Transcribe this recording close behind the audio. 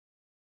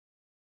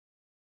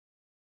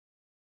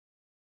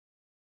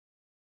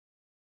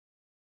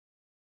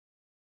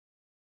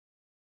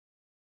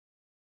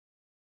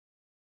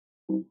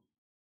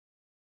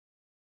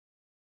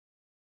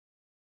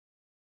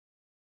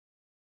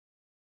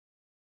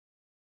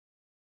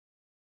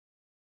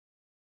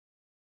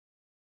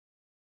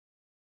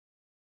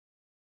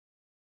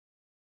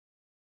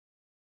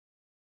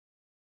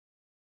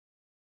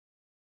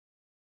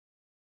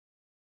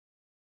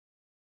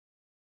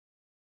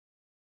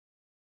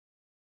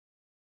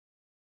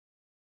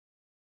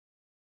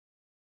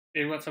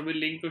एक बार सभी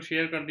लिंक को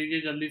शेयर कर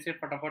दीजिए जल्दी से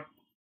फटाफट।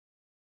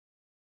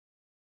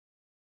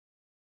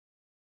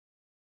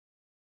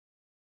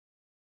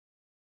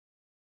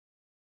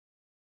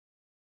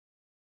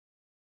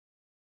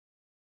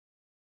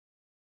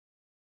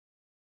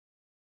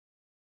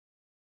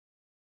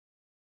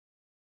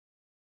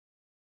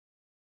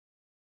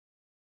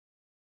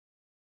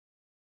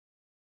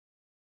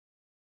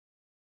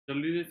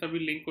 जल्दी से सभी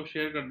लिंक को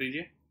शेयर कर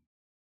दीजिए।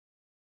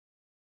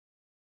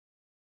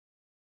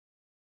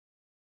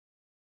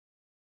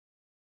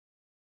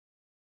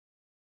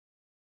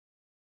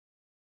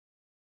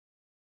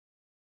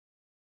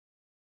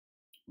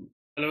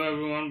 Hello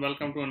everyone,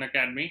 welcome to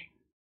Unacademy,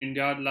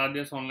 India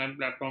largest online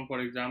platform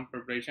for exam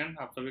preparation.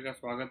 आप सभी का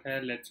स्वागत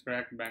है लेट्स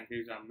क्रैक बैंक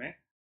एग्जाम में।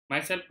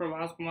 My self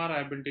Prabhas Kumar,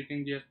 I been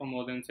teaching GS for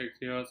more than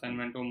 6 years and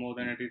mentor more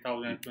than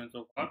 80,000 students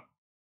so far.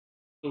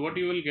 So what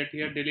you will get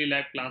here, daily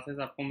live classes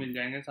आपको मिल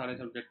जाएंगे सारे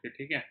subject के,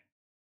 ठीक है।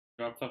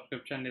 जो आप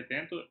subscription लेते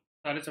हैं तो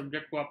सारे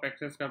सब्जेक्ट को आप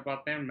एक्सेस कर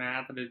पाते हैं।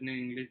 Math, reasoning,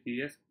 English,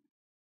 GS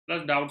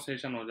plus doubt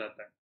session हो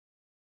जाता है।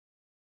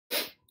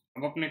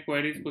 आप अपने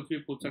क्वेरीज कुछ भी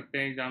पूछ सकते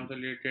हैं एग्जाम से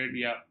रिलेटेड,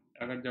 या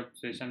अगर जब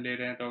सेशन ले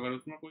रहे हैं तो अगर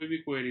उसमें कोई भी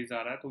क्वेरीज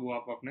आ रहा है तो वो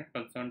आप अपने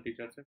कंसर्न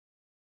टीचर से।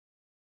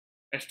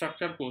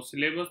 स्ट्रक्चर को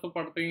सिलेबस तो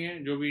पढ़ते ही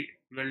हैं जो भी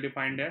वेल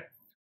डिफाइंड है।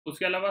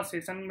 उसके अलावा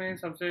सेशन में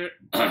सबसे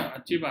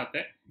अच्छी बात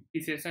है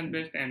कि सेशन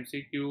बेस्ड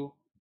एमसीक्यू,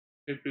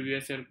 फिर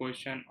प्रीवियस ईयर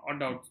क्वेश्चन और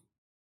डाउट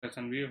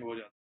सेशन भी हो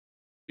जाता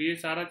है। तो ये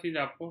सारा चीज़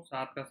आपको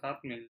साथ का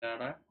साथ मिल जा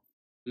रहा है।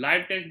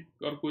 लाइव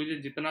टेस्ट और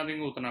क्विज जितना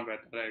देंगे उतना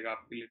बेहतर रहेगा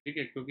आपके लिए, ठीक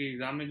है, क्योंकि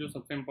एग्जाम में जो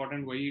सबसे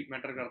इंपॉर्टेंट वही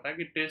मैटर करता है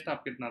कि टेस्ट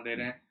आप कितना दे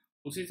रहे हैं।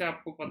 उसी से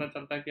आपको पता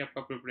चलता है कि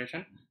आपका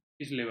प्रिपरेशन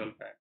किस लेवल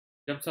का है।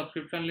 जब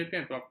सब्सक्रिप्शन लेते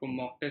हैं तो आपको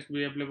मॉक टेस्ट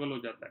भी अवेलेबल हो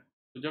जाता है।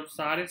 तो जब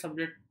सारे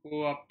सब्जेक्ट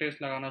को आप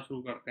टेस्ट लगाना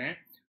शुरू करते हैं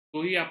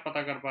तो ही आप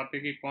पता कर पाते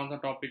हैं कि कौन सा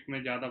टॉपिक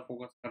में ज़्यादा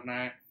फोकस करना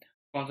है,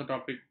 कौन सा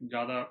टॉपिक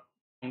ज़्यादा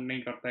काउंट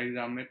नहीं करता है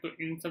एग्जाम में। तो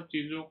इन सब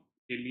चीज़ों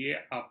के लिए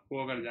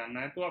आपको अगर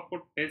जानना है तो आपको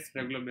टेस्ट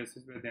रेगुलर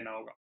बेसिस पे देना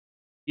होगा।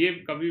 ये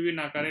कभी भी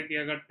ना करें कि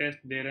अगर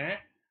टेस्ट दे रहे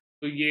हैं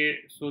तो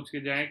ये सोच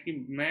के जाएं कि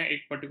मैं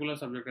एक पर्टिकुलर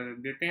सब्जेक्ट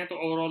देते हैं तो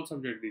ओवरऑल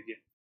सब्जेक्ट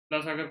दीजिए।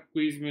 प्लस अगर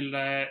क्विज मिल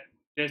रहा है,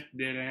 टेस्ट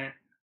दे रहे हैं,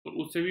 तो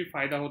उससे भी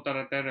फायदा होता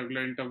रहता है।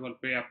 रेगुलर इंटरवल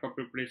पे आपका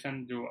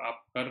प्रिपरेशन जो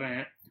आप कर रहे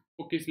हैं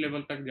वो किस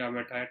लेवल तक जा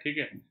बैठा है, ठीक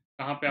है,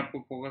 कहाँ पे आपको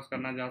फोकस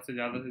करना जहाँ से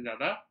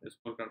ज़्यादा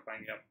स्कोर कर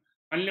पाएंगे आप।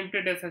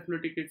 अनलिमिटेड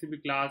एक्सेसिबिलिटी, किसी भी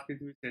क्लास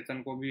किसी भी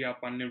सेशन को भी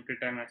आप अनलिमिटेड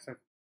टाइम एक्सेस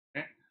करते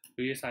हैं,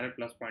 तो ये सारे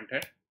प्लस पॉइंट है।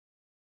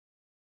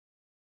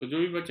 तो जो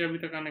भी बच्चे अभी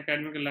तक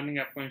अनअकैडमी के लर्निंग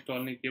ऐप को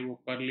इंस्टॉल नहीं किए वो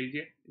कर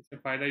लीजिए। इससे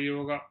फ़ायदा ये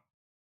होगा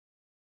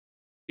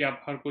कि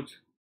आप हर कुछ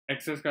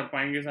एक्सेस कर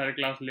पाएंगे, सारे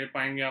क्लास ले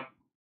पाएंगे आप,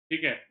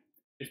 ठीक है।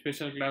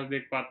 स्पेशल क्लास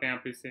देख पाते हैं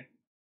आप इससे।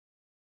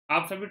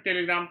 आप सभी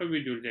टेलीग्राम पे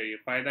भी जुड़ जाइए।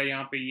 फ़ायदा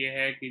यहाँ पे ये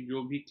है कि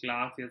जो भी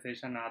क्लास या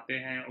सेशन आते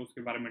हैं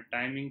उसके बारे में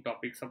टाइमिंग,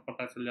 टॉपिक सब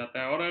पता चल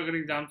जाता है, और अगर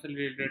एग्जाम से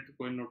रिलेटेड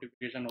कोई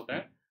नोटिफिकेशन होता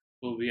है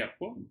तो भी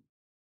आपको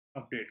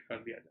अपडेट कर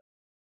दिया जाता है।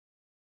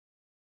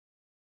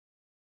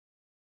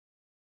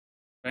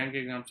 बैंक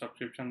एग्जाम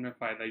सब्सक्रिप्शन में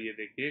फ़ायदा ये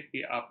देखिए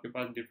कि आपके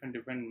पास डिफरेंट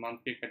डिफरेंट मंथ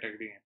की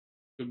कैटेगरी हैं।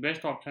 जो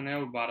बेस्ट ऑप्शन है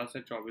वो 12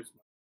 से 24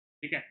 मंथ,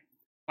 ठीक है।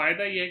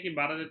 फ़ायदा ये है कि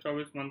 12 से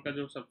 24 मंथ का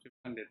जो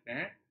सब्सक्रिप्शन लेते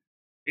हैं,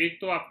 एक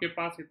तो आपके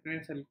पास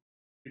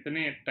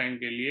इतने टाइम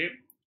के लिए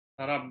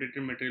सारा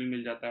अपडेटेड मटेरियल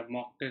मिल जाता है,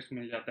 मॉक टेस्ट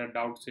मिल जाता है,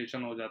 डाउट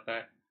सेशन हो जाता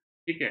है,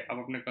 ठीक है। आप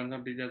अपने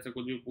कंसर्न टीचर से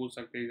कुछ भी पूछ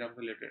सकते हैं एग्जाम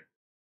से रिलेटेड।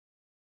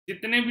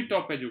 जितने भी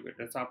टॉप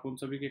एजुकेटर्स आप उन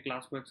सभी के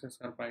क्लास को एक्सेस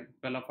कर पाएंगे,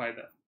 पहला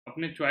फ़ायदा।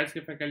 अपने चॉइस के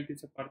फैकल्टी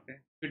से पढ़ते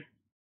हैं, फिर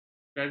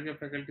चॉइस के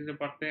फैकल्टी से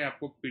पढ़ते हैं,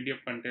 आपको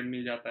पीडीएफ कंटेंट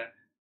मिल जाता है,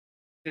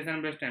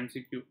 सेशन बेस्ड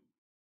एमसीक्यू,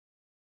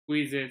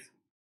 क्विजेस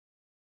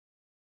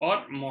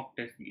और मॉक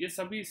टेस्ट, ये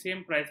सभी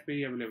सेम प्राइस पे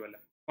ही अवेलेबल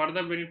है।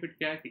 फर्दर बेनिफिट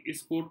क्या है कि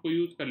इस कोड को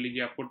यूज कर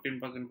लीजिए, आपको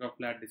 10% का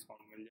फ्लैट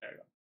डिस्काउंट मिल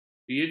जाएगा।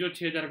 तो ये जो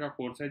 6,000 का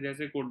कोर्स है,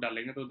 जैसे कोड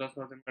डालेंगे तो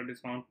 10% का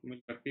डिस्काउंट मिल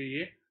करके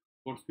ये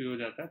कोर्स भी हो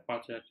जाता है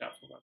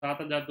 5,400 का।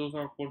 7,200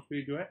 का कोर्स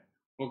भी जो है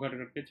वो घट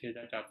करके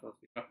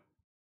 6,480 का।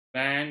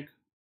 बैंक,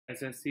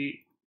 एसएससी,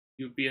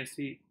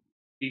 यूपीएससी,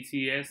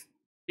 टीसीएस,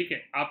 ठीक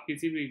है, आप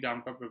किसी भी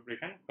एग्जाम का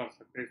प्रिपरेशन कर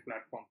सकते हैं इस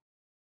platform.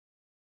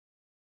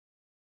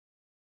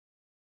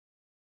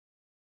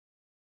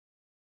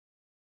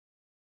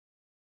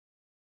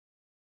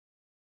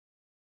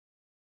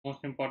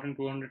 Most important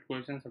 200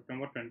 question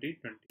September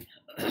 2020।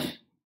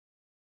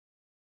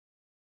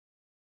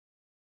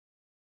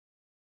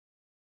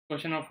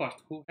 Question of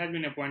first, who has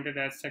been appointed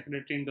as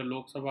secretary in the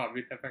Lok Sabha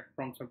with effect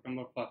from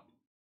September 1st?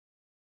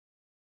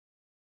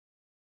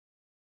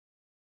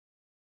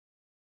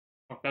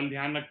 और कल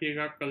ध्यान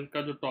रखिएगा, कल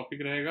का जो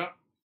टॉपिक रहेगा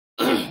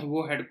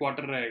वो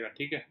हेडक्वार्टर रहेगा,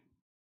 ठीक है।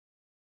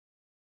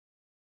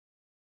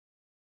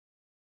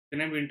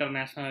 जितने भी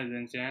इंटरनेशनल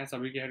एजेंसियां हैं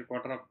सभी के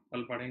हेडक्वार्टर आप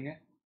कल पढ़ेंगे।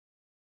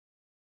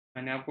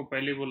 मैंने आपको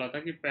पहले बोला था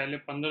कि पहले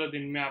 15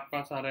 दिन में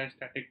आपका सारा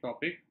स्टैटिक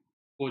टॉपिक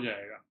हो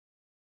जाएगा।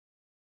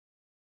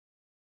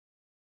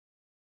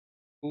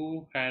 Who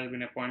has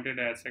been appointed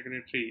as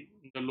secretary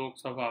in the Lok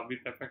Sabha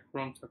with effect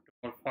from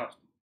September 1st?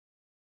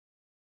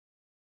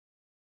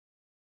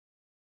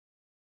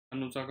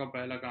 Anusha का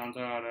पहला का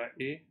आंसर आ रहा है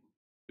ए,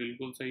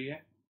 बिल्कुल सही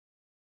है।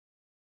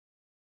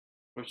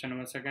 क्वेश्चन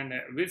नंबर सेकंड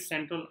है, which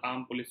central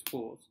arm police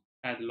force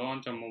has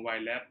launch a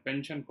mobile app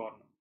pension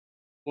corner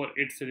for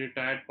its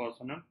retired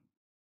personal?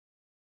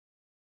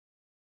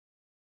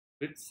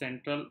 Which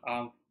central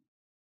arm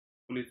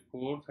police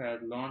force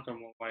has launch a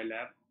mobile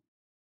app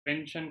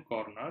pension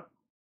corner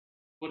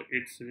for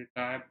its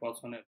retired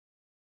personal?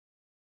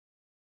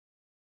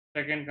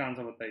 Second का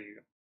answer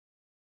बताइएगा।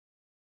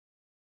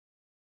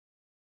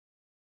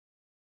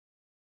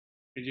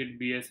 Is it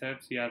BSF,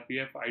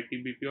 CRPF,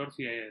 ITBP और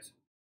CIS?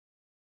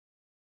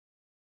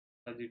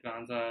 जी का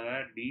answer आ रहा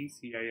है D,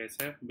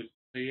 CISF, बिल्कुल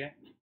सही है।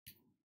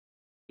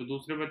 तो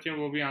दूसरे बच्चे हैं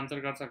वो भी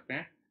आंसर कर सकते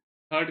हैं।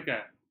 थर्ड क्या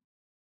है?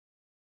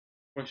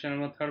 क्वेश्चन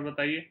नंबर थर्ड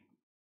बताइए।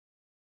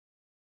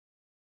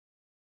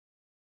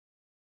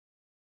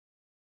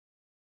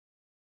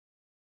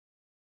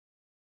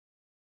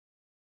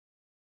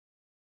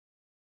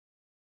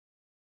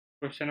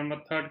 क्वेश्चन नंबर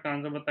थर्ड का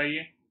आंसर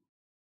बताइए।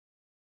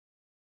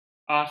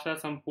 आशा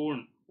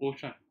संपूर्ण,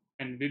 ocean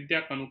and Vidya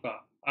कनुका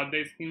are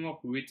the scheme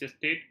of which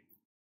state?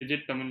 Is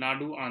it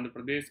Tamil Nadu, Andhra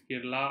Pradesh,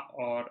 Kerala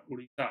और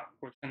Orissa?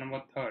 Question number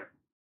third.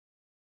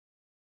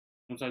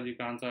 Anusha जी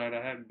का आंसर आ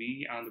रहा है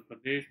B, आंध्र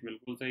प्रदेश,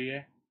 बिल्कुल सही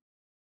है।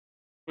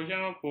 क्वेश्चन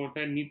नंबर फोर्थ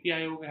है, NITI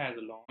Aayog has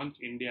launch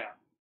India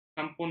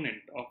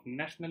component of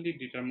nationally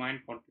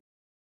determined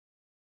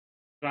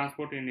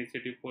transport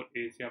initiative for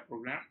Asia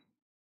program.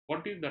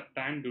 What is the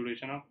time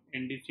duration of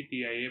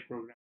NDCTIA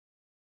program?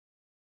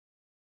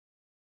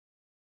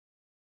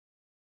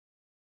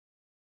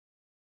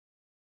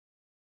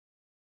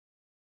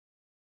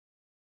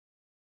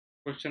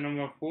 Question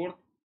number fourth.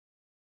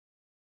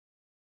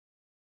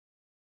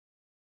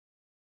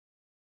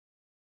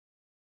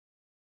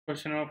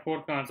 Question number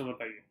fourth का answer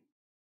बताइए।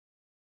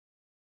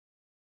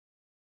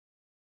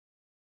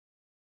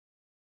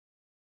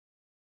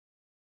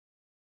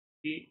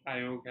 NITI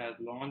Aayog has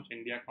launch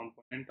India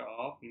component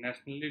of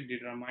nationally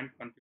determined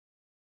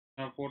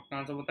country. Fourth का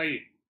answer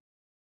बताइए।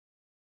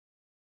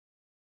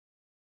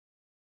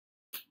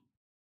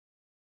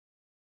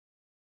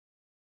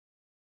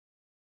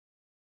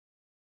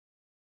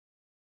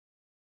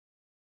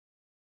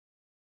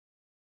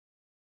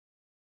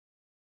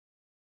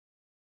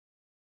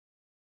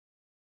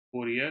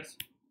 Four years.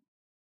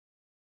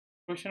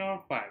 Question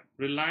number five.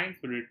 Reliance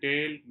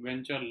Retail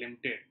Venture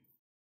Limited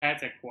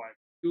has acquired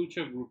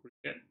Future Group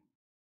Retail,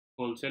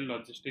 Wholesale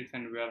Logistics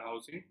and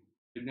Warehousing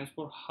business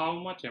for how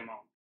much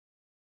amount?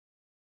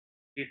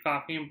 ये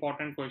काफी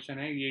important question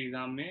है, ये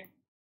exam में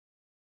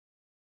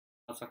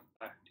आ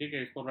सकता है, ठीक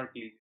है, इसको रख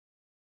लीजिए।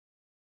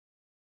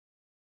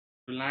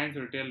 Reliance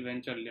Retail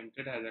Venture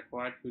Limited has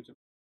acquired Future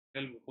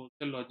Retail,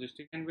 Wholesale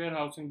Logistics and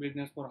Warehousing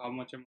business for how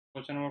much amount?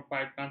 Question number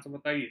five का आंसर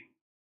बताइए।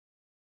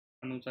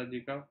 अनुषा जी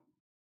का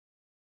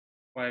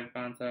फाइव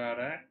का आंसर आ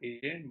रहा है A,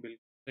 बिल्कुल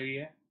सही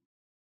है।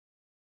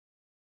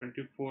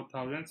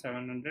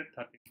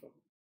 24,734।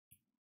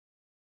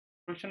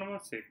 Question number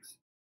six.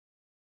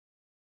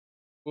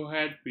 Who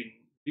has been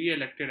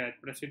re-elected as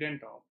president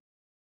of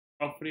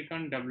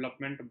African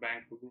Development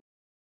Bank Group?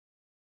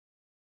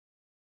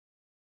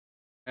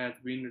 Has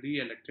been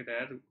re-elected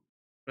as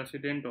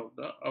president of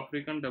the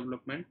African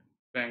Development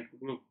Bank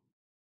Group?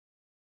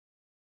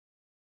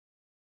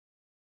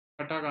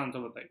 छठा का आंसर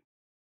बताइए।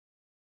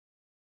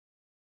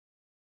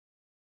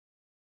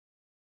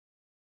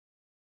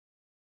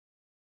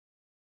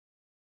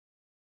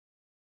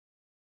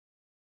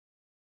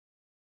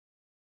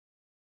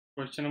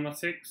 Question number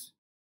six.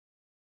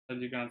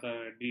 जी का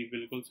answer है D,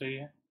 बिल्कुल सही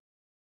है।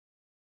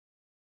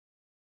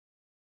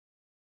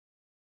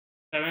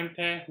 Seventh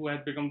है, who has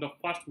become the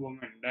first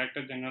woman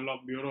Director General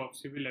of Bureau of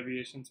Civil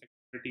Aviation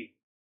Security?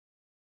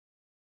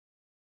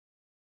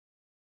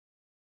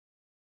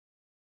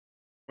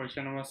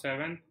 Question number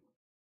seven.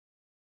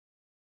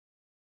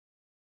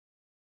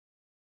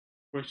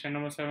 Question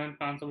number seven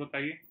का आंसर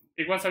बताइए।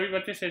 एक बार सभी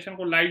बच्चे सेशन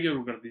को लाइक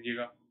जरूर कर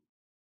दीजिएगा।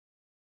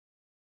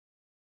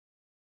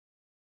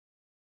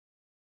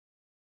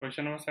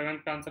 क्वेश्चन नंबर सेवन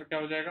का आंसर क्या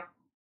हो जाएगा?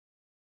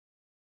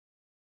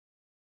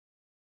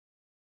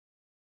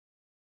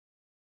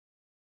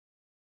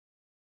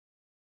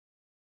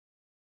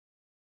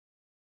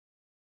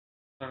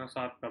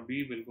 सात का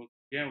B, बिल्कुल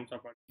सही है। ऊंचा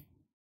party.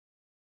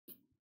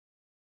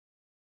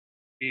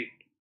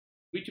 Eight.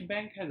 Which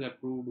bank has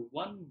approved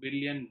 1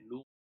 billion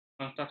loan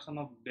construction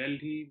of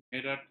Delhi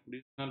Meerut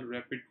Regional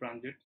Rapid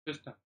Transit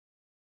System?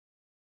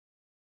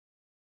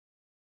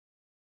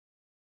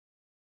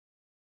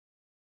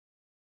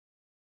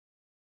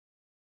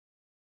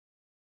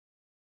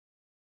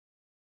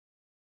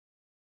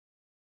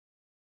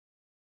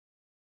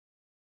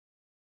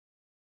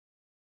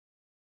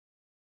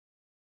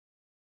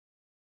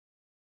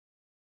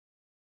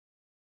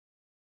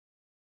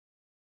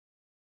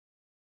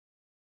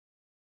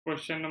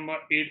 Question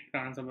number eight का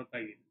आंसर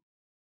बताइए।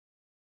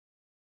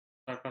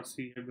 का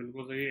C है,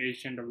 बिल्कुल सही है।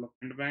 Asian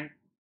development bank.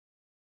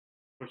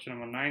 Question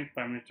number nine,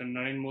 prime minister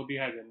Narendra Modi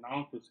has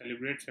announced to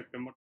celebrate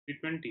September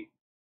 2020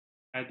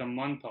 as the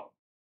month of.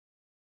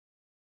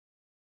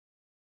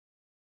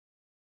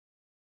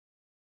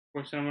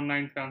 Question number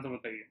nine का answer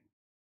बताइए।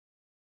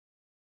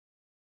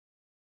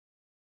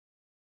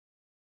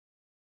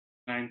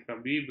 Ninth का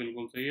बी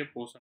बिल्कुल सही है,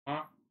 पोषण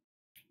माह।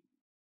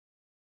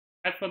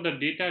 As per the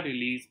data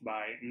released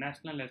by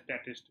National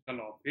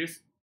Statistical Office,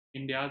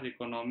 India's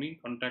economy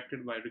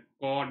contracted by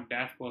record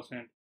dash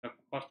percent in the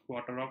first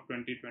quarter of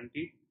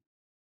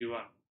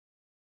 2021.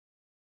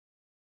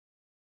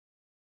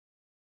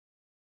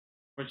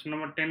 Question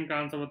number 10 का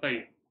answer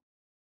बताइए।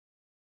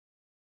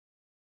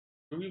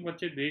 जो भी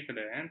बच्चे देख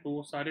रहे हैं तो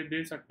वो सारे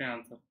दे सकते हैं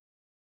आंसर,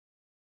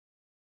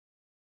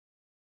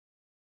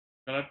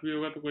 गलत भी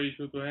होगा तो कोई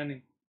इशू तो है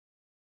नहीं।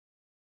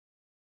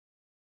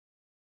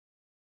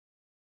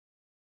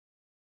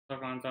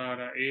 सबका आंसर आ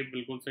रहा है ए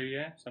बिल्कुल सही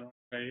है, शर्मा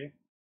का ए।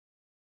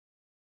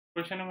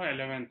 क्वेश्चन नंबर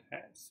 11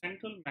 है,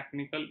 central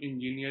mechanical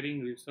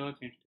engineering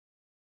research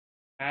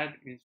institute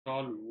has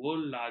installed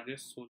world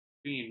largest solar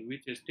tree in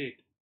which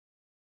state?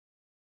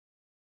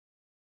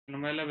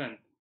 Number 11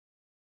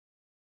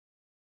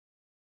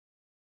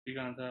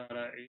 का आंसर आ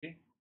रहा है ए।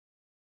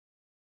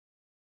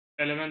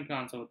 11 का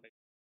आंसर बताइए।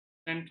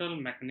 Central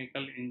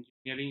mechanical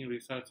engineering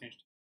research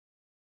institute.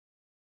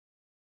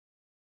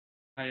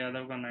 हाँ,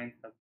 यादव का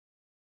 9th था।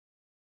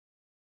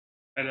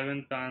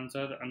 11 का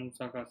आंसर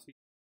अनुषा का सी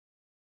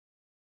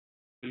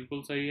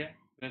बिल्कुल सही है,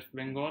 waste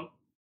Bengal.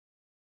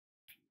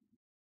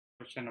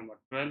 Question number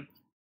 12,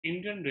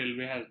 Indian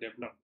railway has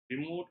developed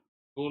remote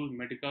control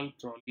medical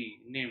trolley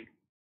named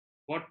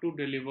what to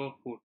deliver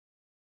food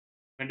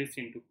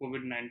medicine to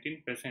COVID-19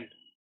 patient?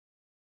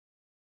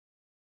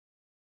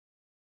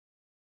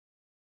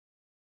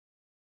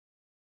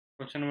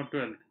 Question number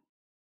 12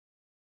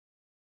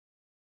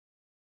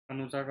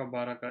 Anusha का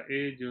 12 का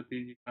ए,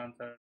 ज्योति जी का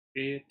आंसर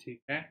ए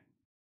ठीक है,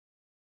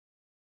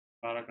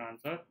 12 का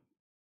आंसर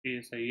ए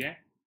सही है।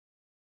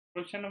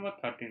 Question number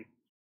 13,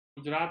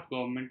 Gujarat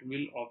government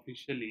will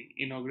officially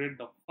inaugurate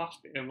the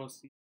first ever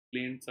sea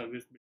plane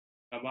service between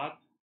Ahmedabad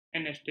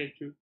and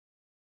Statue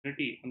of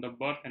Unity on the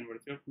birth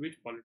anniversary of which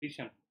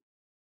politician?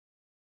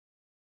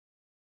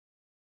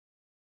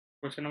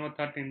 Question number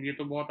 13 ये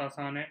तो बहुत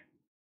आसान है,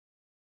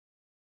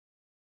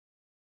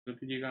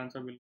 ज्योति जी का आंसर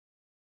बिल्कुल।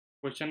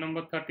 Question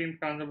number 13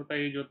 का answer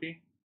बताइए ज्योति।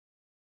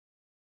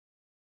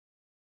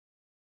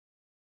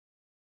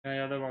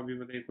 यादव आप भी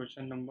बताइए,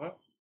 क्वेश्चन नंबर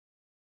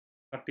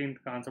 13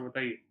 का आंसर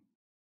बताइए।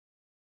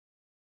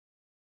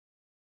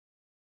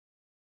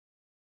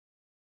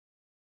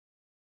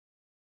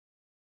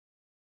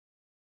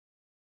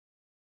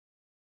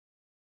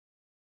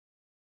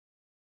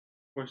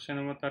 क्वेश्चन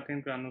नंबर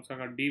 13 का अनुसार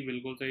का डी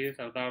बिल्कुल सही है,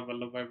 सरदार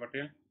वल्लभ भाई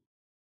Patel.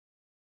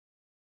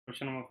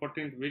 Question number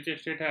 14, which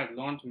state has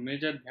launch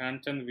major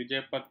Dhyanchand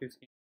विजय पथ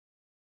स्कीम?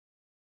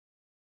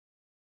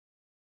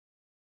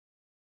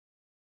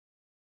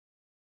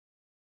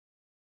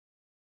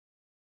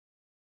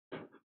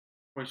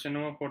 क्वेश्चन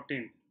नंबर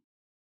 14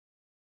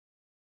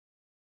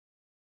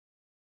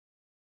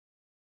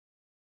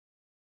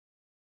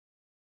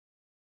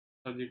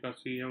 जी का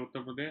सी है,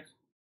 Uttar Pradesh.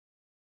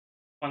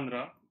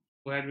 15,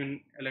 who has been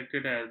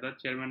elected as the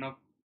chairman of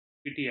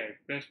PTI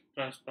Press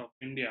Trust of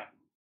India?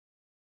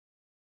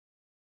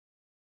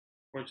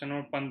 Question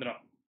number 15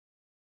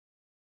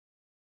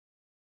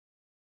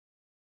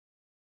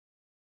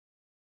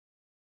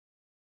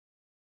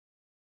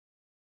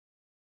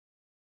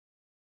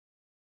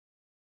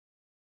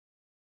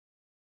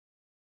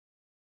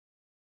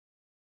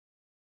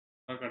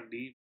 का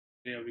डी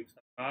अभी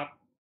सरकार।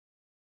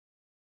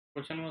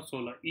 Question number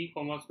 16, e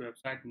commerce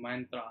website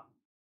Myntra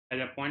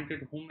has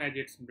appointed whom as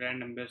its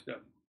brand ambassador?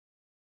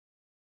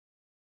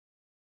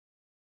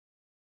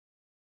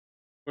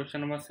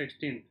 Question number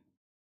 16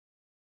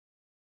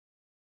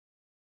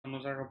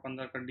 अनुसार का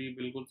 15 का D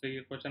बिल्कुल सही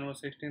है। Question number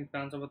 16 का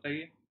आंसर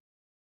बताइए।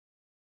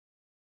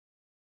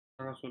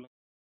 16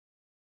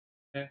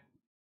 है,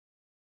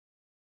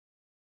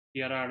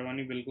 कियारा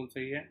आडवाणी बिल्कुल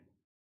सही है।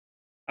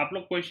 आप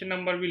लोग क्वेश्चन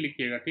नंबर भी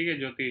लिखिएगा, ठीक है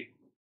ज्योति।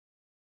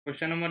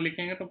 क्वेश्चन नंबर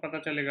लिखेंगे तो पता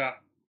चलेगा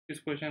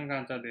किस क्वेश्चन का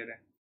आंसर दे रहे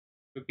हैं,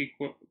 क्योंकि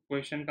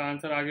क्वेश्चन का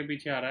आंसर आगे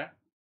पीछे आ रहा है।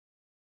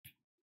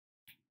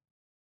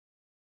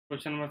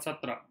 Question number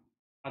 17,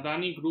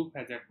 Adani group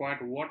has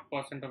acquired what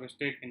percent of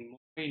stake in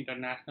Mumbai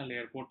international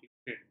airport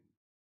limited?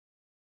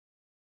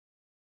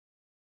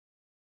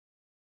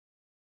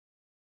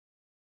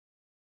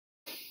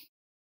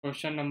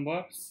 Question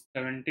number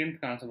 17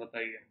 का आंसर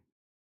बताइए।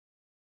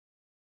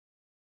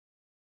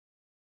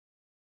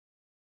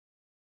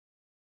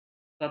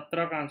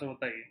 17 का आंसर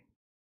बताइए।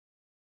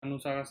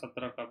 अनुसार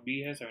 17 का बी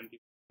है,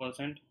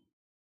 70%।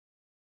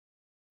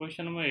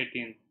 Question number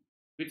 18,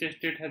 which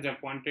state has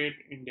appointed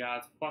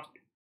India's first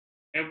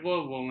ever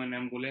woman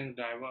ambulance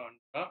driver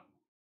under the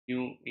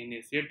new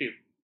initiative?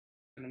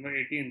 Number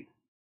 18,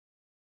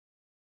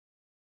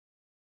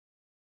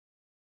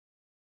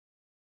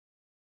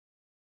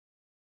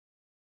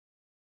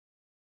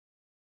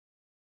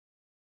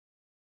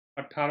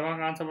 18वां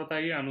का answer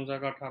बताइए। अनुजा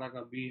का 18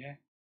 का बी है,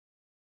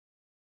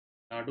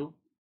 Nadu.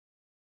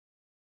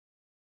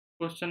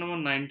 Question number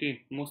 19,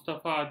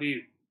 Mustafa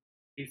Adeeb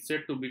is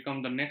said to become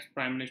the next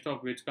prime minister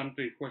of which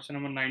country? Question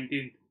number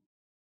 19,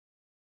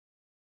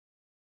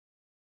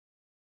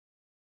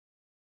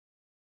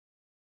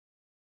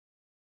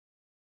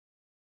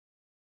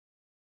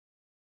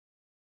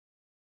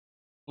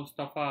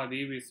 Mustafa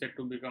Adib is set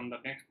to become the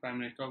next Prime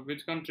Minister of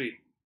which country?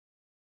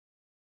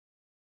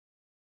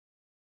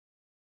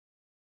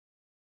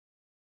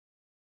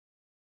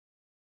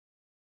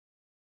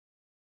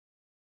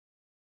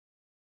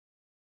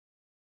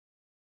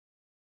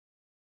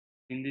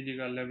 Hindi जी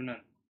का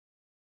Lebanon.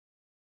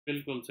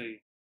 बिल्कुल सही।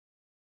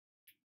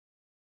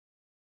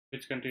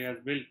 Which country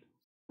has built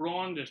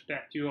bronze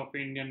statue of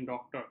Indian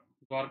doctor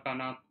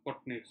Dwarkanath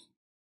Kotnis?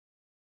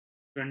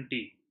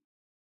 20.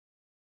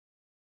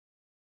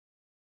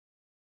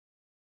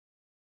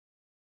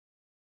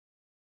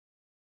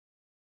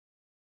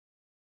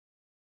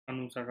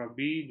 Anusha का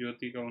B,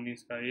 ज्योति का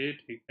 19 का ए,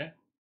 ठीक है।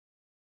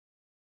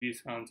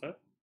 20 का answer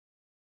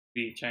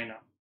B,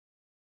 China.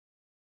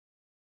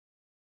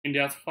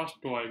 India's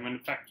first toy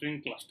manufacturing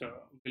cluster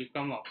will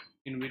come up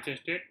in which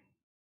state?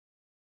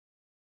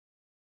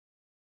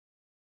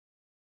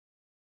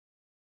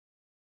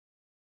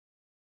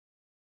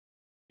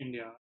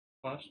 India's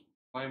first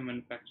toy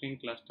manufacturing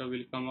cluster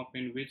will come up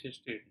in which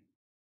state?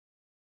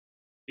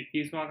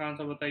 21वां का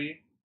answer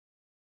बताइए।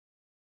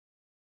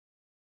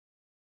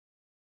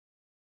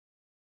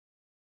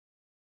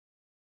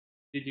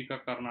 जी का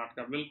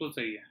कर्नाटका, बिल्कुल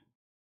सही है।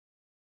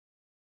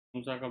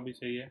 अनुषा का भी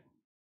सही है।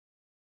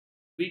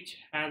 Which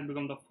has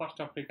become the first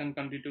African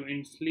country to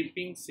end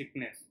sleeping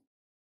sickness?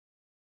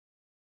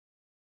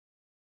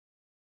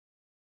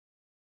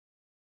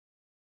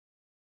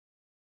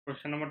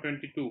 Question number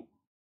 22।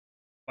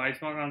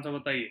 22वां का आंसर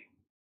बताइए।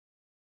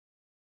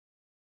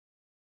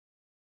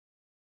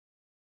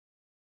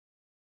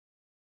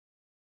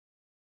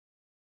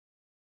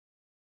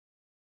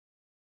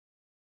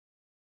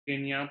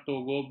 केन्या,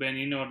 टोगो,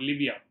 बेनिन और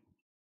लीबिया।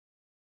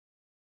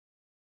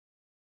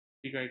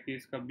 ठीक है,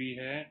 21 का बी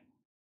है।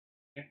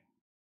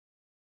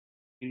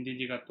 हिंदी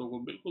जी का टोगो,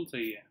 बिल्कुल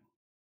सही है।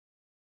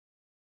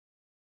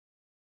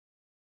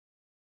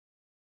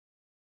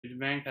 Which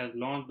bank has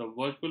launched the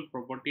virtual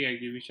property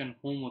exhibition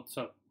Home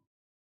Utsav?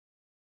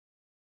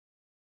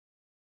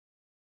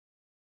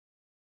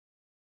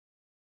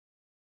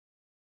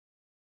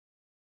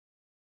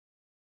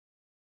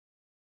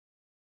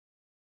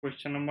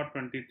 Question number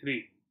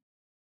 23।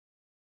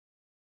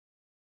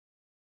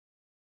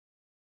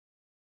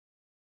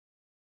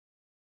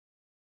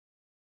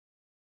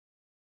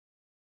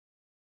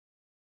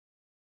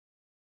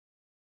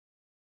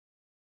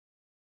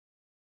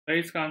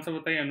 तेईस का आंसर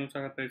बताइए। अनुषा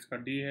का 23 का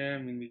डी है,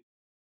 हिंदी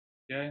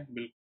है,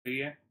 बिल्कुल सही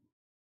है।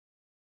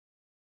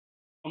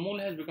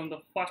 Amul has become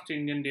the first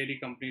Indian dairy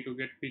company to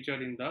get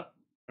featured in the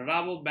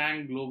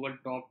Rabobank Global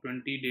Top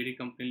 20 Dairy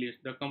Company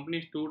list. The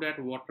company stood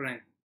at what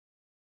rank?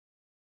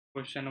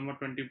 Question number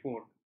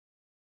 24।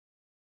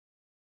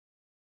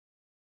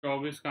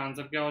 24 का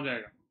आंसर क्या हो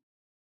जाएगा?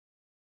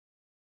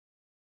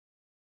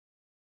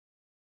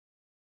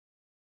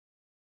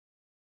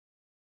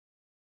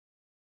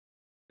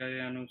 क्या ये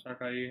अनुषा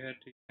का ये है?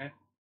 ठीक है,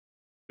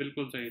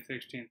 बिल्कुल सही,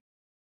 16।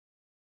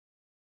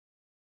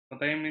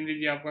 बताइए मिंदी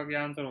जी, आपका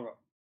क्या आंसर होगा?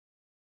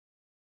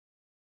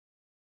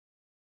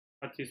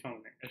 25वां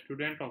में A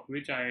student of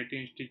which IIT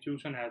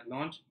institution has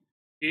launched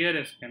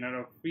Air Scanner,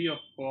 a free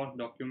of cost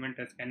document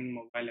scanning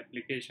mobile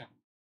application?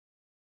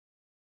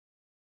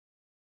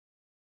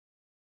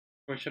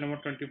 Question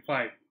number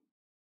 25।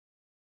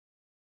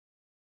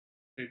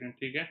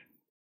 ठीक है।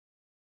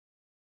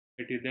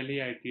 IIT Delhi,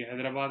 IIT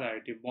Hyderabad,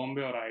 IIT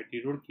Bombay और IIT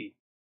Roorkee.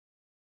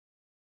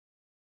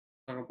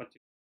 25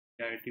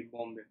 IIT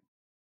Bombay.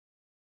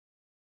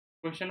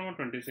 Question number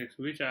 26.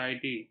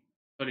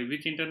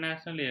 Which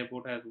international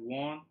airport has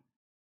won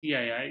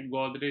CII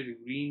Godrej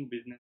Green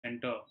Business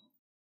Center,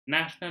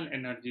 National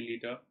Energy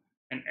Leader,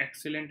 and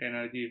Excellent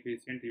Energy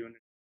Efficient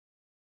Unit?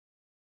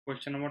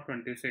 Question number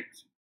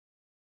 26.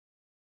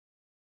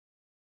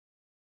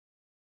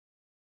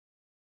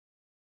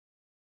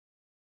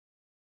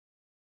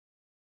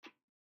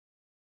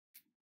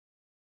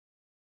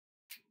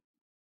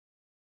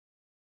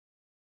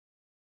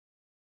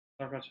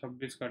 का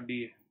 26 का D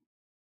है,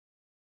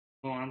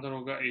 तो answer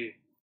होगा ए।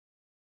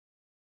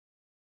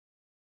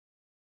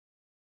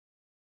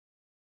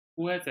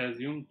 Who has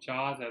assumed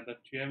charge as the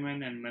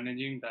chairman and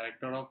managing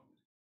director of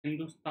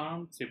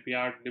Hindustan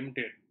Shipyard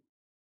Limited?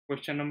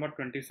 Question number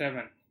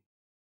 27.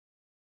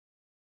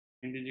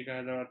 Hindi जी का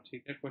हैदराबाद,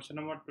 ठीक है। Question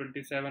number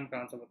 27 का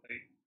answer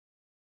बताइए।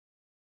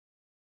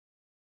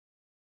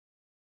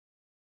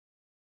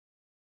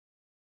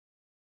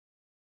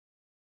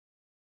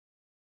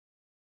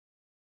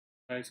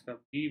 इसका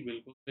बी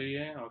बिल्कुल सही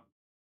है और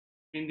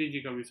हिंदी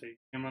जी का भी सही,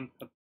 Hemant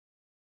Khatri.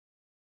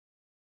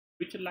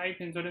 Which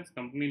life insurance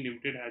company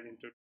limited has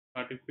introduced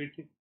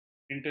artificial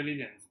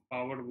intelligence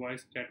powered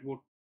voice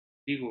chatbot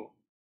Digo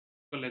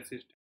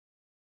assistant?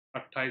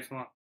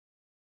 28वां।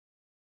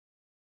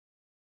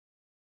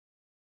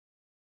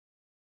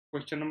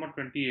 Question number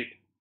 28।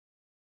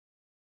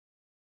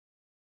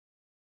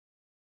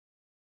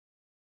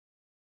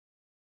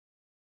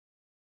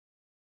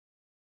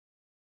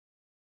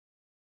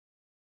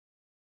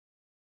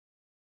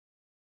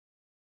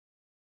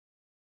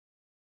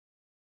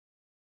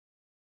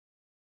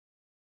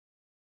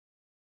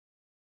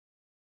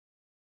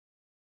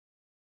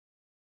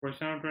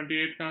 Question number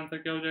 28 का आंसर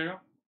क्या हो जाएगा?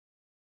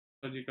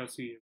 सर जी का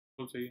सी है,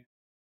 बिल्कुल सही है।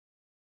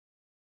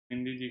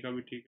 हिंदी जी का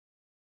भी ठीक है।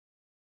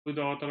 To the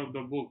author of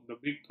the book the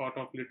big thought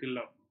of little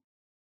love.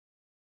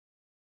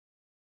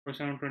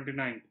 Question number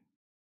 29,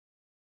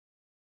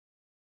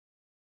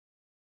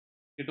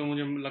 ये तो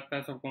मुझे लगता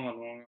है सबको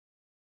मालूम होगा।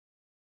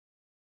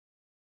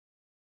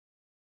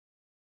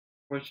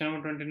 क्वेश्चन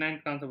नंबर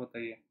 29 का आंसर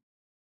बताइए।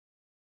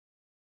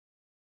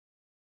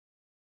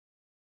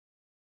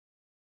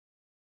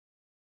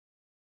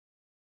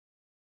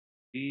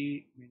 डी,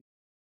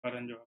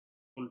 करण जवाहर,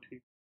 बिल्कुल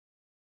ठीक।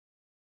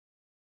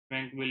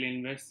 Bank will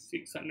invest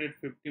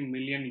 650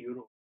 million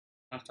euro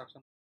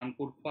construction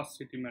Kanpur first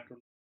city metro.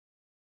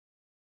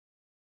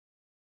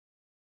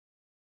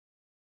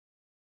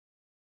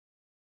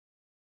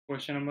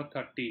 Question number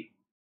 30,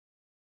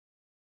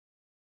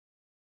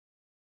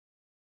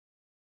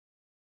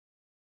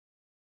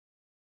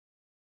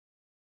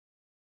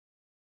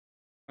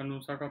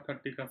 Anusha का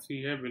 30 का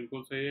सी है,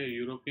 बिल्कुल सही है,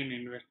 European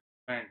investment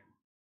bank.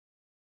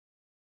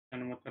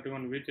 Number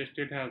 31, which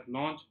state has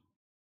launch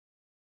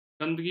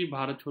गंदगी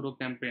भारत छोड़ो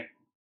कैंपेन।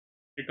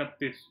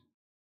 31,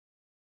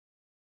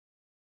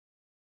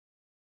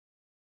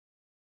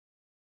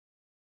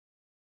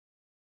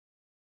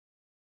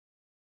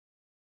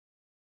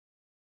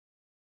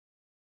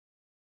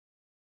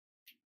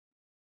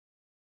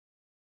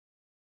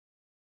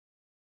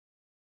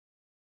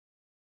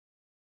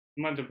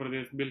 मध्य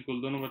प्रदेश,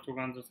 बिल्कुल दोनों बच्चों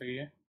का आंसर सही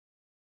है।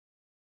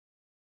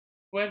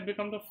 Who has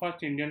become the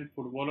first Indian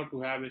footballer to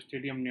have a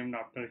stadium named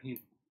after him?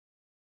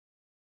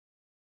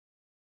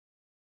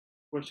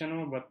 Question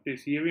number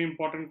 32, ये भी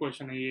इंपॉर्टेंट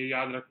क्वेश्चन है, ये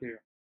याद रखिएगा।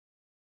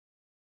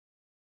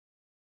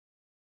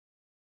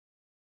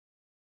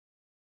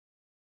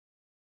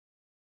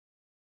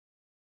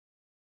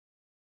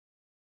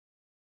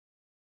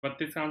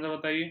 32 का आंसर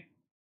बताइए।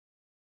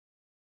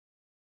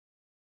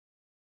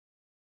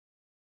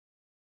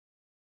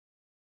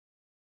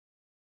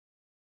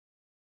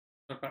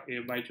 ए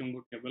बाई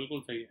चुंगुट,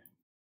 बिल्कुल सही है।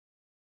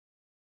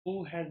 Who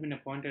has been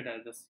appointed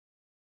as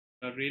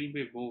the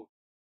railway board?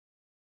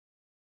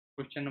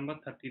 Question number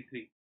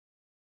 33,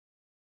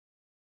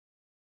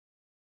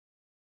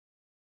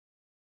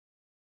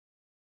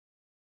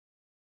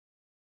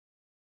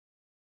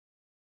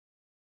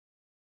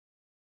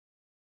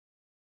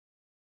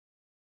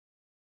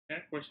 है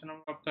क्वेश्चन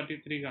नंबर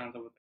 33 का आंसर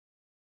बताइए।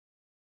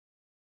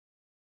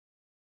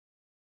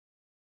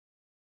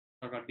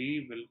 डी,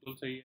 बिल्कुल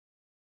सही है,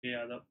 ये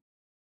Yadav.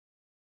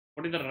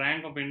 What is the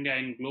rank of India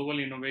in Global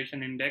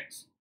Innovation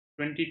Index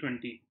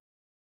 2020?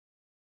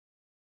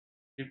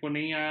 जिनको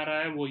नहीं आ रहा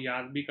है वो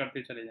याद भी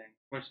करते चले जाएंगे।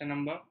 क्वेश्चन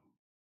नंबर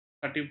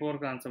 34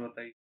 का आंसर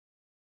बताइए।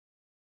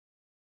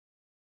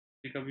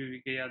 कभी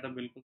वीके यादव,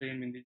 बिल्कुल सही,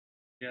 निंदी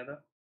यादव।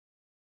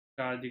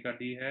 चार जी का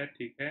डी है,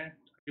 ठीक है।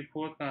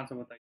 34 का आंसर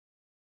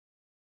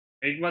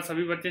बताइए। एक बार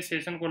सभी बच्चे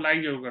सेशन को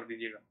लाइक जरूर कर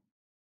दीजिएगा।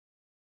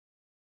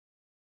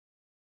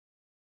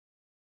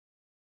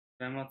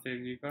 रहमत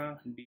शेख जी का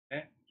डी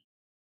है।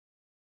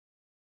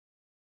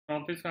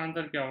 34 का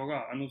आंसर क्या होगा?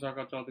 अनुषा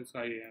का 34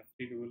 का ये है,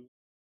 ठीक है, बिल्कुल।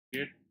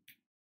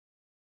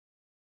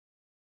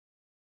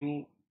 New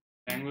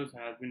language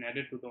has been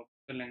added to the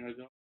official language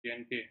of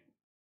JNK.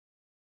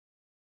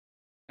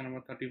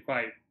 Number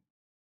 35.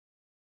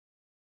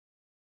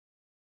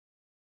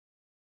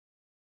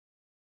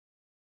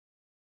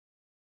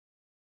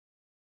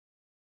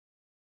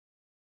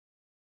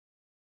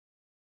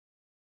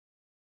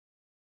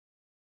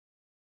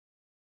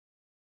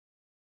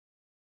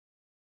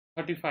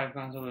 35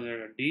 का आंसर हो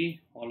जाएगा D,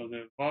 all of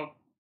the above.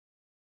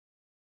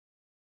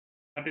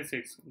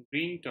 36.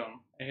 Green term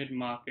ahead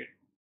market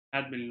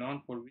has been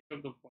launched for which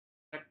of the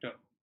following sector?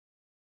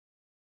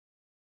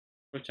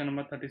 Question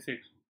number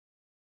 36.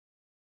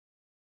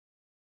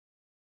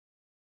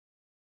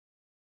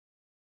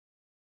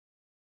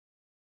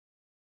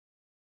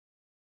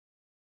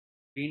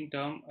 Green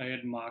term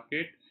ahead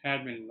market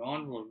has been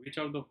launched for which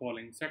of the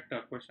following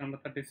sector? Question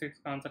number 36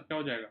 का answer क्या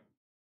हो जाएगा?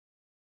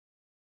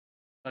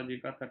 जी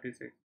का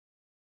 36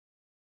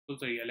 तो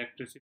सही,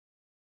 electricity.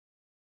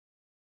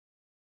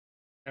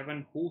 7.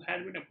 Who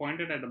has been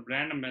appointed as the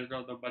brand ambassador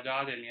of the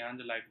Bajaj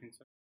Allianz Life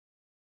Insurance?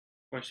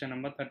 Question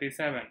number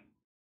 37.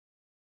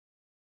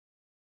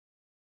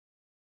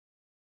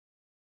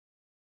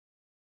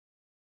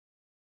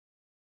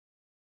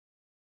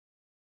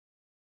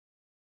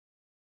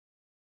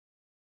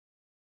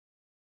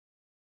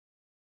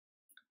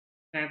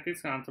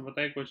 37 का answer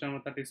बताइए question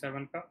number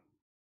 37 का।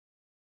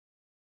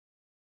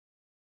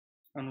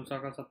 अनुषा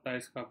का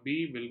 27 का बी,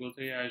 बिल्कुल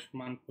सही,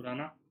 Ayushman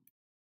Khurana.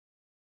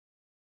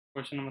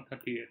 Question number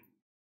 38,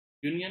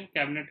 union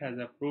cabinet has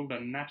approved a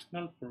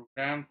national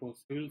programme for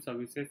civil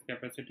services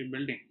capacity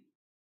building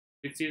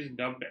which is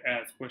dubbed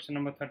as. Question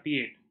number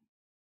 38,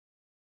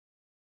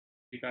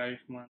 ठीक है,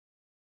 आयुष्मान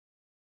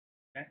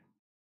है।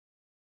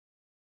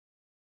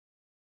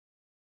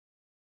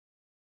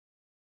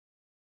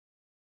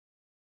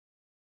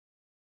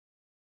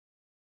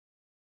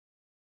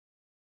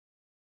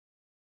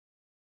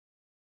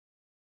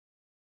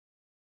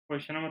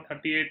 क्वेश्चन नंबर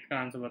 38 का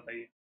आंसर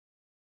बताइए।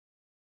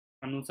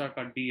 अनुषा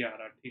का डी आ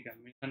रहा, ठीक है,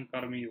 मिशन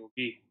कर्म ही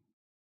होगी।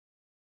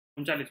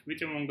 39,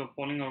 which among the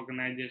following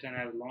organisation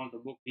has launch the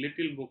book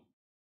little book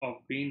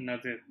of been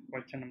Nazeer?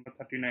 Question number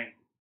 39।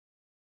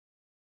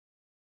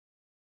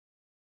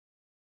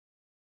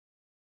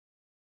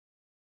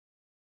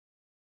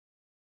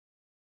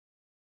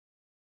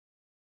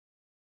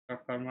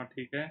 Karma,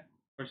 ठीक है।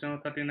 क्वेश्चन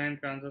नंबर 39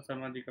 का आंसर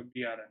शर्मा जी का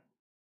बी आ रहा है,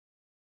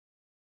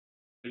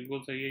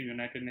 बिल्कुल सही है,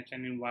 यूनाइटेड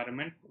नेशन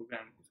इन्वायरमेंट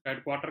प्रोग्राम। इसका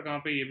हेडक्वार्टर कहाँ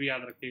पे, ये भी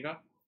याद रखिएगा,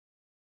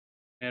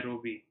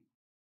 नैरोबी।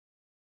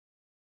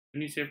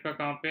 यूनिसेफ का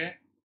कहाँ पे है,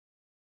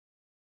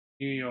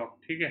 न्यूयॉर्क,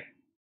 ठीक है।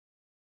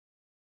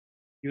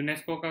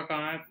 यूनेस्को का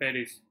कहाँ है,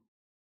 पेरिस।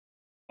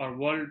 और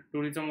वर्ल्ड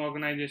टूरिज्म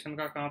ऑर्गेनाइजेशन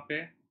का कहाँ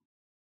पे है,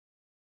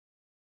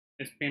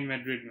 स्पेन,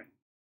 मैड्रिड में।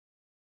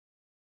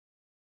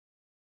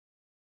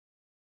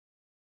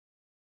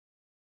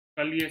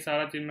 कल ये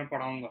सारा चीज़ मैं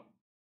पढ़ाऊंगा,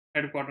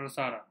 हेडक्वार्टर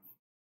सारा।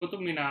 Qutub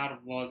Minar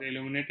was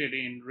illuminated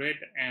in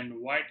red and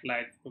white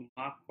lights to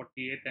mark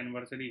 48th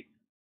anniversary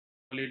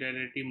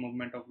solidarity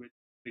movement of which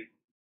country?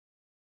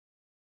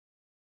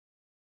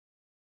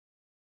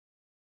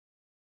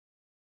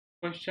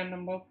 Question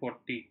number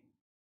 40।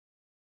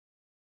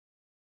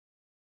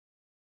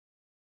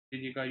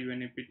 जी का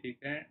यूएनईपी,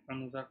 ठीक है।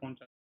 अनुषा कौन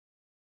सा,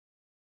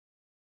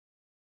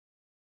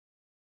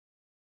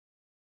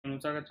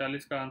 अनुषा का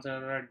 40 का आंसर आ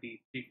रहा है डी,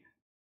 ठीक है,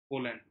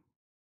 पोलैंड।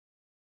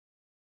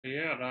 तो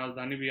ये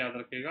राजधानी भी याद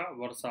रखेगा,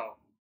 वर्साव।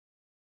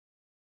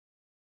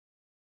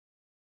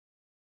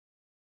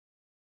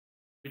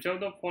 Which of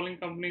the following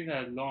companies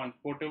has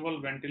launched portable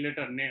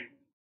ventilator named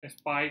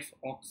Spice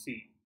Oxy?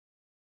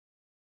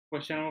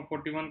 Question number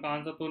 41 का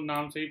आंसर तो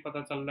नाम से ही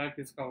पता चल रहा है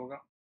किसका होगा,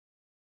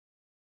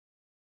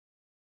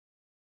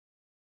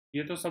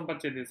 ये तो सब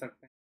बच्चे दे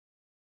सकते हैं।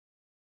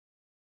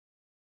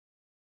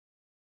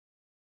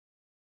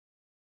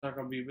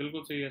 कभी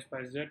बिल्कुल सही है,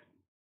 spice jet.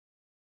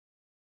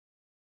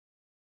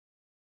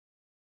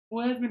 Who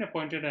has been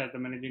appointed as the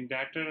managing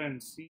director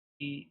and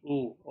CEO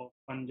of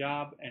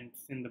Punjab and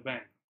Sindh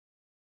Bank?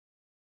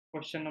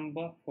 Question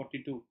number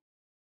 42.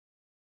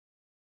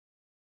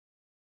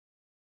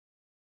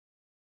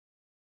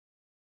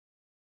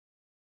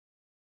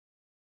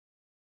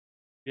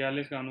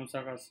 42 का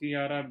अनुषा का सी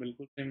आ रहा है,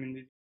 बिल्कुल सही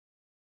मिंदी जी,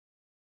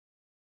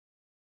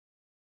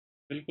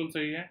 बिल्कुल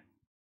सही है,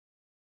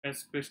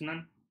 एस कृष्णन।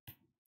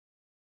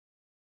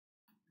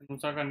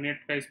 अनुषा का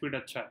नेट का स्पीड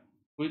अच्छा है।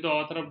 Who is the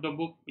author of the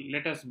book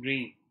Let Us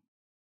Dream?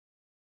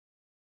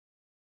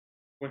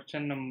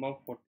 Question number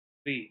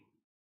 43.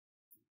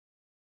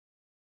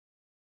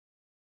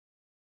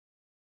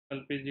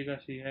 Kalpesh जी का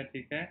सी है,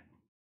 ठीक है।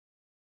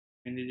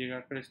 हिंदी जी का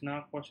कृष्णा।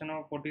 क्वेश्चन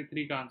नंबर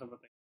 43 का आंसर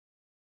बताइए।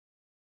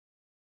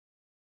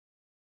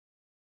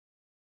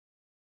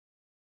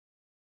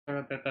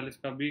 43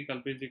 का बी,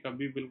 कल्पेश जी का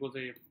बी, बिल्कुल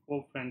सही है,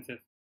 pope Francis.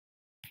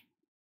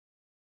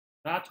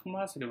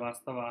 Rajkumar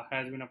Srivastava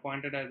has been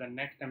appointed as the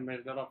next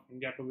ambassador of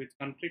India to which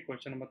country?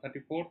 Question number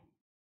 34,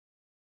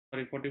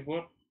 sorry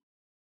 44.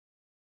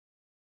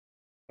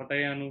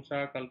 बताइए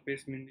अनुषा,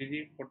 कल्पेश, मिंदी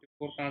जी,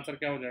 44 का आंसर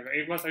क्या हो जाएगा?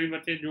 एक बार सभी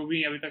बच्चे जो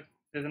भी अभी तक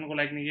सेशन को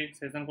लाइक नहीं किए,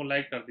 सेशन को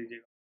लाइक कर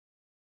दीजिएगा।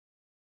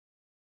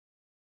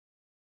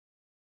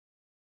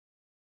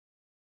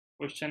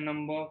 क्वेश्चन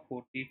नंबर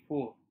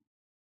 44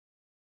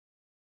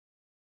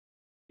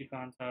 का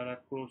आंसर आ रहा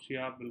है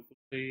क्रोशिया, बिल्कुल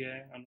सही है,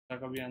 अनुषा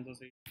का भी आंसर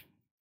सही है।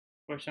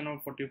 Question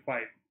number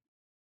 45,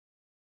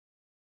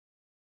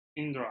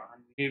 Indra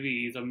Navy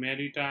is a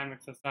maritime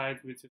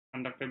exercise which is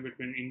conducted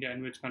between India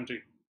and which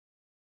country?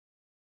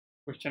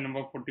 Question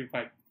number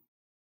 45,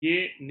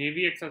 ये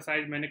नेवी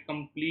एक्सरसाइज मैंने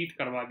कंप्लीट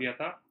करवा दिया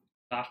था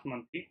लास्ट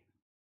मंथ की,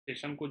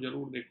 सेशन को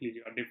जरूर देख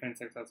लीजिएगा।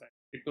 डिफेंस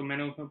एक्सरसाइज एक तो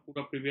मैंने उसमें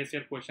पूरा प्रीवियस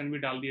ईयर क्वेश्चन भी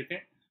डाल दिए थे,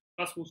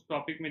 प्लस उस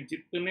टॉपिक में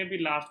जितने भी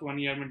लास्ट 1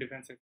 ईयर में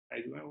डिफेंस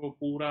एक्सरसाइज हुए वो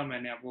पूरा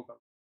मैंने आपको कर।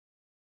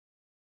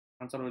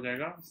 आंसर हो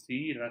जाएगा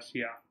सी,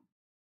 रशिया।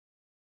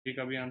 सी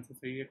का भी आंसर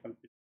सही है,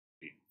 कल्पित।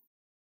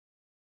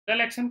 The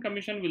election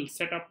commission will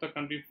set up the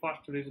country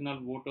first regional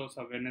voters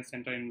awareness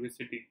center in which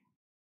city?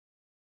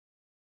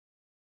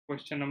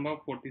 Question number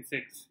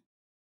 46,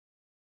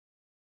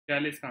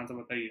 46 का आंसर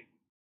बताइए।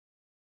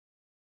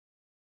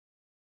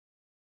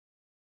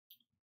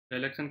 The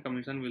election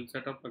commission will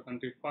set up the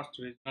country first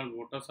regional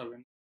voters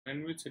awareness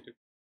in which city?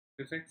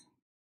 46,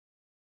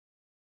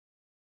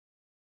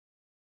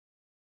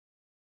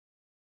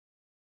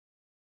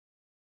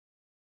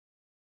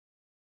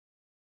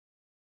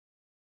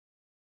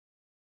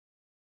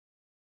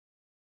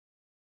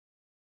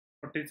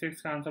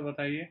 46 का answer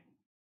बताइए।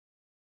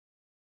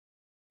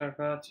 का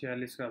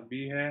 46 का B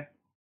है,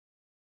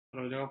 और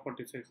हो जाएगा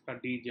 46 का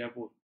D,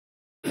 Jaipur.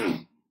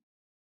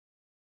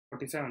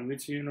 47,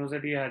 which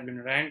university has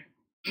been ranked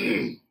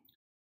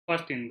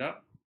first in the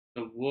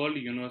World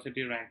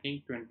University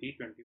Ranking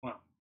 2021?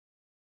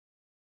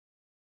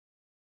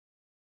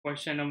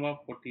 Question number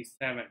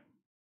 47.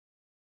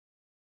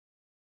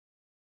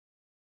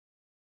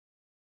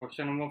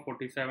 Question number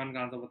 47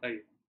 का आंसर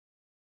बताइए।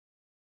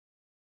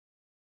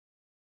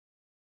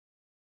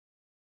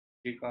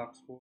 सी का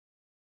ऑक्सफोर्ड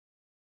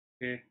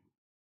के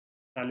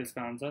 40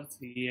 का आंसर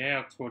सी है,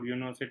 ऑक्सफोर्ड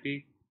यूनिवर्सिटी।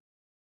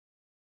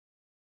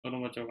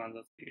 दोनों बच्चों का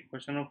आंसर सही है।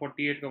 क्वेश्चन नंबर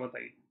 48 का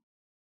बताइए।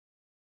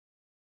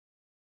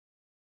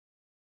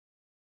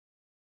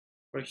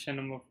 Question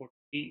number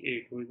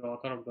 48, who is the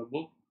author of the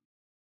book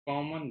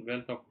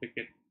Commonwealth of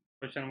cricket?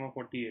 Question number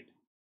 48।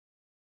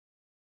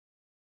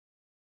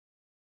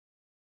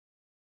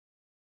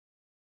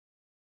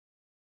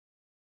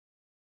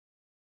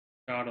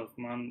 चार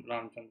उस्मान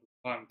रामचंद्र,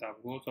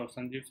 अमिताभ घोष और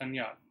संजीव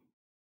सन्याल।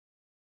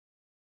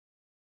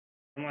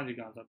 शर्मा जी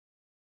का आंसर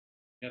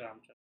है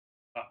Ramchandra.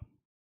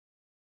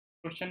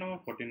 Question number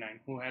 49,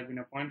 who has been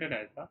appointed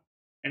as the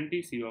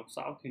NDC of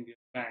south Indian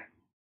bank?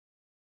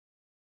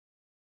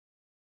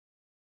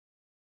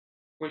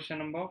 Question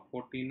number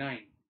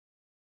 49।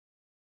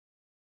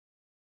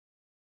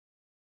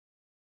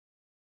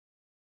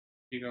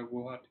 ठीक है,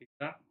 गोहा ठीक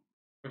था।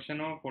 क्वेश्चन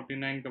नंबर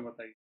 49 का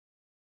बताइए।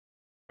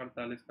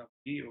 48 का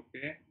बी,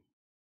 ओके।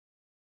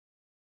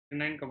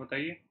 49 का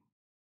बताइए।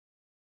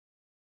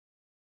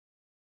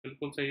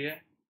 बिल्कुल सही है।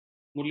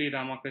 मुरली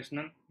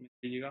रामाकृष्णन, मिल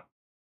लीजिएगा।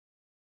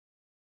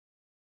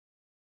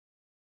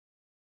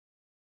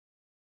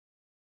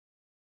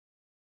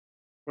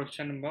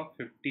 Question number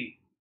 50।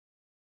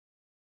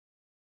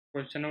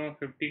 क्वेश्चन नंबर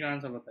 50 का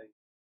आंसर बताइए।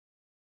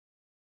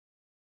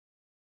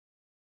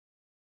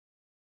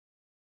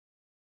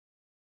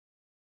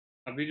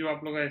 अभी जो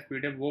आप लोग का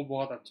स्पीड है वो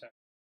बहुत अच्छा है।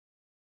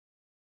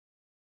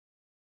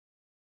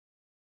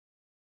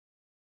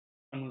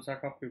 अनुषा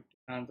का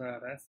 50 आंसर आ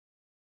रहा है।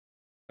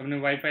 सबने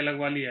वाईफाई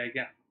लगवा लिया है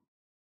क्या?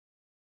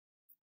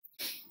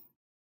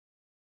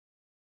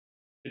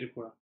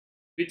 Tripura.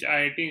 Which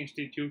IIT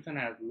institution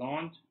has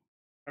launched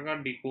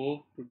Agadiko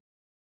to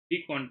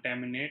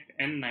decontaminate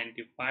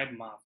N95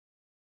 mask?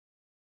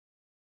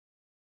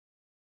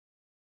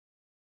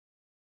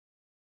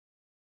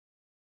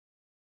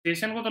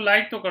 Session को तो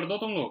लाइक तो कर दो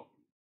तुम लोग,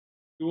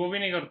 कि वो भी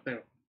नहीं करते हो।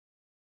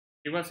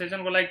 एक बार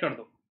सेशन को लाइक कर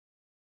दो।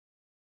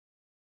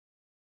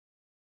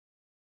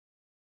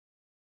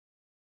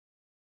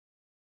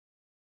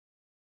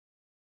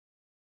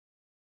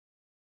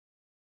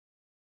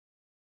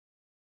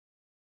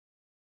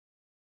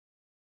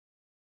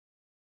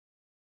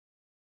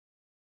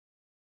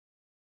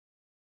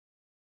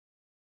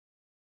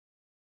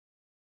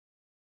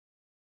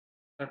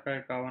 का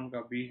 51 का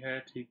बी है,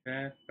 ठीक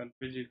है।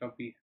 कल्पेश जी का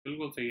बी है,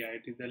 बिल्कुल सही है,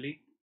 IIT Delhi.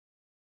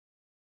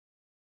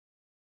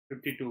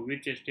 52,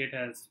 which state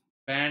has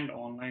banned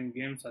online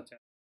games such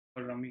as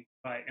Rummy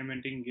by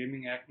amending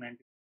Gaming Act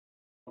 90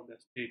 of the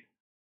state?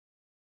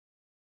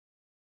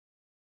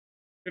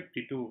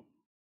 52,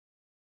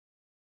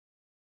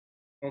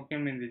 okay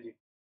mehndi ji.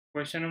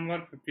 Question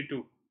number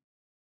 52,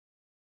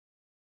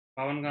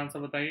 52 का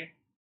आंसर बताइए।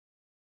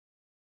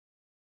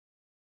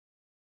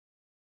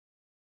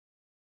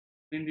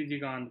 मेहंदी जी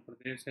का आंध्र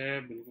प्रदेश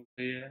है, बिल्कुल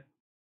सही है।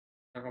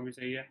 का भी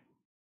सही है।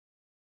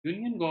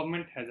 Union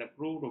government has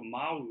approved a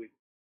MOU with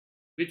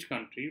which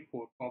country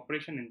for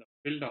cooperation in the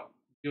field of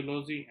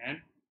geology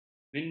and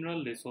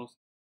mineral resources?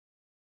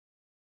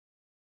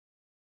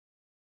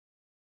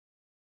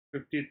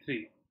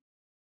 53,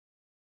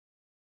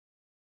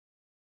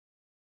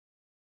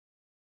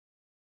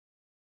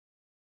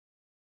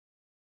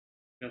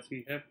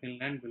 जैसी है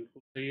फिनलैंड,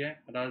 बिल्कुल सही है।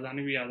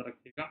 राजधानी भी याद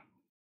रखिएगा,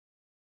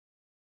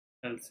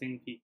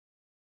 Helsinki.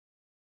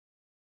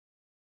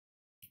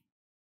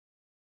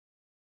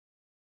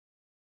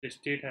 The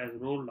state has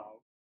rolled out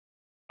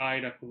I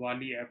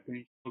Rakhwali app to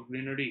ensure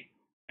greenery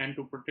and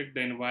to protect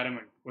the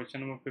environment.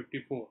 Question number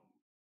 54.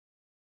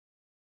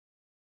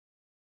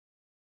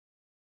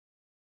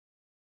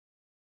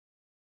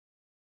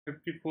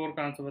 54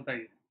 का आंसर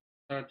बताइए।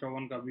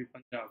 54 का भी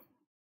Punjab.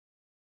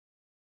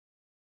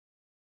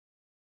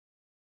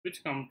 Which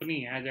company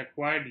has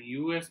acquired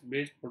US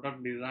based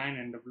product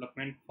design and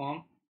development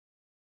firm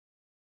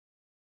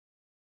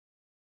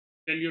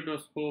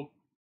Kaleidoscope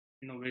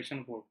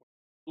Innovation for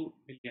 2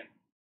 billion?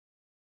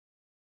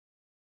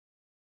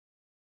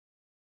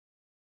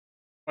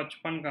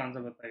 55 का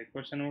answer बताइए।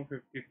 Question number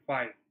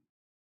 55।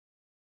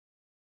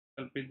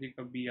 कल्पित जी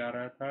का B आ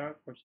रहा था।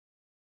 क्वेश्चन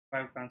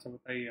 5 का आंसर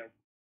बताइए आप।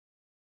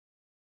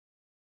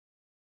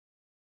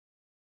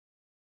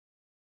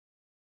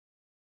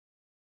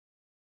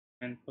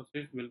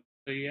 इन्फोसिस, बिल्कुल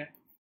सही है।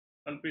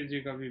 कल्पित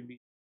जी का भी बी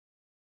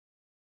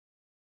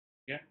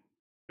है।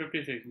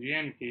 56,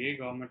 J&K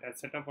government has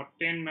set up a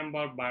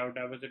 10-member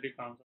biodiversity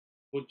council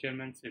with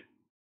chairmanship.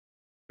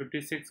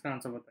 56 का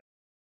आंसर बताइए।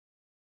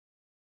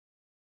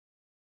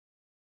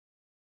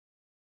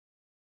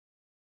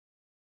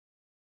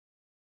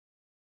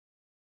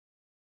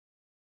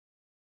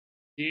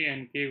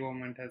 J&K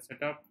government has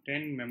set up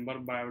 10-member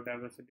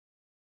biodiversity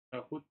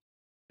with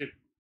chairmanship.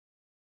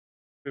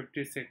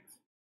 56,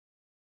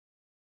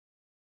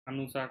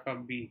 Anusha का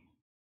B.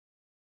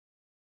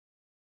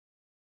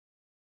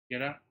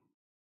 11,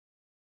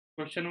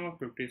 question number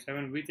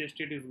 57, which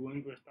state is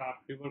going to start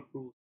river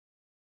cruise?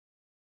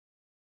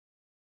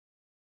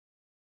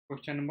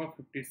 Question number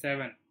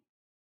 57,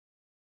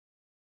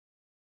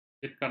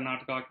 with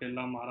Karnataka,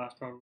 Kerala,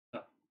 Maharashtra और Orissa.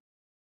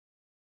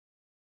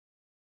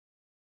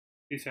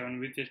 57,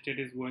 which state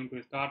is going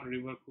to start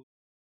river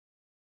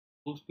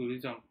cruise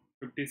tourism?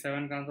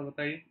 57 का answer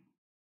बताइए।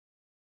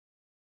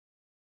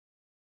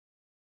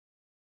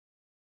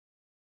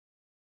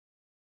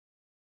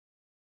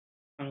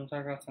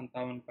 अनुषा का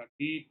 57 का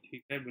D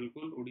ठीक है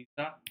बिल्कुल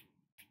Orissa.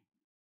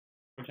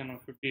 Question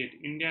number 58,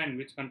 India and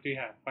which country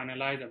have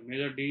finalised a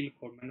major deal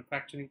for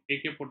manufacturing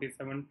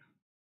AK-47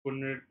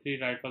 3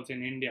 rifles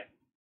in India?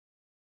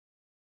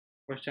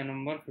 Question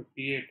number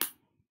 58,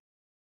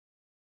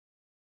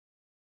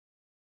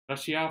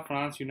 Russia,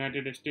 France,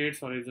 United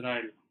states और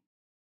Israel.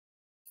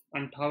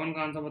 58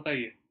 का answer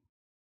बताइए।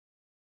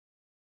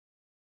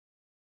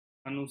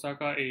 अनुषा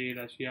का ए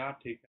रशिया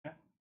ठीक है।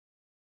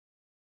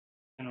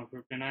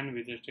 59,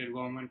 which state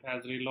government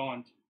has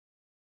relaunched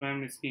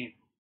SWAM scheme?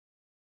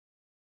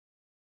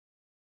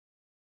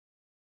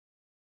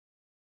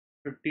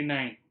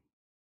 59,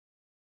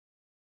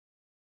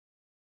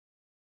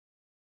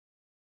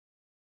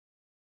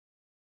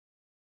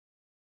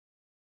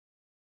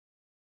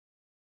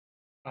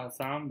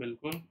 Assam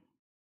बिल्कुल।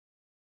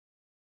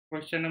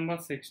 Question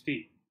number 60,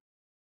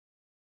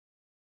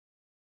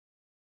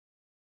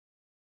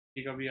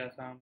 ठीक अभी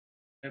आसाम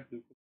है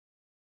बिल्कुल।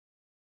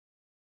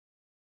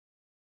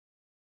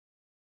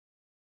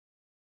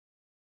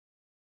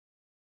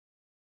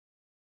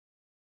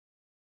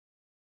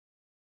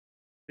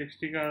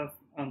 60 का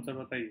आंसर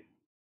बताइए।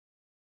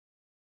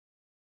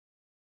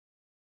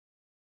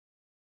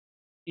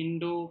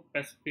 Indo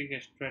Pacific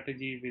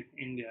strategy with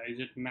India,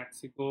 is it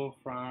Mexico,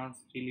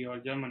 France, chilli और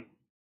जर्मनी?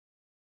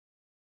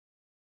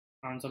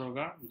 आंसर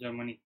होगा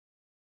जर्मनी।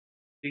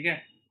 ठीक है।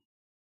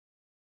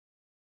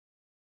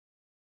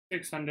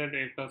 600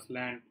 acres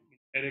land in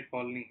Eric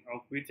colony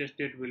of which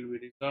state will be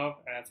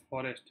reserved as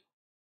forest?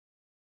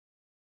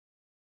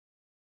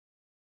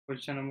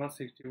 Question number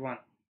 61,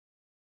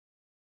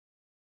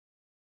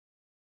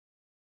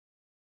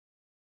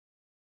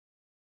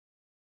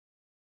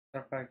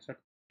 का 61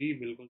 डी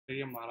बिल्कुल सही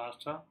है,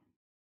 Maharashtra.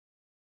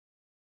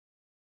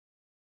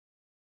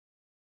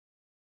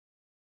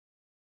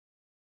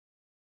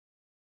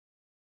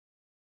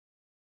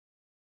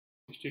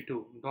 62,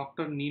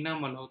 Dr. Neena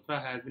Malhotra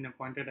has been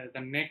appointed as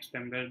the next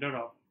ambassador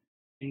of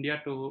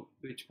India to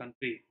which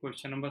country?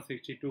 Question number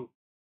 62.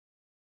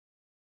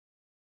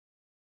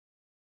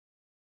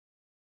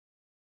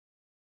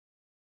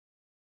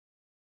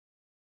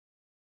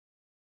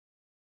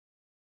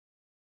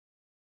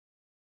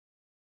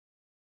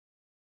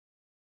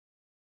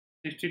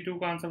 Sixty two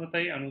का answer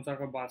बताइए। अनुषा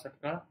का 62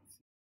 का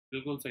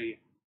बिल्कुल सही है,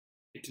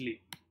 Italy.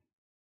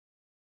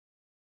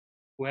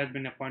 Who has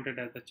been appointed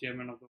as the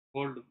chairman of the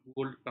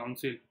World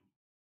Council?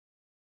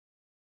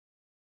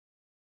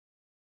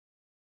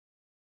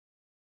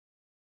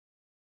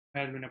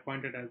 Has been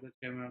appointed as the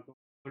chairman of the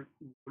World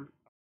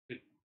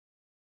Council?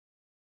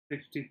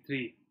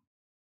 63,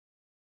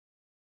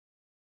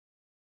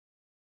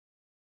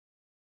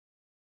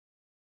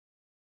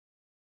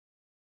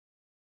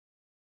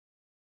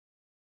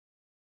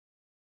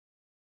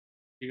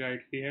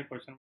 Italy है।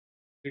 Question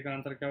का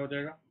answer क्या हो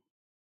जाएगा?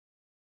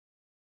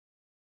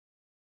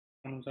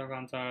 अनुषा का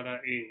आंसर आ रहा है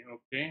ए।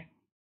 ओके,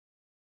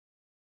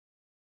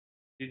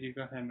 जी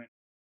का है। मैं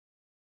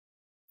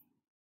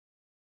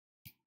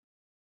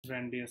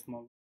Randy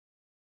Small,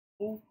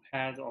 who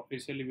has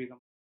officially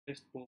become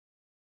test for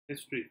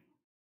history?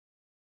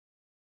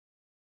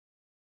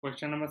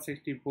 Question number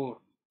 64,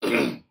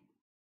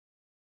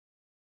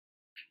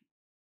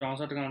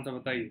 64 का आंसर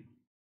बताइए।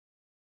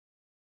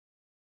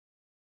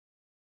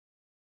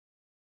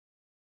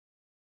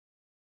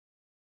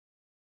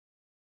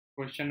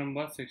 क्वेश्चन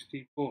नंबर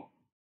 64,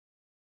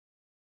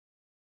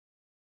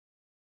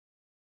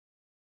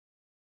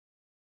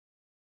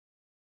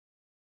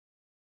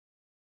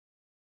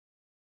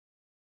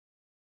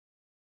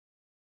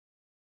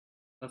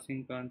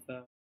 सिंह का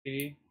आंसर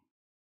ए।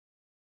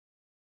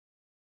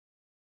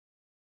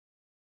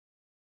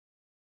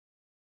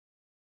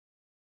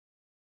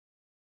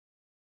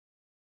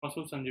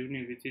 पशु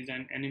संजीवनी which is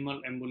an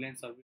animal ambulance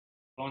service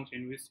launch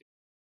in which?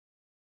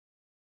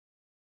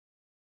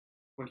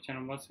 Question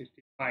number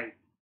 65,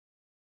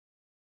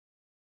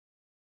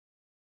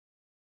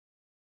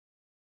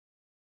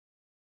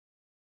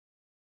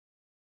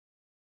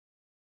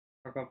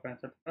 का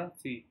 65 का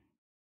सी।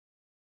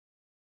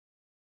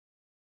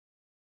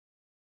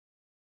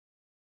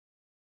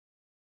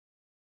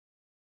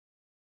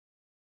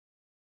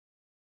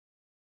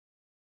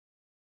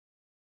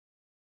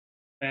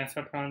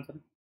 65 का आंसर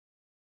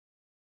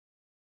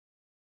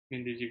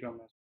हिंदी जी का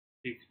मैच।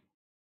 ठीक।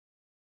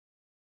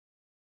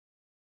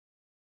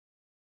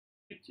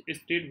 Which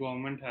state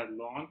government has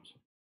launched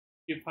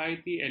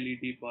किफायती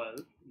LED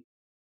bulb?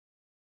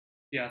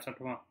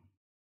 66वां।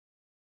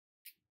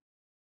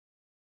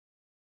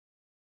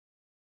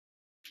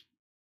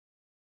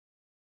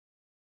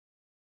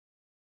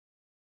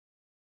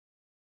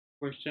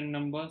 Question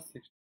number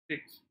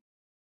 66,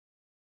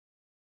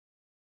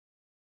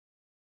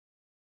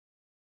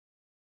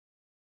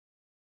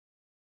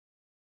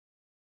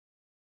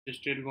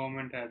 state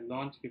government has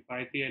launch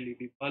किफायती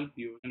LED बल्ब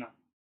योजना?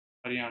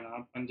 हरियाणा,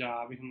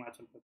 पंजाब,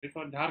 हिमाचल प्रदेश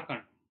और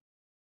Jharkhand?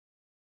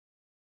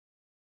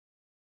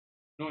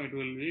 No, it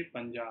will be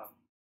Punjab.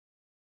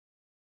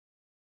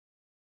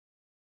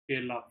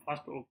 Kerala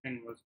first open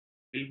university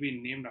will be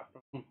named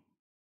after whom?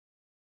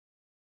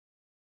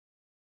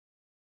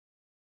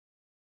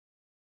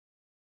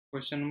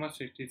 Question number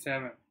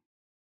 67।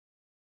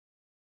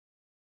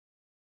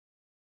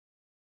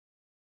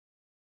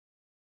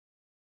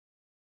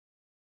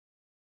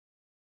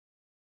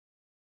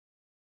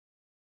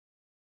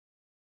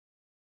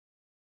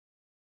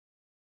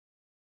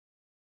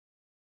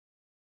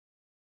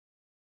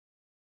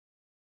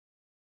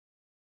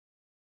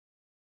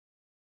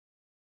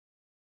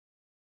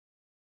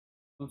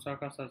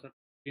 Osaka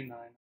Sashakti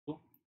Narayan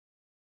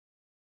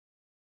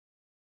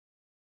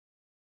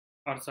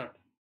 68।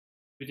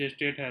 Which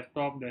state has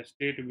topped the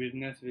state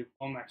business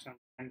reform action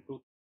plan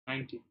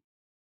 2019?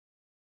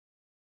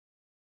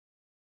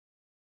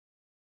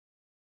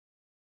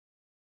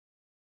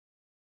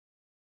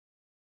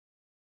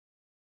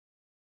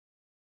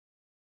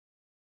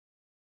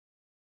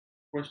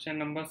 Question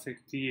number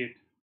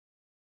 68।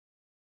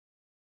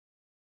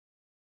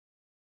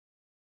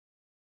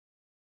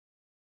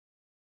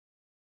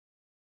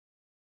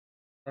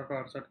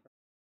 Osaka 68।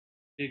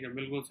 ठीक है,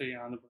 बिल्कुल सही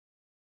Andhra Pradesh.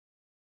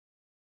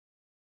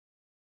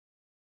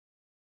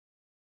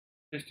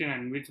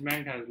 69। Which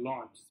bank has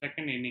launched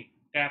second inning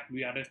tap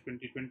BRS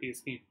 2020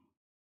 scheme?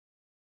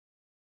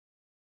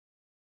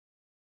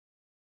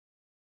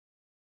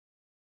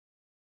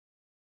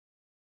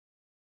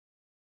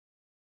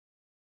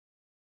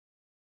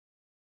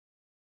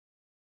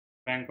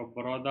 Bank of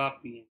Baroda,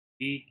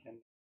 PNB, Canara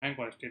Bank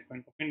or State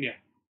Bank of India?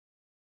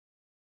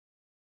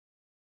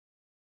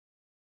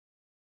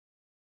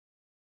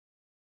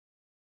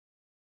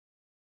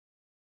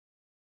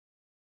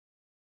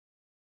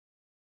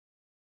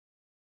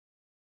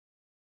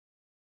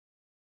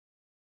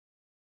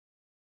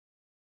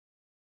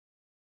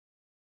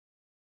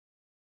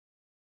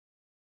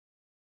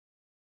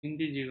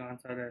 Hindi जी का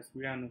answer है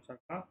SBI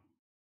अनुसाका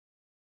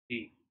D.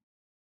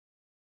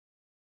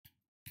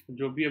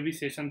 जो भी अभी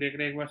session देख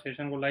रहे हैं एक बार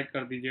सेशन को लाइक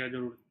कर दीजिएगा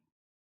जरूर।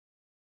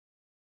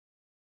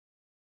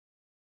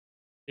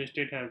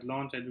 State has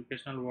launched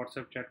educational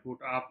WhatsApp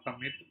chatbot Aap Ka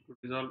Mitra to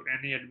resolve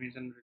any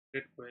admission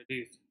related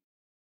queries.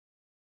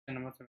 Question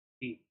number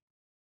 70।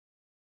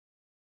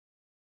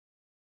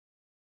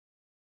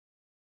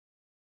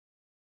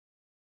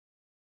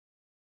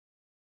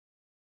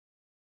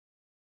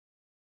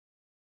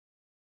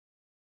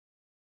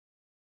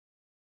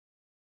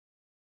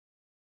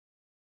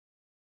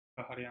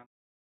 Haryana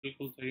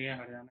बिल्कुल सही है,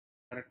 Haryana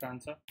correct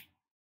answer.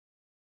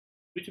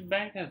 Which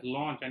bank has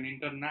launched an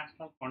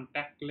international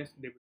contactless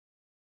debit?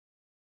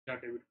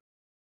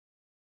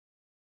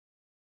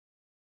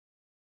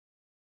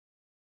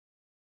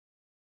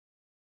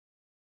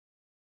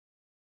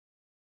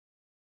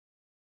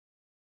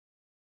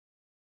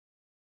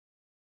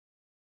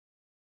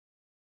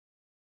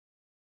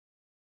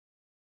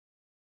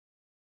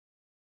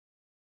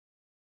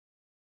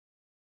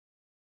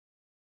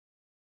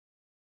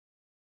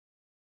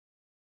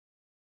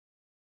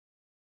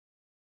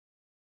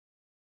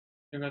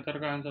 जगतर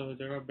का आंसर हो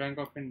जाएगा bank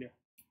of India.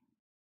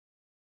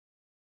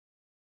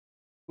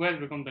 Who has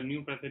become the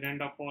new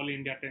president of All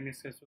India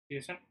Tennis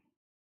Association?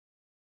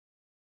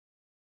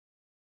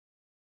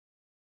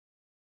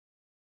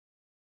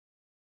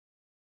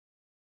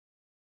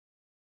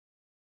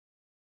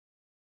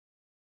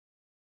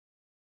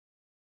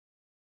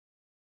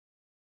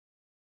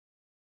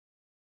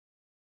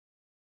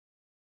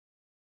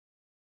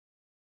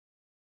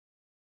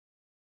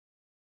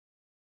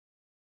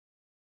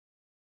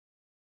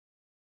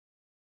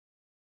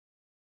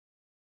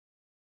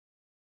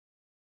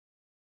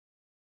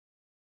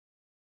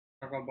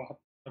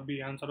 अभी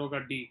answer होगा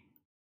D,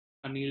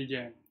 Anil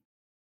Jain.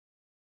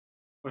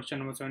 Question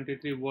number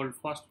 73। World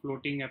first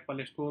floating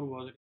Apple store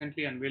was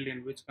recently unveiled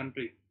in which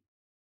country?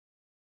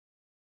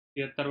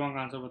 73वां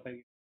का answer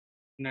बताइए।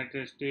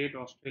 United state,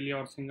 Australia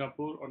और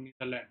Singapore और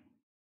Netherlands.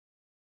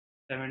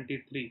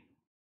 73।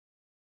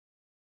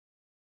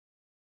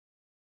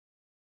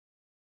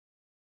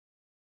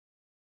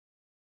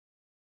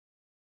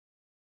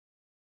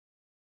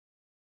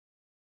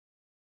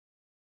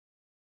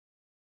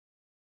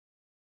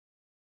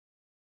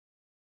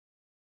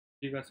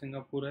 जी का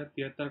Singapore है।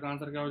 73 का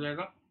answer क्या हो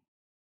जाएगा?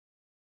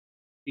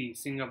 सी,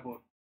 सिंगापुर।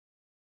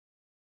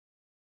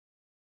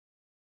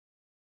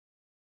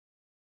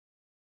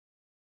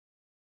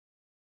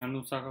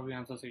 अनुषा का भी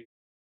आंसर सही।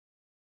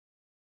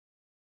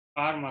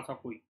 Are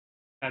मासाकुई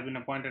has been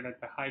appointed as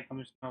the High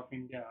Commissioner of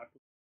India to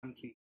the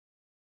country.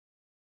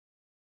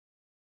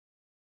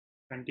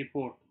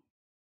 24।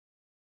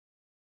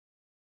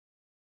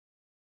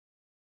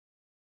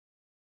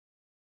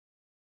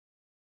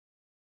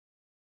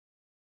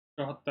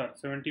 74।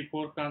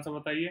 74 का आंसर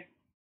बताइए।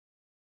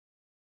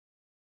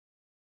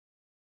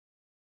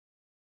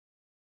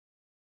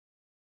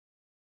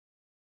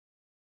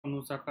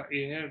 अनुषा का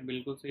ए है,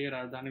 बिल्कुल सही है।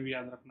 राजधानी भी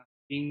याद रखना,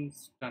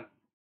 Kingston.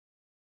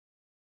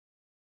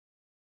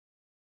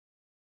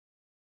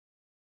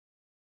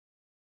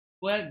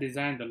 Who has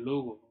designed the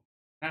logo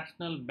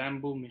National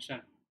Bamboo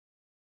Mission?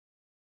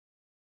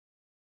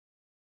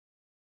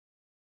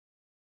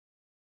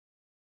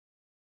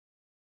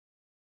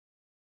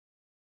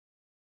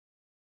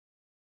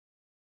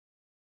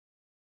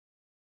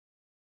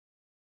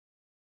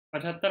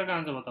 पचहत्तर का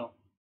आंसर बताओ।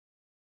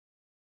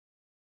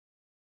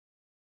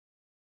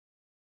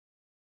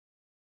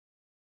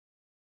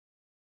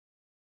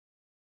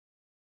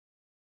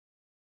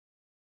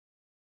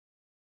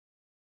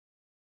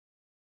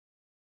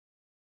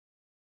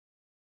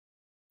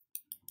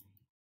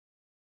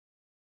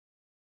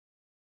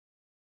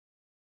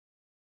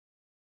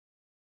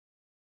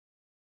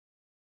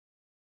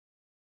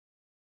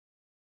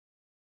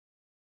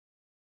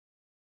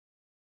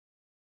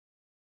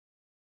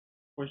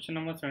 क्वेश्चन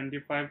नंबर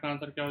 75 का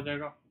आंसर क्या हो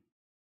जाएगा?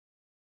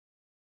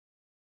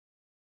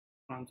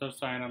 आंसर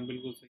सायनम,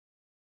 बिल्कुल सही।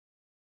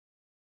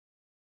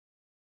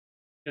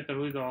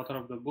 Who is the author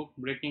of the book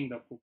Breaking the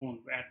Cocoon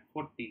at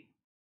 40?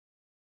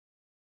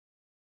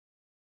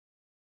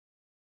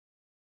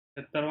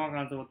 70वां का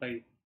आंसर बताइए।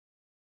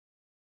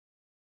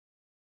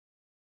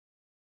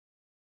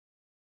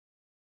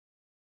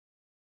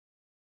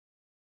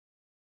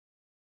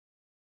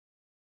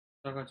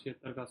 का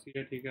 76 का सी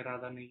है, ठीक है,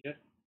 Radha Nayyar.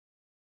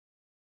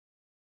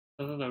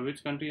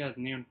 Which country has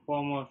named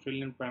former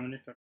Australian Prime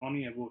Minister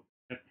Tony Abbott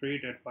a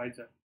trade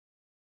advisor?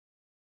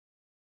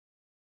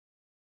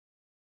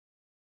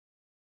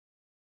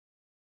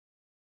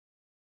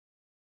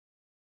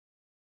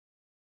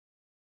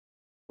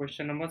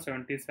 Question number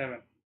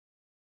 77.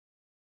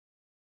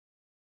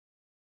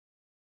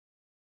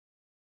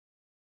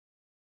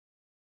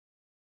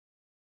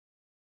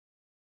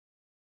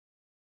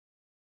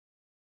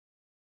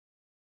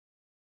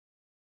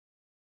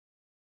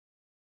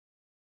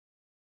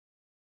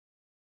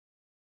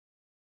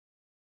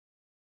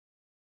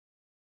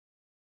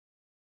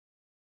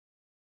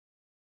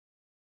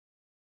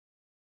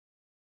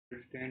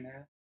 Britain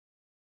है।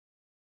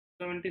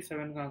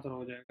 77 का आंसर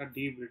हो जाएगा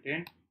D,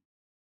 Britain.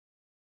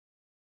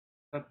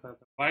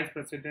 Vice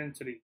president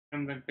Shri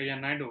M Venkaiah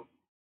Naidu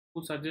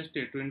who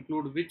suggested to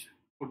include which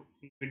food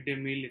in midday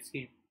meal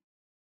scheme?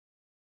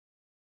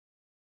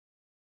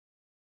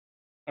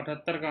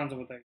 78 का answer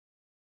बताइए।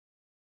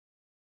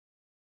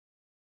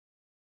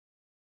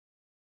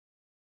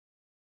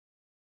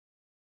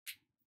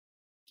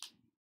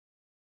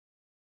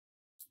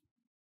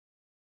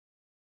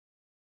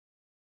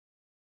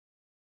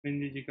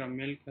 बिंदी जी का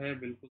milk है,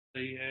 बिल्कुल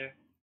सही है।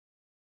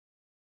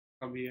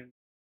 कभी है।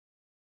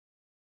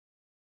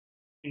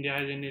 India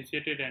has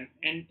initiated an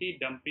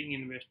anti-dumping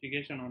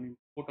investigation on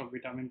import of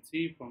vitamin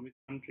C from which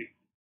country?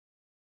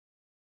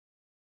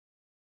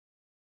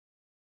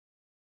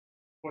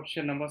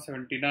 Question number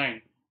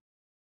 79.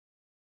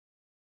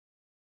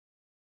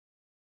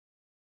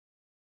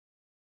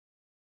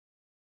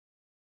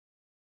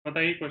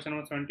 बताइए क्वेश्चन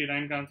नंबर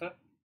 79 का answer.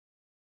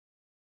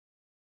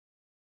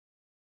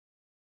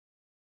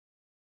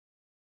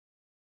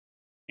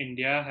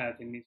 India has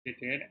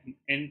initiated an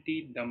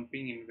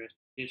anti-dumping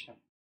investigation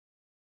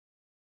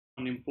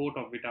on import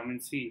of vitamin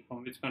C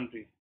from which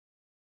country?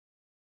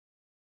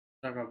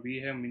 का B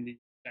है, मिंदी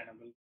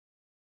channel.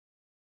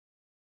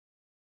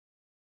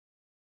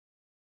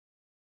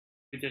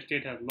 Which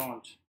state has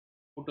launched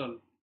portal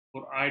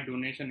for eye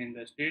donation in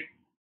the state?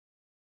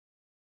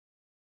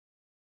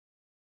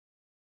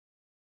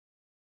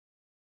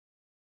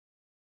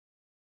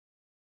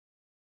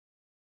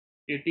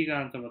 80 का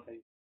answer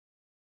बताइए।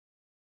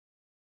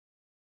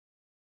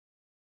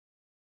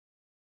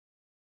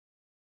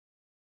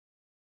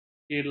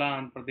 केरला,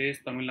 आंध्र प्रदेश,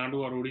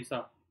 तमिलनाडु और उड़ीसा।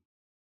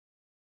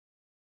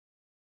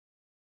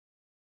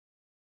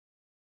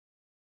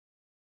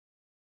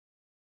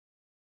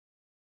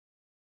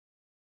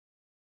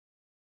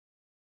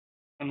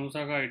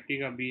 अनुषा का 80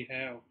 का B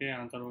है, okay,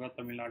 answer होगा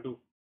Tamil Nadu.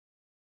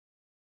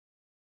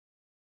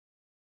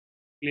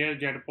 Clear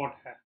जेडपॉट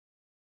है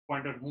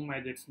appointed whom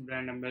as its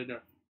brand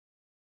ambassador?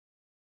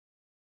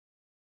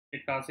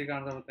 81 का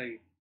आंसर बताइए।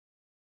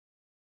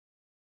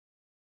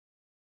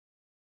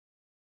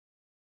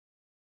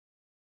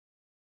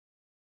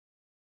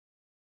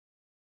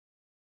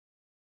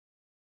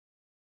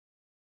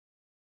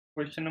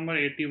 Question number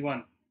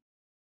 81।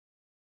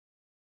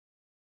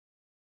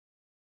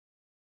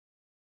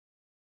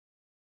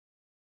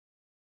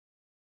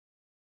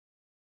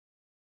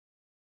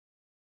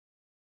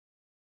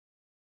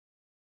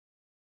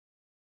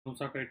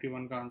 अनुषा का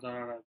 81 का आंसर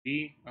आ रहा है बी,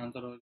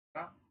 आंसर हो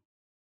जाएगा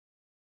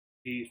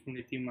B,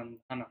 Smriti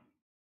Mandanna.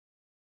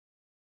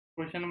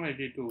 Question number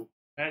 82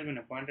 has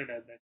been appointed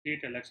as the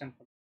state election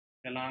for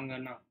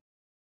Telangana?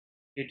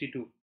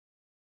 82।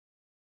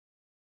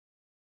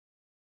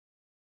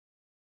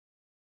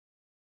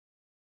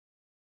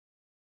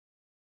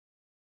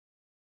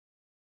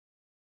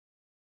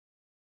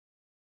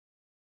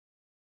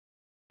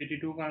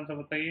 82 का आंसर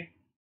बताइए।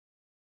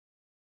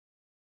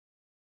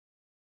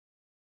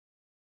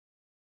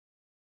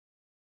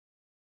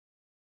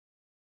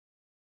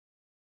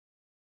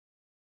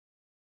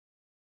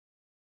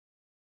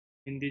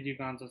 हिंदी जी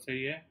का आंसर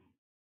सही है।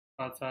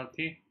 साथ साथ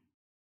ही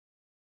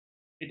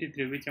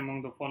 83 which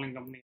among the following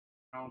companies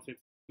announced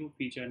its new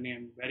feature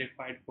name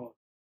verified for?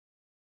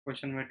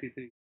 Question number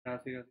 83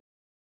 राशि का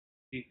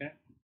ठीक है,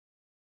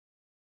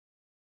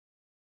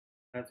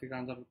 राशि का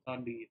आंसर बता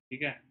डी,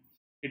 ठीक है।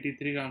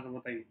 83 का आंसर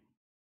बताइए।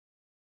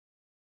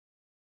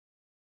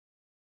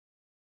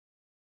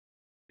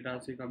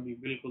 राशि का बी,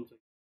 बिल्कुल सही।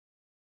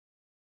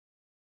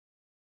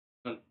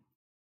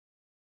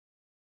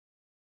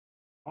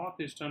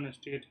 Northeastern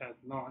state has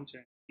launched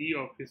an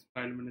e-office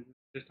file management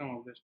system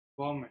of the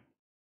government.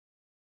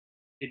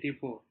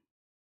 84।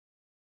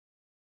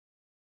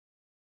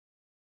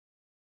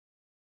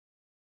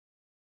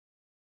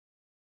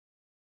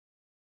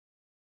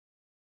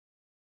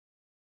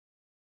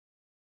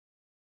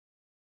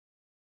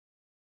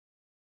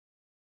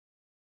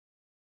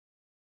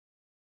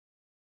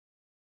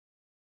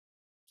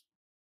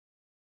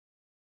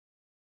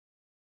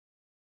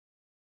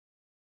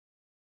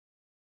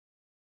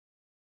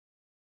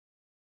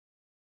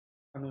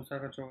 Anusha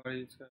का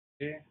 44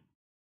 करके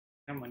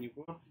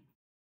मणिपुर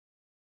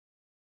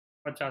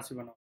 85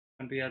 बनाओ।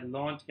 Country has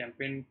launch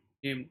campaign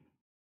name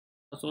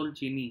असोल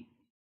चीनी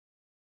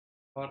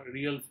और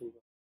real sugar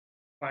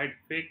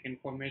fight fake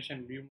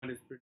information humour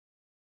spread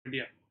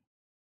media.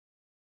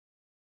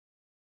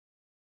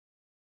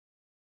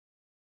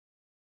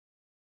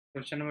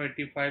 Question number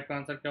 85 का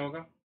आंसर क्या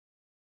होगा?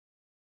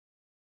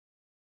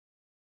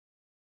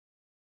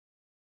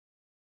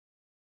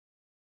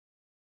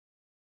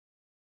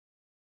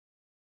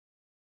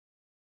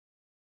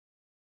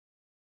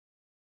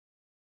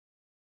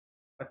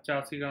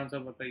 पचासी का आंसर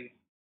बताइए।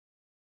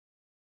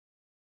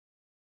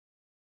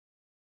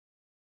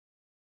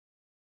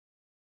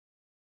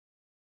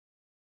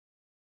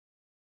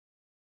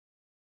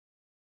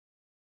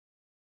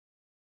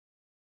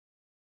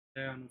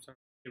 अनुसार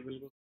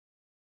बिल्कुल।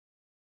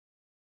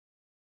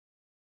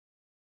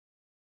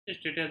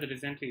 State has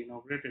recently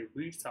inaugurated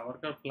Veer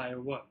Savarkar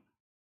flyover।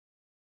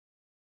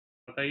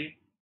 बताइए।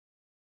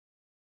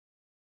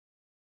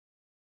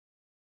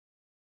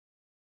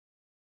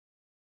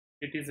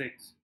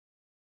 86।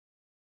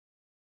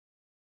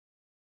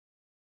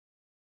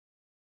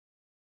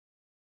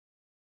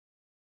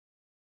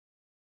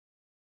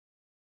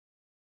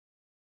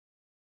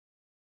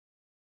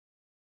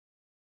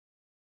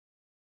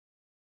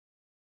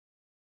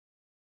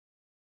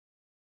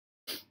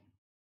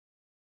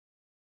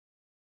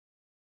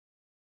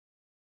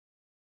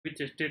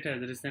 Which state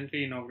has recently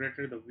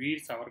inaugurated the Veer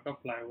Savarkar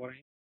flyover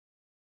in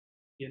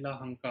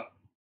Yelahanka?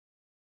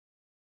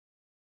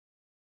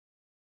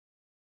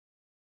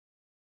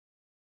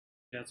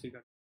 छियासी का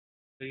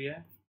सही है।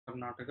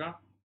 Karnataka.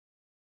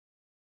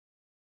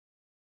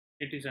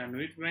 87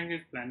 which bank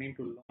is planning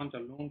to launch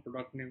a loan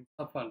product named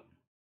Safal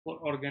for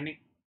organic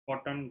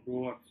cotton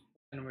growers?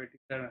 Question number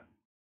 87।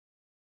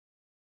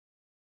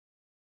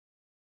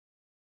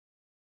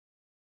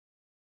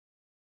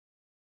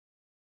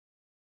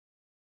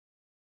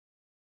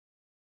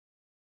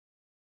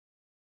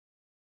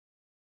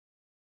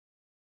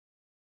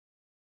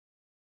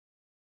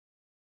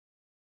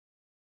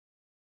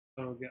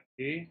 तो हो गया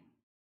ए।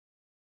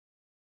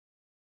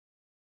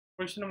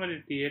 Question number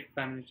 88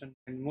 Prime Minister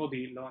Narendra Modi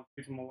launched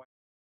which mobile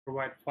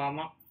provide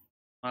farmer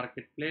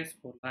marketplace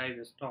for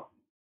livestock?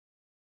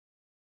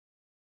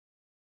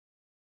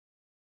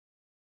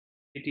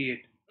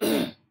 88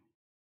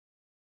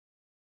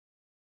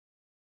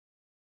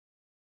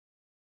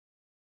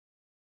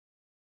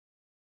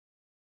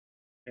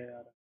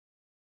 यार।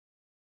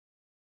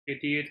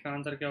 88 का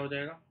answer क्या हो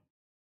जाएगा?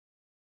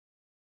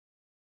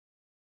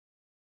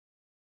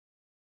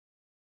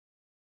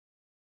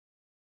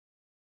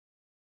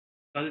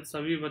 कल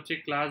सभी बच्चे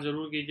क्लास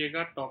जरूर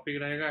कीजिएगा। टॉपिक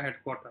रहेगा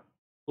हेडक्वार्टर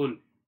फुल।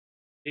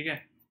 ठीक है।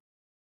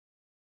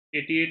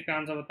 88 का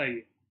आंसर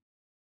बताइए।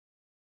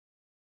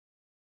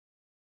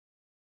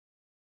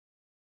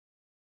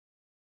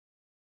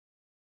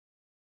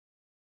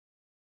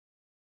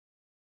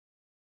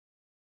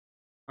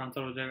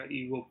 आंसर हो जाएगा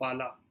ई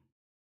Gopala.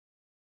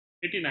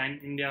 89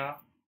 India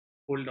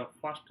hold a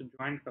first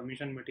joint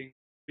commission meeting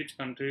which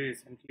country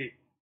recently?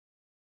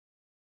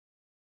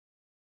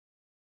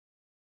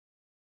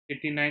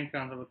 89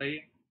 का आंसर बताइए।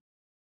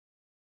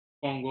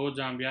 कॉन्गो,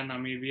 जाम्बिया,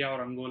 नामीबिया और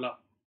अंगोला।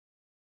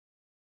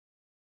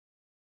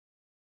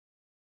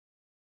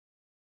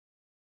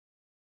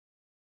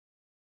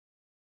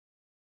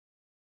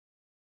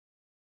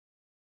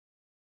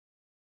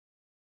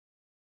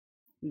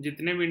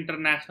 जितने भी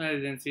इंटरनेशनल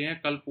एजेंसी हैं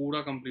कल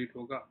पूरा कंप्लीट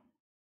होगा।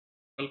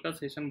 कल का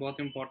सेशन बहुत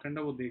इंपॉर्टेंट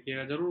है, वो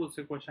देखिएगा जरूर।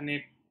 उससे क्वेश्चन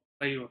एक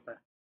सही होता है।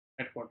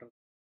 हेडक्वार्टर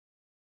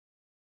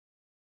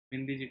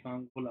हिंदी जी का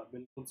अंगोला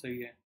बिल्कुल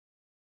सही है।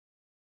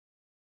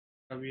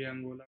 कभी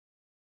Angola.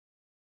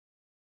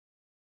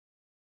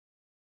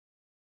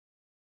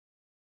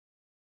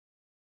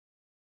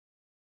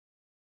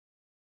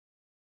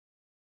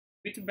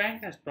 Which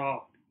bank has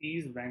topped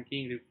East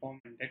Banking Reform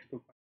Index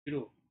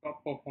 2.0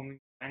 top performing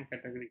bank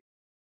category?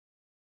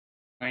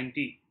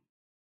 90।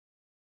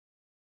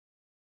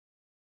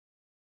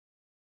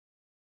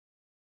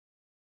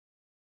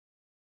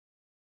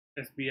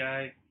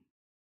 SBI,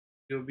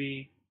 UB,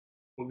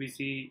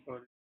 OBC और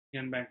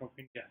union bank of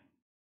India.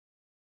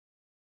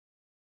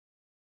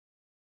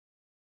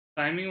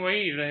 Timing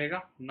वही रहेगा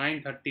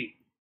 9:30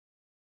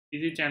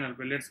 इसी चैनल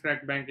पे लेट्स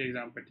क्रैक बैंक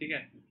एग्जाम पे। ठीक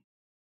है।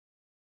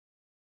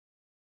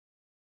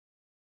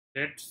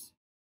 लेट्स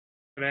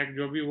क्रैक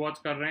जो भी वॉच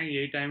कर रहे हैं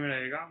यही टाइम में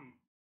रहेगा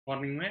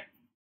मॉर्निंग में।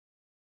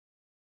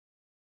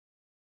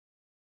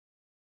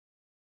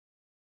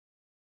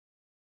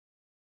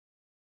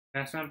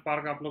 नेशनल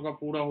पार्क आप लोग का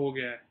पूरा हो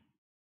गया है।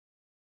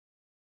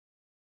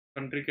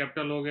 कंट्री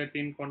कैपिटल हो गए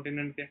 3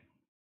 कॉन्टिनेंट के।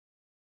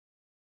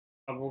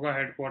 अब होगा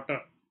हेडक्वार्टर।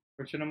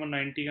 क्वेश्चन नंबर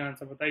 90 का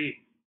आंसर बताइए।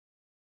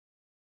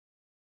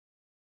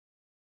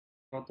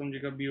 गौतम जी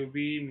का BOB,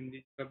 मिंदी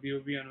जी का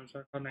BOB,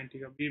 अनुषा का 90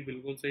 का बी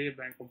बिल्कुल सही है।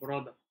 Bank of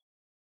Baroda.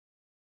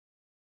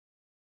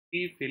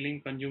 E-filing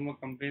consumer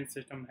complaint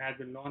system has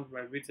been launched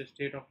by which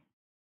state of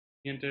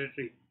union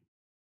territory?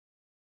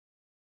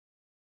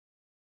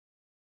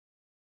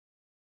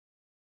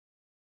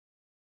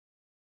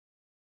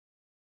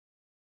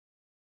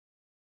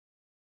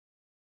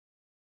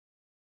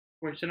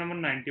 Question number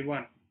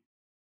 91।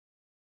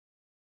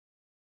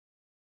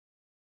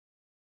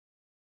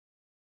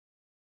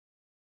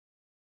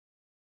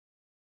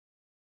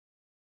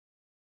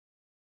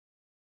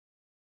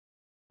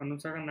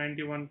 अनुसार का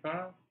 91 का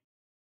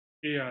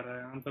ये आ रहा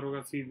है, आंसर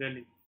होगा सी,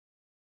 Delhi.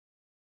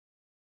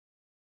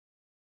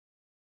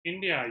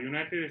 India,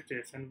 United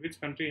States, and which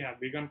country have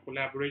begun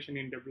collaboration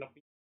in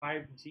developing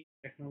 5G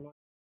technology?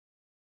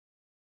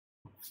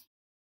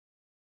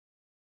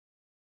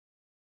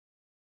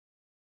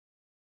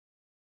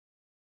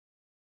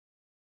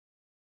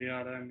 ये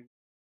आ रहा है।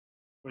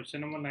 क्वेश्चन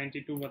नंबर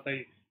 92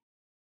 बताइए।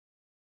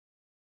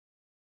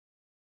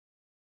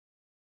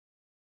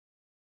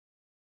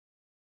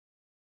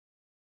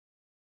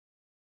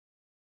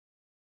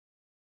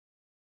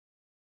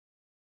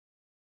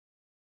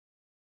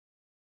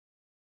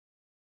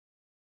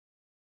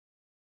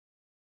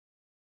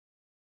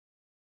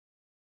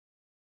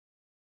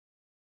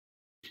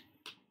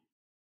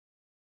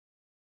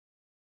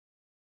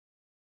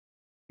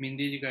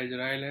 मिंदी जी का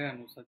इजराइल है,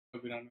 अनुसार जी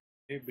का ईरान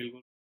है,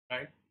 बिल्कुल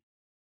राइट।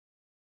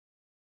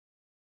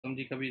 तुम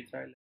जी का भी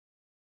इजराइल है,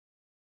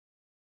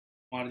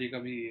 कुमार जी का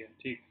भी ये है,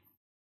 ठीक।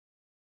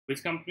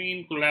 Which company,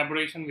 in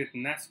collaboration with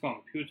NASCOM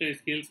Future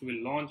Skills, will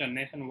launch a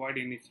nationwide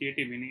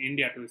initiative in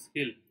India to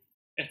skill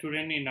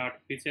students in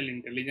artificial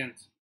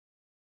intelligence?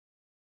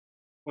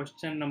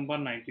 Question number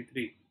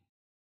 93.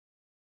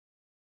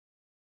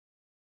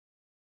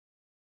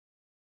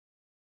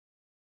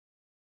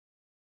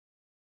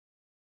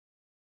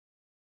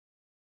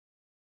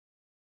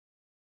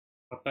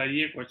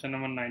 बताइए क्वेश्चन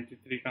नंबर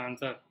 93 का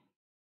आंसर।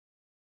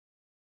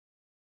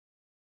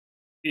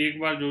 एक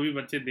बार जो भी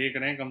बच्चे देख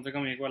रहे हैं कम से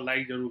कम एक बार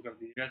लाइक जरूर कर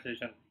दीजिएगा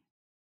सेशन।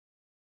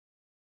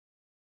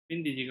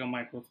 हिंदी जी का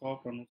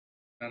माइक्रोसॉफ्ट,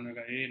 अनुसार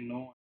का ए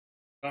नो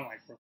का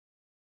Microsoft.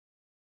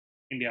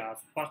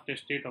 India's first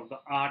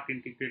state-of-the-art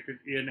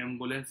integrated air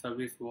ambulance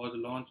service was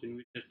launched in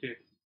which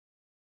state?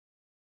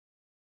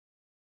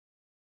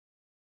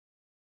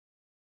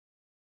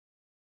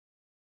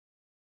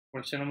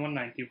 Question number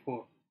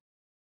 94.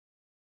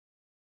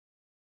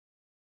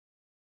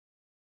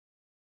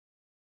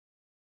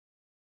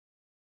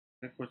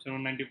 Question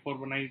number 94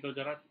 बनाइए तो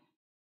जरा।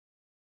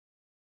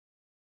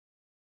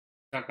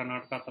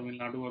 कर्नाटका,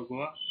 तमिलनाडु और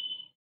गोवा।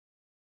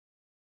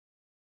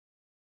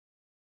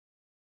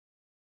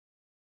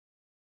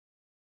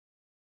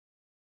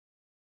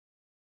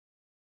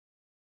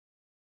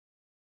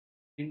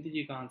 हिंदी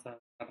जी का आंसर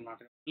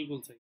कर्नाटक,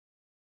 बिल्कुल सही।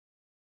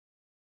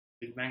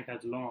 Which bank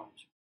has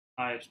launched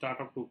a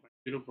startup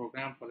 2.0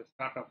 program for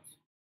startups?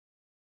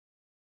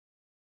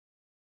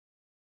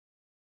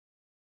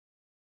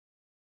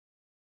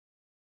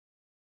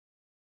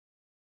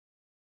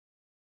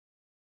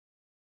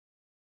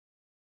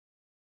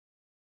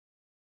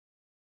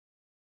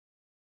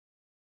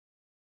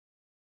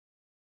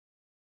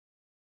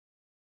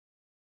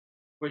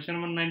 Question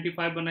number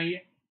 95 बनाइए।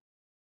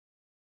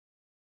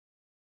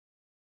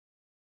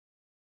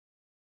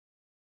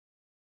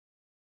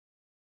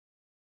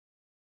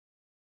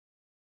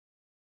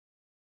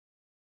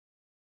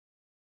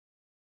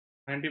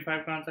 नाइन्टी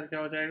फाइव का answer क्या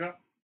हो जाएगा?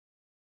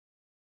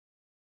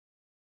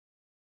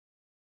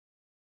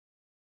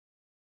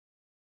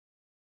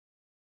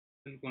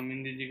 बिल्कुल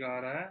मिंदी जी का आ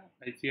रहा है,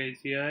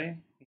 ICICI।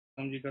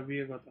 गौतम जी का भी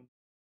है, गौतम।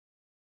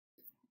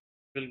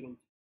 बिल्कुल।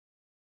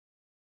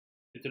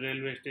 Which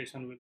railway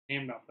station will be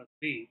named after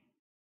Sri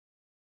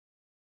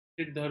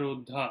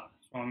Siddharodha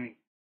Swami?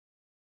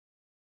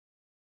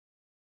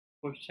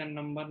 Question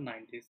number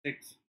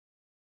 96.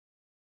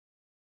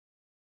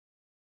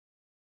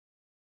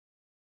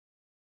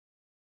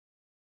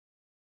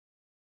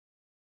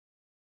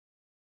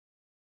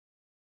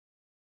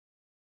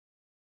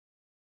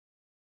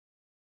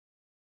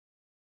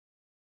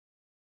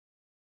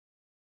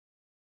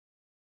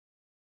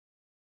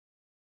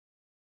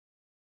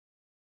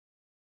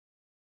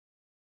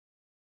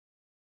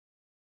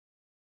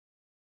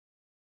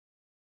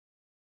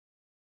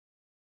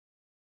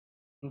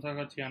 Answer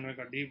का 96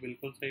 का डी,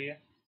 बिल्कुल सही है।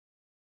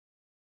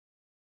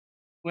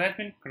 Who has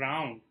been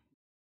crowned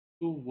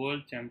to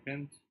World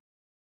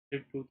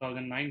Championship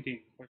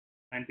 2019?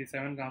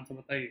 97 का आंसर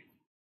बताइए।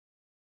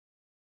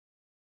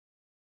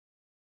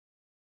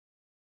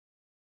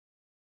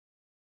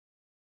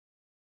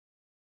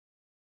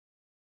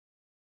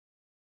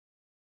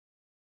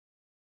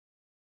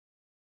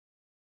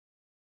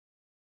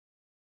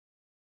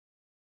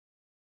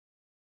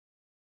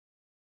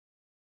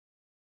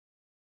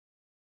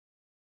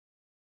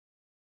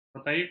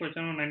 बताइए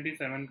क्वेश्चन नंबर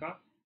 97 का।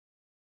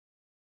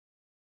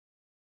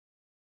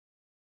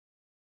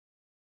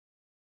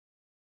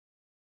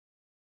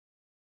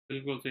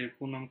 बिल्कुल सही,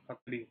 पूनम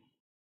खत्री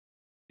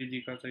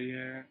जी का सही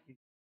है।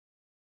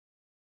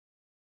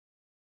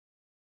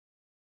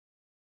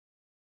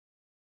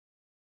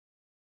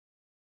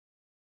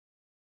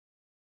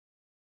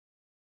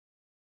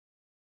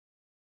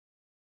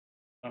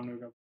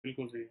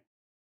 बिल्कुल सही है।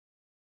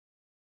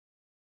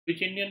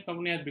 Which Indian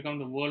company has become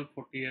the world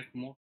 40th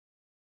most?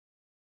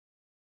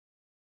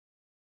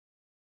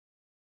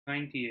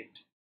 98।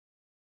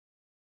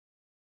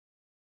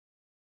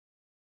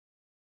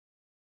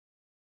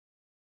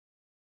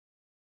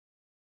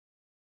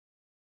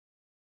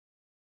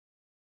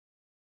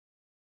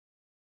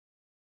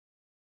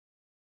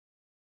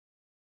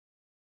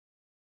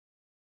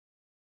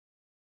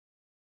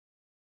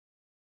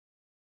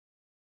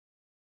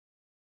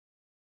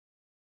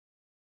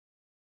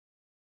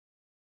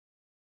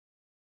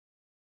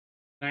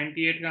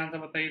 98 का आंसर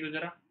बताइए तो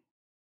जरा।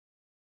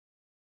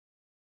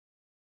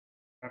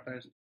 टाटा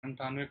स्टील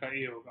 98 का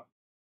ये होगा।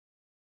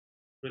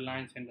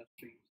 Reliance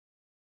industries.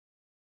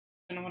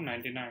 Question number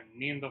 99.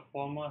 Name the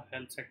former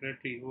health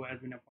secretary who has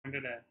been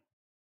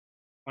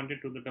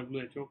appointed to the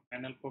WHO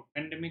panel for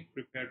pandemic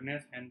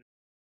preparedness and.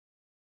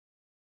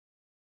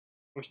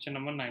 Question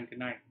number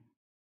 99.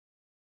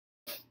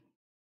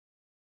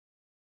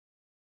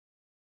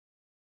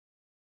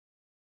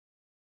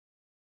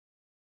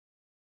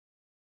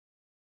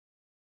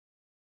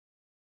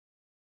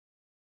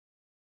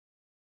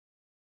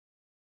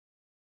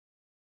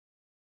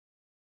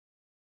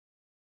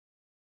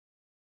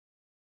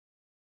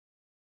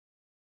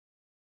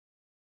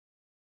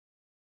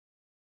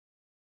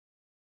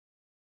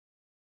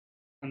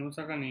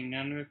 Anusha का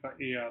 99 का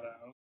ए आ रहा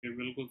है। ओके,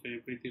 बिल्कुल सही।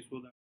 Preeti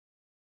Sudan.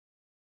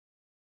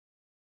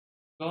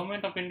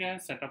 Government of India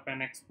has set up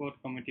an expert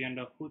committee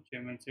under whose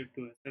chairmanship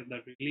to assess the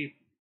relief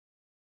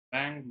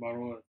bank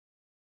borrowers.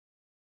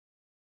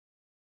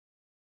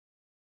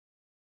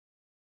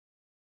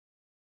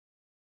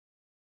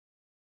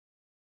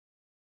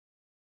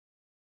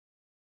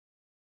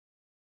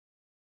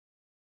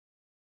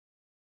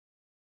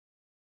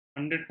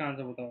 100 का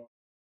answer बताओ।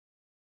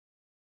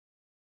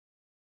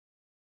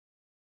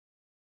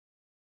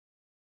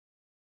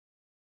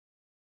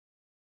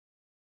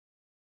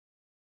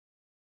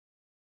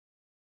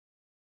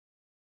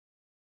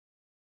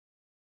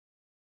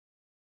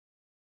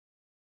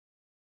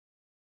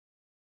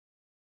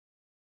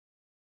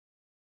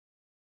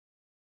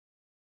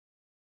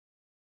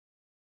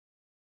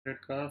 Red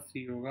का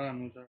सी होगा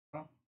अनुषा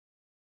का।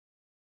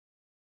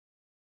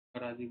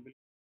 राजीव बिल्कुल।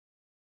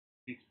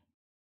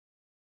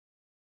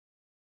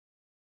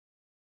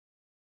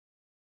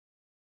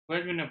 Who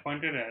has been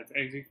appointed as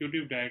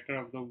executive director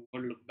of the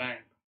World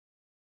Bank?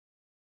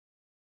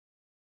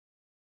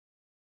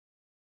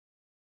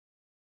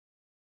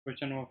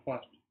 Question number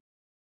first.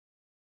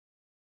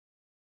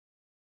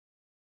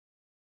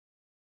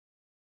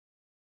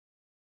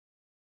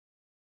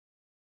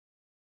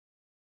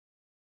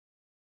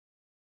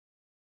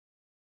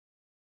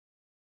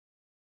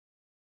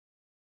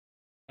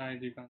 Sai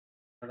जी का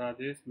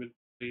राजेश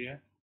बिल्कुल सही है।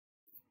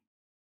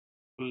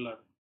 Fuller.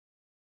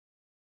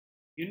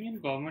 Union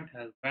government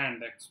has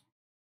banned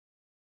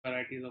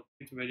varieties of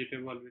which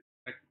vegetable with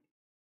effect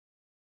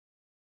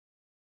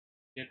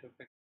yet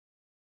effect.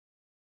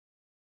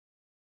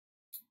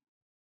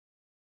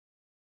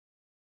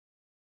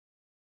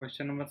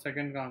 Question number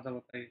second का answer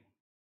बताइए।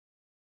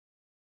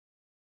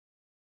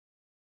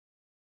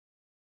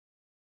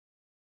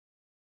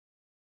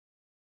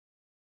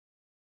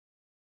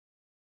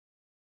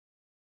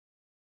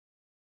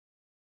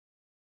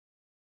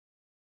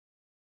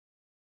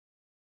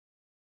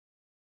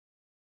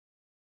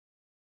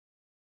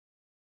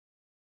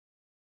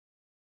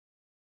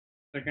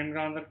 Second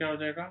का answer क्या हो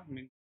जाएगा?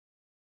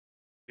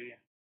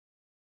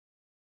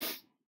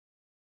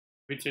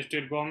 Which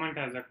state government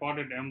has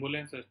accorded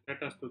ambulance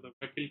status to the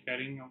vehicle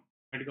carrying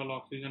medical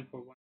oxygen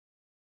for one?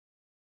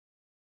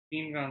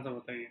 तीन का answer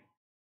बताइए।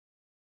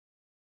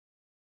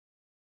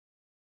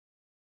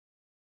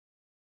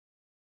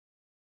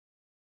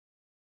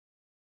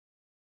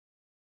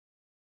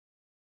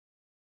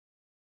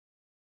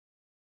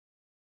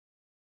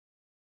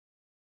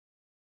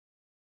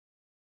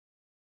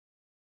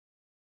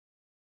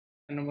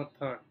 Number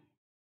third.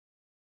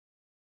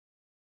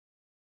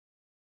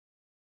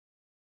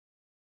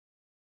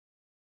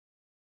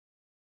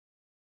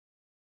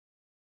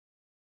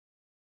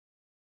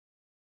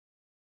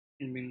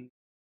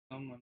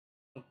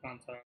 सबका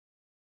आंसर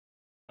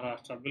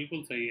महाराष्ट्र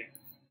बिल्कुल सही है।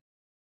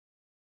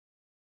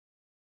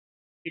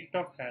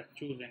 TikTok has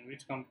chosen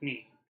which company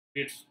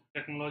its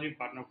technology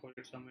partner for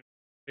its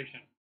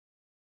administration?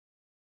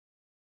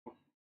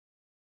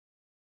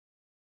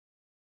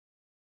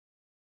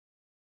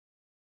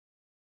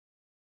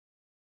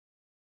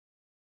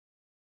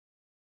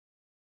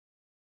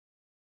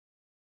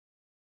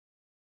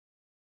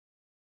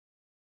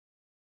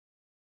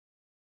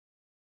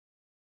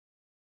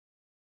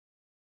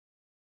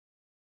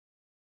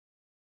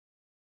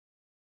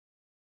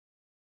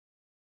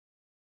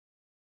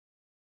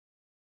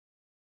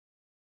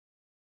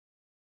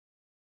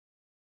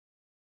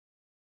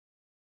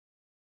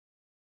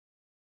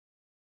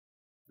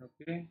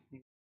 Okay,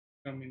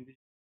 come in the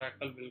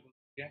cycle बिल्कुल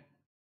सही है।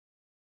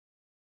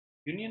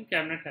 Union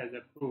Cabinet has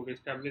approved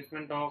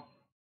establishment of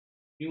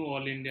new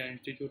All India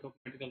Institute of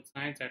Medical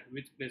Science at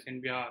which place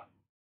in Bihar?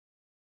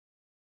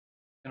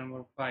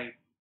 Number five.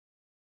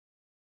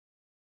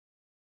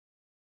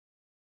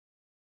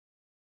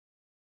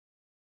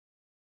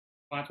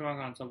 पांचवा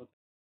का answer बताइए।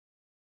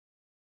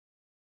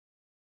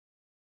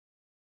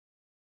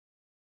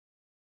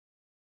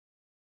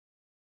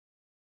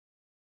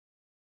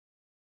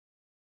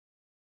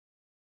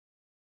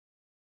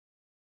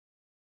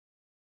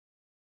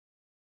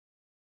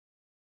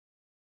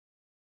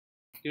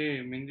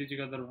 के मिंदी जी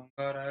का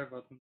दरभंगा आ रहा है।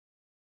 गौतम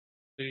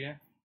सही है।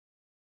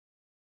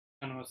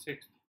 Number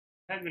six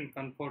has been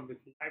conferred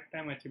with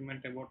Lifetime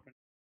Achievement Award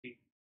 2023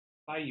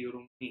 by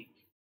Euromini.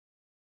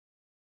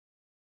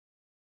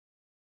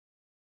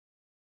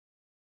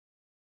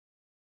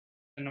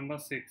 Number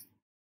 6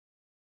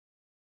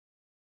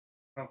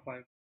 का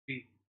 5 बी।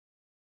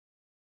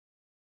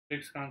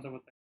 6 का आंसर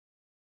बताइए।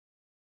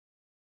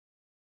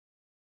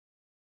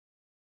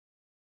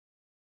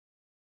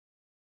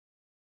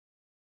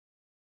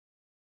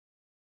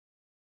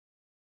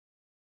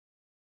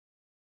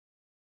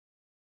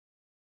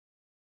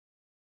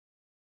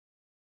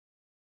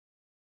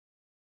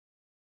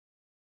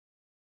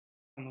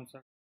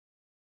 अनुसार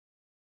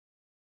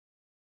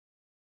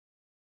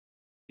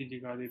जी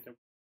गा दी थे।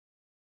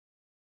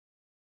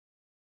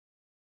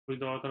 Who is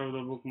the author of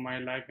the book My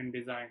Life in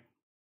Design?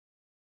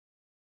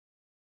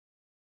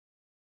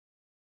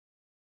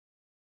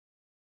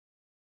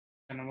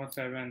 Number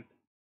 7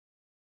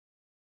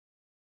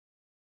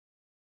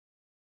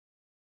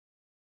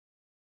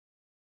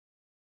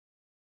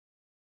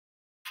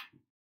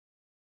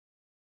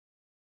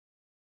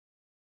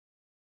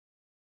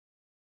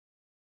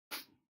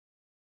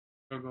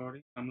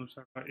 Gauri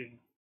Anusha का ए।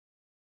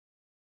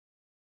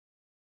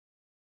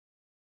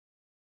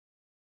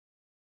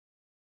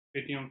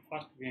 Paytm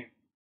first game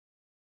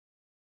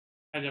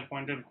has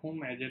appointed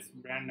whom as its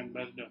brand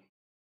ambassador?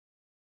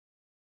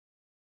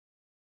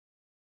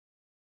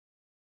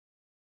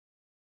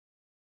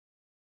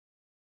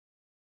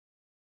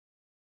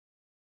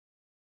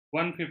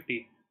 150।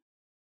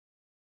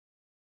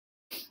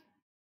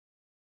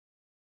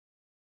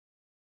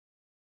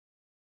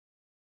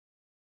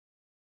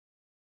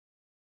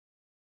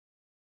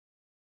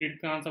 Kid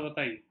का answer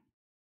बताइए।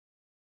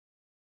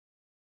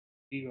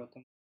 जी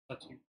गौतम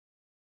सचिन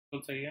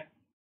बिल्कुल सही है।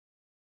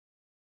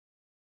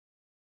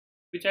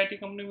 Which IT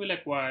company will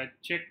acquire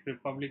Czech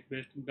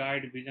Republic-based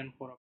Guide Vision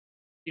for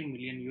 50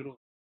 million euros?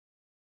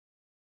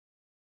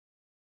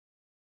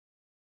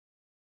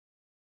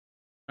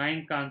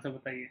 9 का answer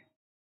बताइए।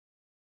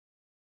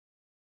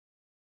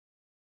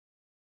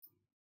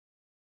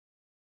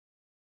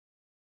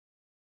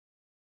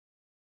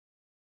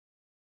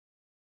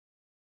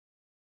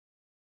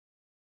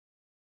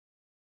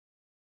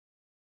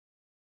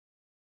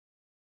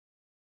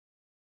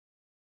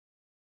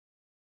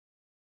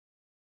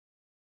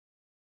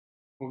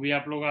 वो भी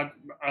आप लोग आज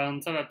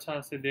आंसर अच्छा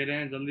से दे रहे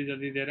हैं, जल्दी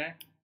जल्दी दे रहे हैं,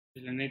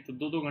 इसलिए नहीं तो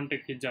 2-2 घंटे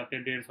खींच जाते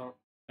हैं 150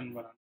 क्वेश्चन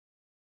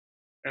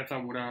बनाने। ऐसा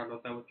बुरा हाल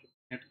होता है बच्चों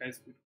नेट का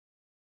स्पीड।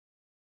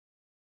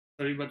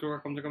 सभी बच्चों का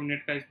कम से कम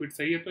नेट का स्पीड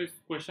सही है तो इस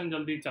क्वेश्चन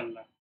जल्दी चल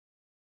रहा है।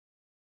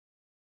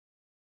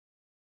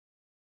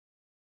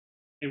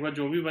 एक बार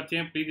जो भी बच्चे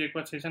हैं प्लीज एक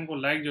बार सेशन को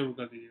लाइक जरूर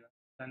कर दीजिएगा।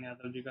 किसान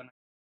यादव जी का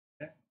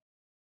नाम है।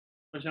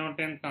 क्वेश्चन नंबर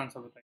 10 का आंसर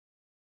बताइए।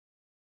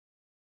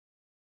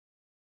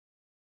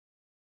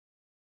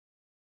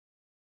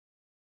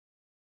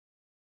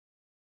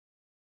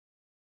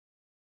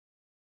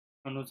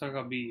 अनुषा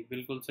का बी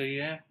बिल्कुल सही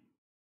है।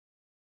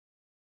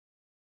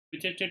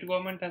 Which state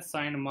government has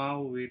signed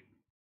MAU with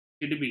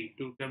CDB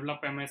to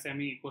develop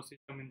MSME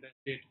ecosystem in the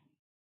state?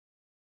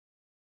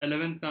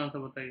 11th का आंसर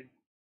बताइए।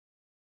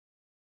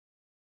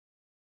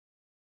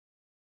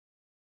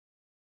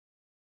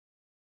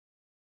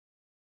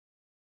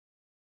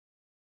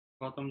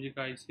 गौतम जी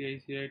का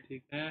ICICI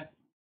ठीक है।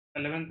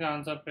 11th का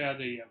आंसर पे आ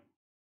जाइए आप।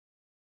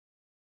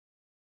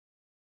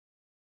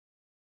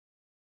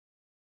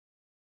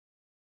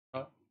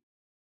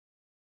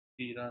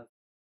 धीरज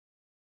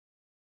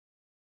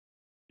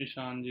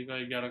ईशान जी का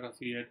 11 का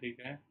सी है ठीक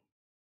है।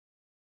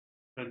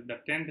 The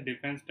 10th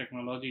Defense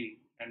Technology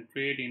and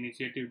Trade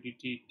Initiative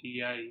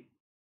DTTI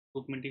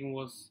group meeting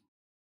was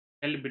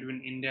held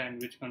between India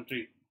and which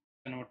country?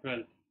 Number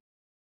 12।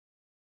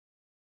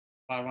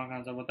 12वां का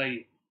आंसर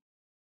बताइए।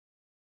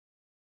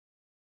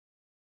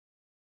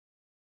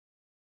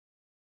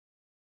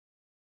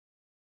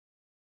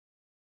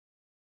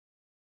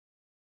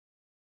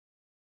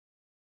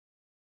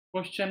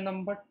 Question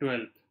number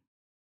 12।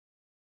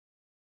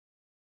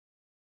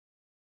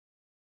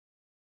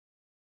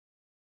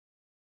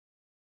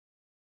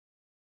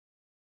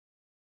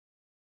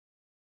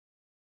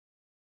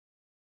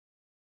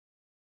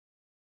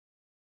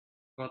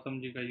 गौतम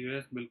जी का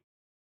यूएस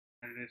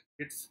बिल्कुल United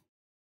states.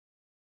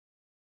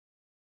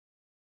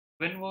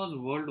 When was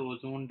World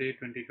Ozone Day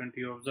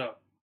 2020 observed?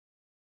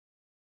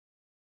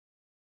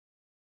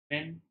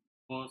 When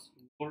was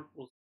World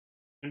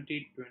Ozone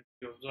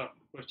 2020 observed?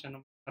 Question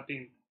number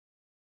 13।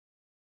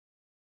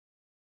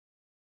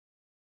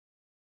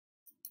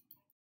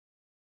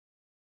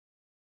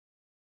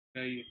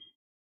 ये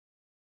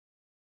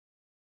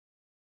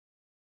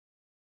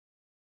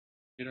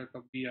मेरा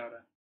कब भी आ रहा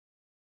है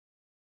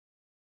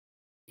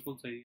बिल्कुल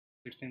सही।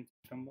 16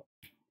 September।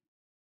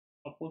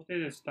 A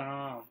postage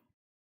stamp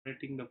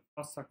rating the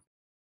first success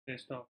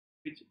test of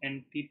which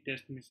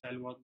anti-test missile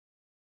was?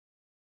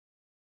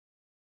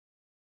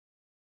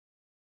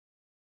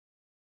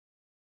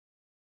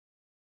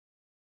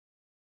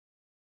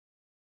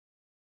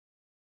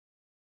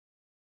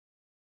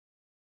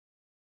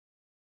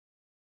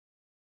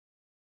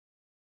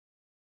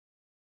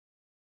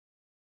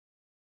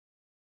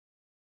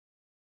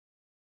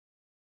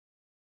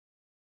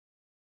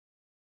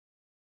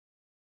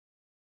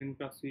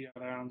 इनका सी आ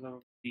रहा है answer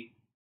D.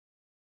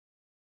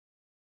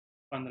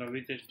 15.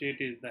 Which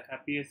state is the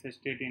happiest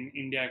state in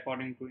India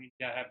according to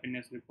India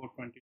Happiness Report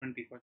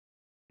 2020?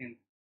 Question.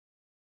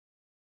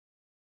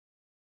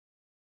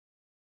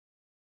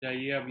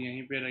 जाइए, अब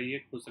यहीं पे रहिए,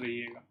 खुश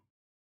रहिएगा.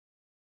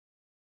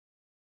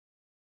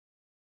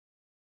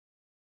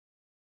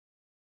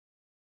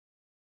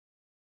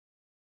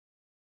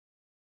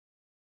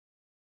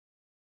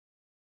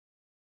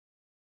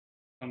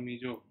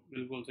 मिजो,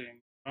 बिल्कुल सही.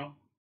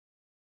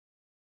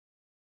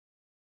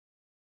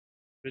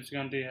 Which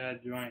country has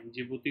joined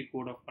Djibouti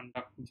Code of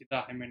Conduct?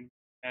 Jita Haman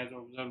as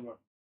observer.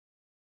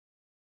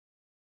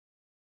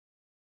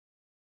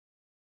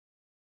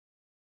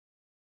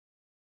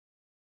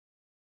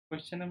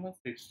 Question number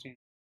 16.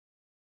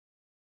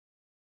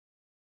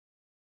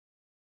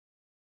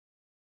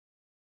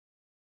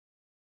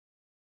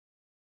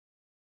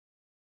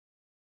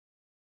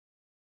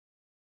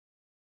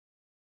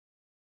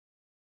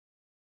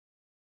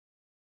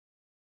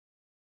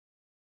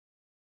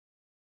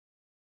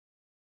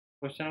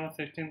 Question number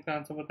 16 का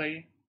आंसर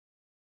बताइए.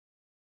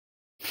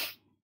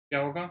 क्या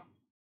होगा?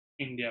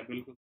 इंडिया,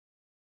 बिल्कुल.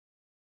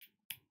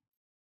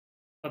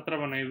 17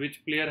 बनाइए. विच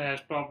player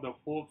has top the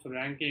Forbes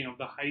ranking of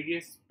the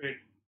highest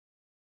paid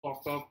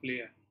soccer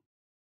player?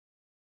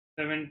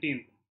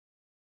 17.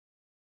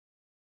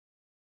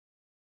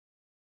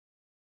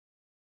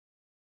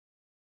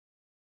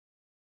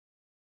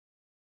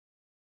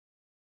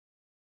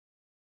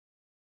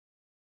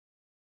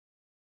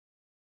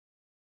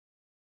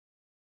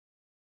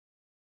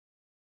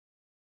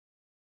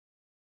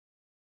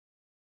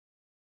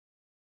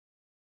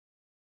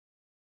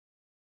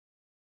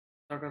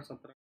 का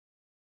 17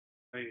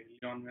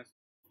 Lionel Messi.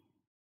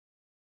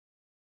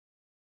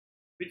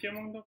 Which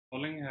among the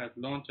following has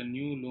launched a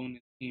new loan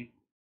scheme?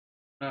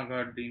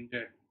 Unacademy.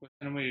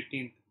 Question number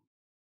 18.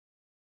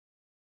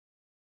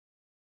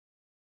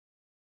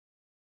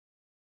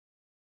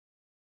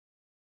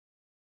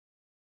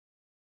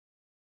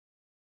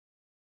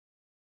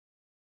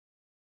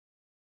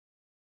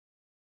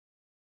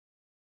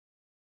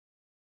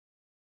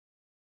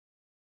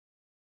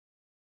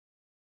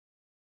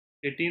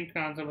 18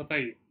 का answer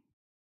बताइए.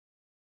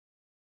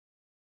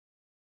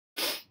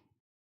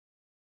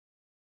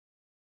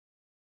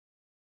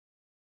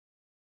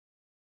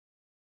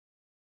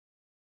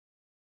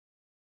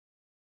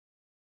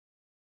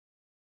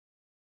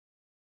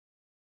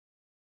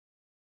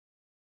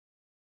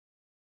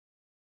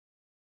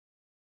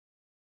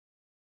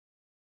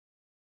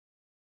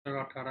 तक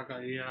 18 का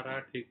ये आ रहा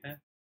है, ठीक है.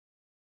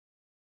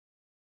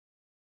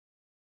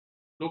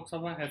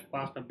 Lok Sabha has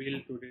passed a bill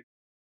today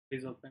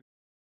is open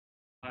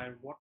by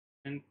what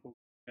and for?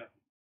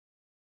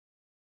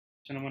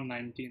 Question number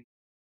 19.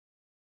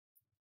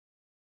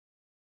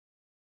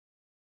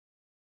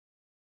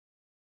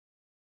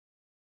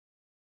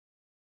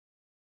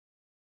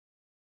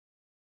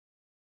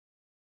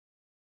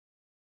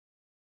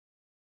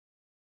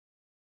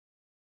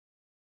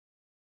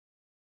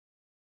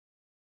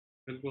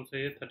 बिल्कुल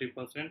सही है,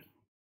 30%.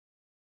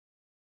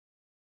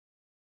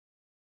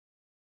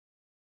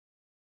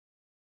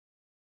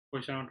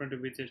 Question number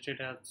 20. Which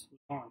state has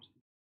launched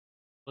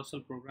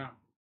social program?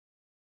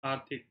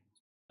 Arthik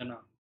Jana.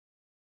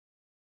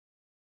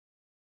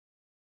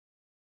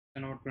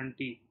 Question number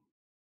 20.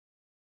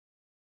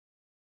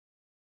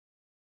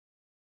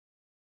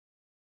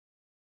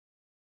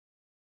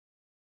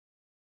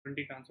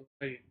 20 का आंसर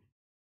बताइए.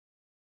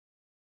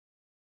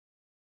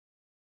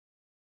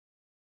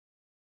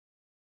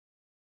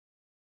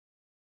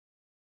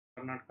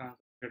 कर्नाटक का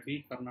answer B,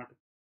 Karnataka.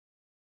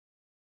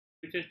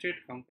 Which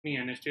state company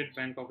and State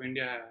Bank of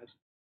India has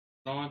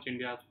launched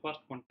India's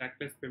first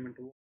contactless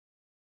payment?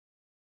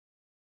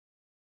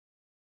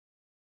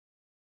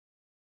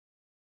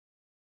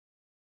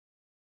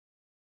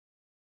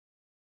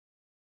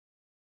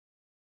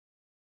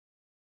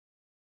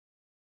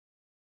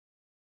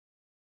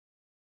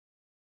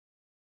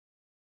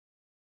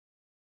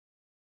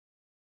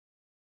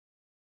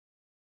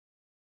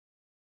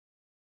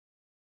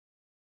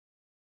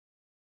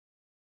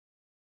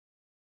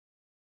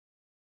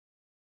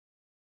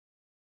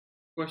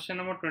 Question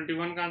number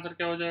 21 का answer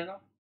क्या हो जाएगा?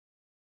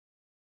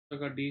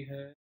 तो D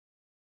है,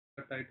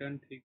 Titan,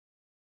 ठीक.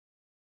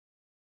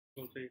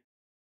 तो सही.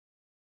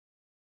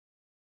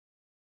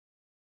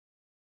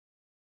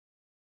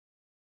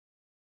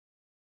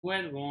 Who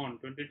has won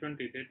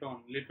 2020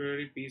 Dayton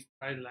Literary Peace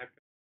Prize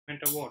Lifetime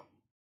Achievement Award?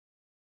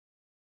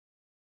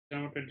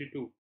 Question number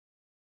 22.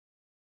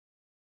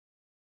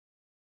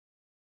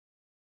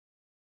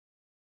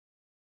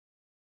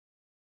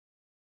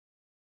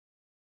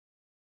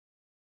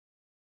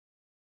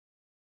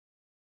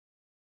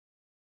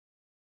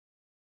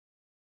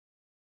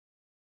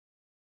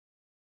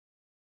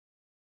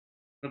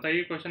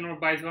 बताइए क्वेश्चन नंबर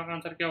 22 का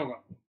आंसर क्या होगा?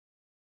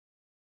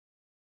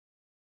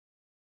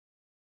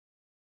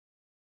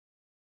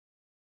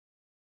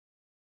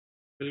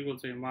 बिल्कुल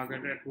सही,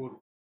 मार्गरेट एटवुड.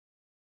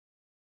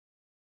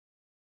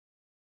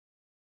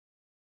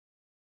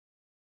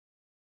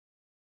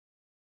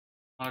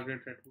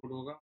 मार्गरेट एटवुड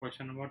होगा.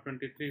 Question number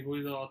 23. Who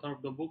is the author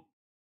of the book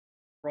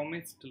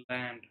Promised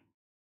Land?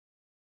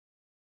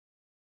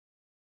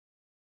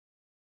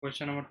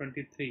 Question number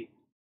 23,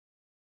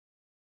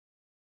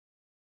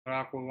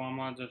 Barack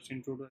Obama,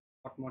 Justin Trudeau,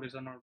 Scott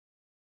Morrison और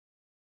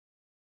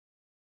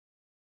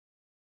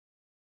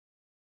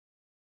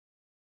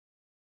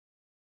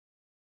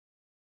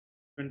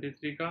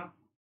 23 का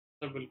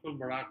तो बिल्कुल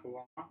Barack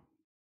Obama.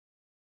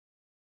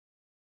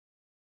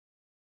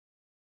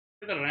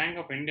 The rank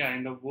of India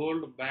in the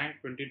World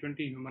Bank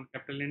 2020 Human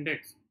Capital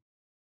Index.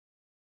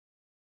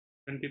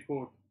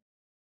 24.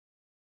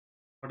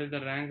 What is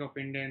the rank of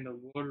India in the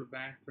World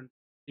Bank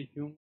 2020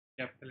 Human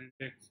Capital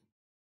Index?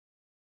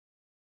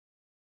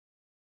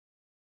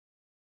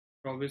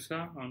 24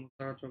 का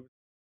अनुसार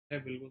 24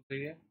 है, बिल्कुल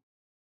सही है।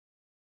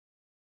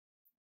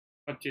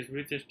 25.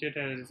 Which state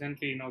has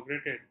recently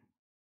inaugurated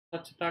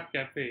Swachhta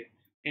Cafe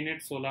in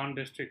its Solan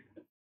district?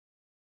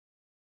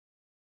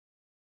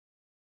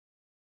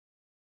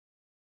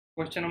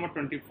 Question number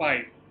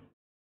 25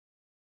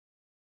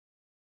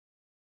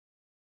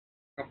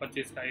 का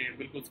 25 का ये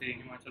बिल्कुल सही,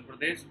 Himachal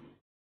Pradesh.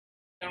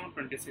 Question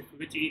number 26.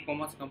 Which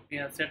e-commerce company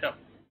has set up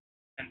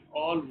an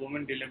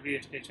all-women delivery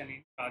station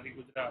in Kadi,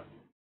 Gujarat?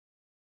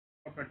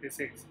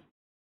 26.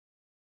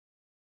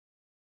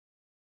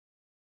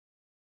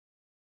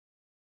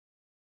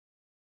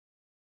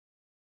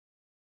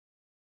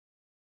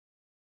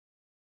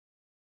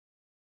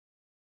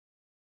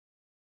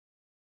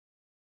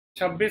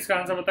 26 का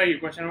आंसर बताइए।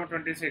 Question number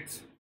 26।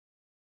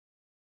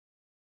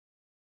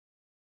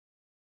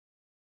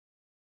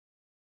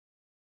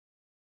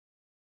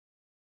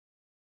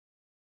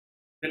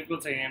 बिल्कुल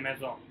सही है,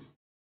 Amazon.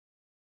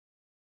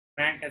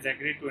 Bank has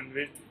agreed to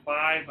invest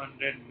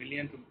 500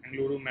 million to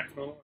Bengaluru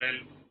Metro Rail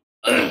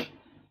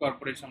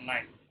Corporation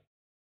line.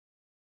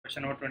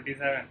 Question number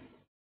 27.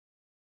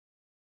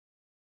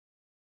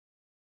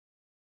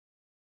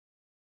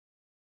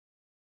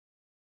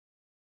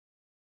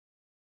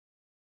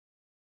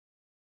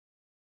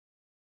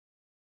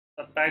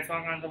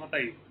 सत्ताईसवां का answer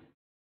बताइए।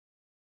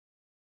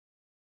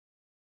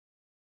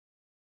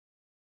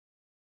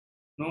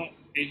 No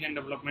Asian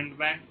Development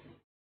Bank.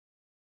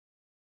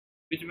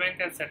 Which bank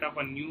has set up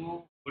a new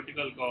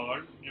vertical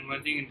called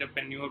Emerging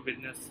Entrepreneur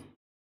Business?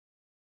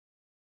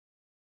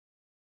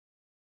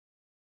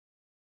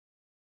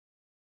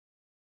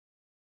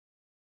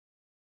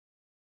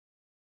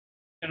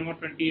 Question number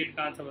 28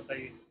 का answer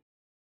बताइए।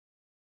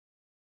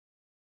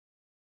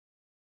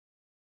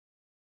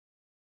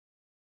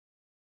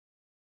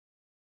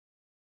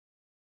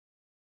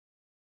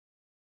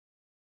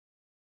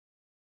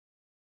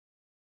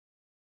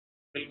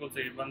 बिल्कुल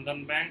सही,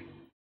 बंधन bank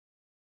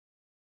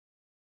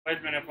has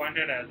been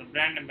appointed as the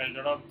brand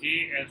ambassador of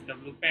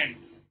JSW Pen.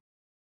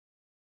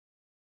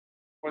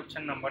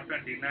 Question number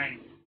 29.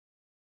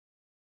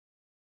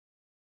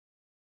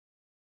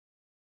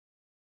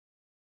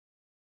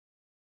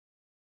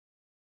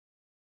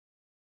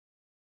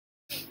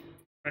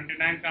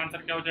 29 का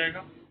answer क्या हो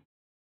जाएगा?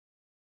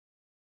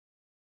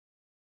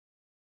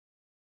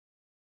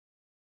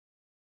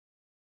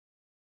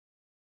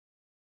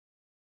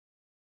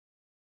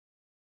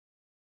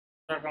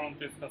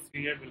 Account इसका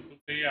सी है, बिल्कुल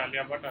सही है।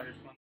 Alia Bhatt,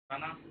 Ayushman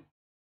Khurana.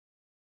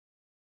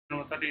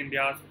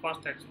 India's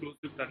first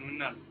exclusive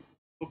terminal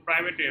to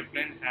private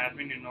airplane has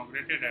been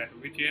inaugurated at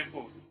which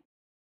airport?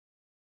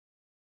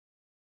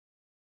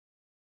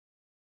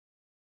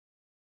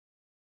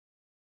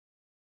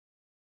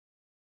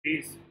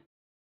 Please.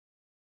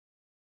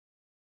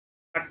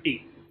 30.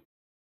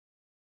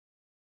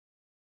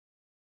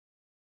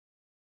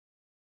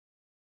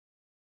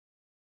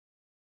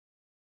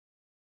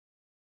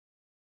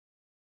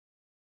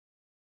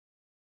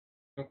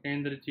 तो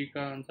केंद्र जी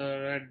का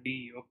आंसर है डी।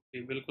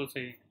 ओके, बिल्कुल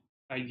सही,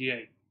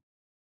 IGI।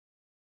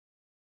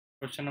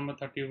 Question number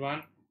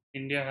 31.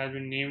 India has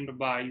been named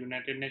by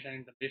United Nations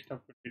in the list of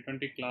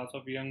 2020 class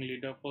of young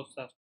leader for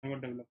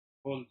sustainable development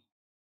goals.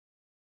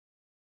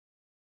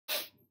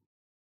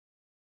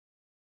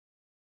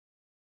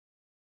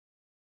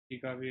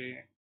 ठीक है, अभी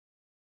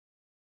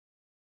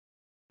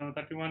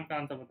 31 का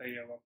आंसर बताइए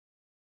अब आप।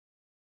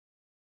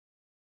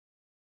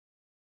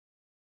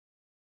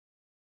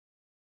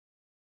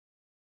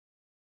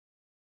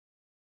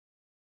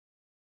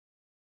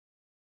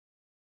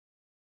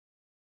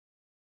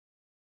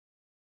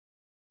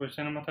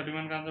 क्वेश्चन नंबर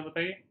 31 का आंसर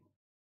बताइए।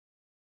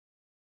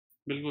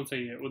 बिल्कुल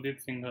सही है, उदित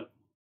सिंघल।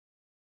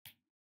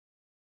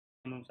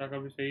 अनुषा का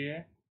भी सही है।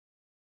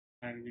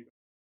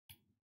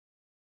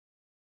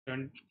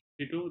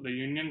 22. The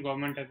Union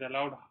government has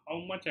allowed how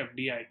much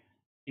FDI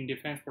in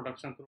defense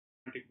production through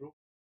diplomatic route?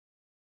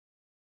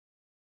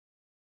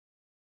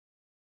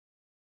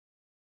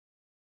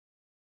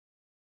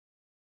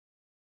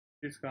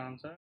 इसका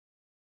आंसर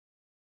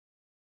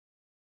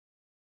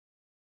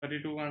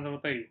 32 का आंसर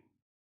बताइए।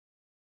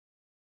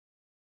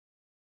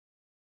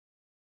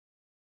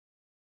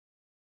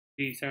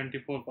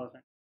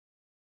 74%.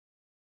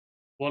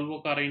 Volvo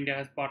Car India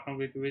has partnered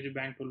with which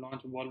bank to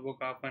launch Volvo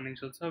Car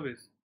Financial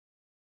Service?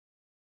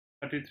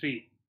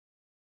 33.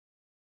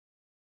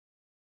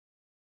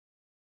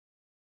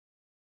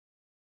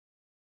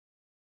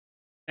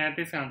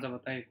 33 का आंसर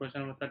बताइए। Question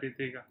number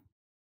 33 का।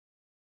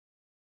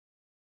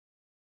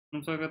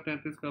 Answer का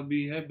 33 का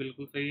B है,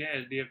 बिल्कुल सही है,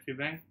 HDFC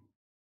bank.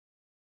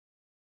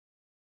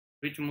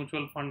 Which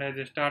mutual fund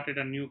has started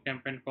a new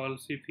campaign called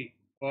SIFI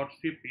or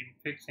SIP in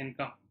fixed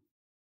income?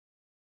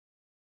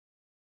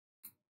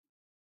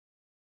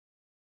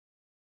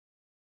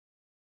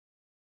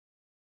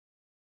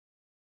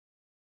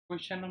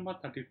 Question number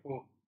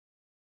 34.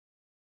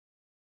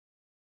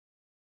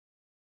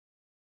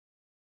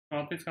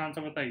 34 का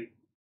आंसर बताइए.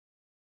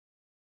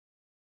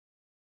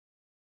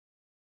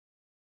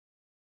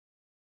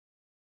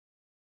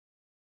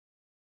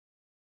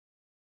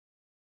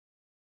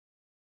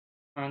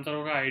 आंसर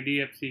होगा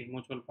IDFC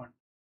म्यूचुअल फंड.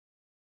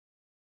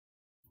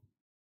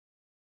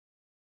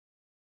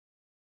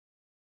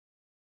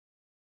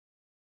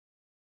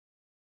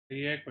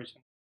 ये है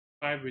question.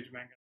 5 which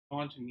bank has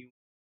launched new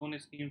loan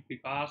scheme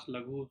विकास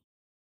लघु.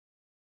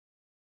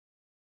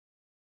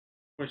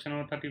 Question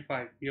number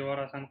 35. ये और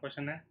आसान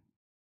question है.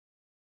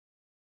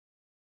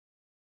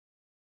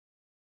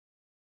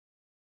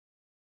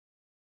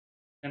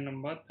 Question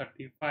number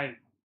 35.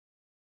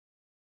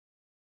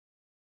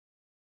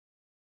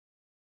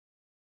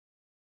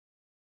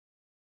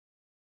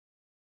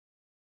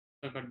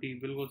 डी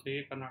बिल्कुल सही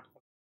है, कर्नाटक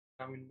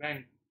ग्रामीण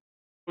bank.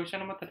 Question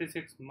number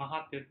 36.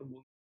 महातीर्थ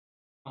Bhumi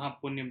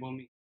महापुण्य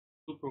Bhumi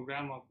to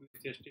programme of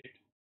which state.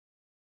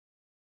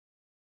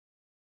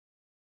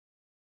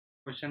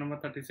 Question number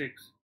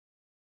 36.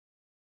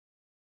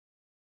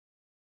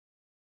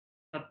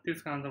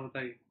 36 का आंसर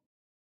बताइए.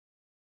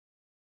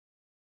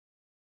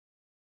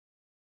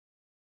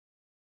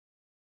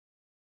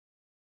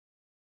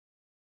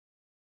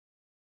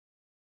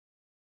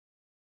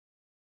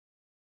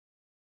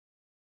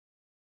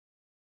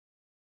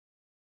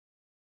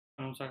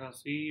 अनुषा का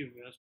सी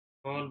वेस्ट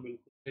बंगाल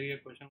बिल्कुल सही है.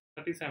 Question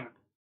 37.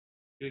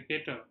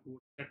 Cricketer would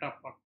set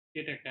up a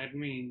cricket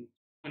academy in Jammu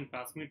and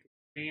Kashmir to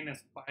train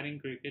aspiring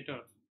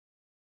cricketers.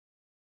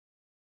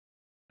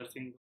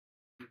 Singh,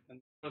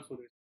 Chandra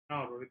Suresh,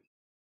 और रोहित.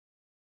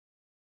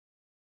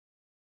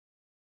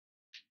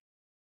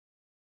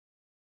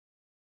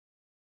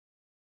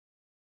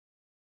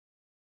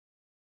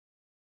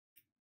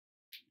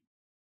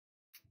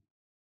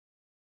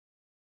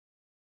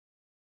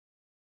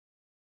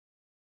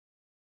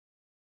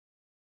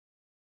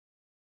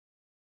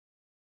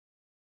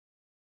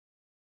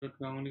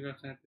 गांगुली का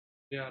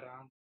 37.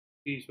 आराम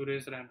सी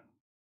Suresh Raina.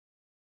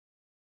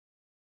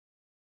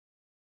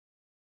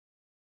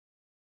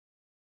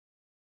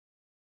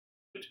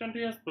 Which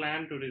country has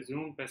planned to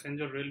resume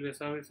passenger railway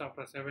service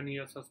after 7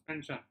 year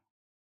suspension?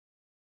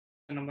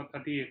 Question number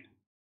 38.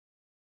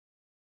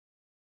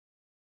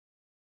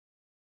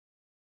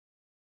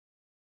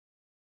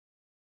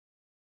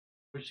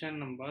 Question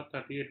number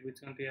 38.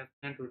 Which country has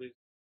planned to resume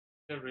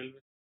passenger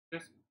railway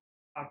service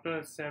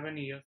after 7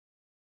 years?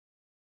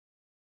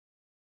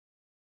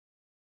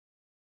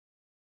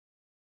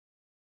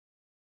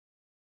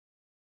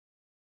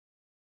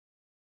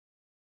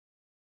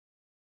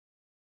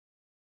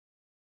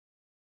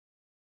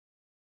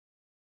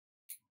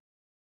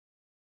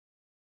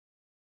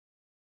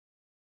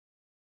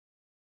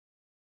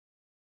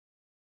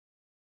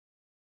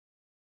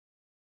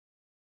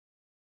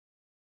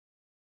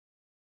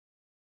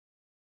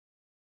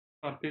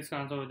 38 का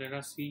answer हो जाएगा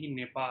सी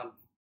Nepal.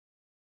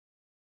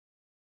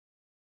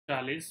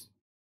 40.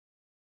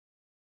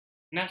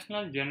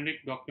 National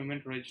Generic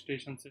Document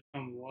Registration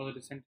System was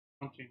recently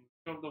launched in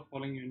which of the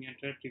following Union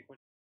Territory?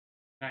 Question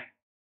 9.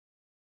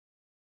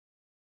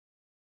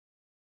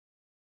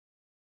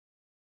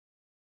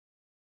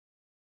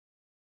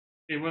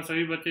 एक बार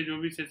सभी बच्चे जो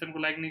भी session को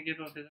like नहीं किए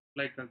तो सेशन को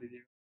लाइक कर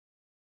दीजिएगा.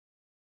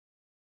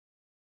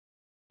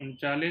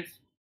 39.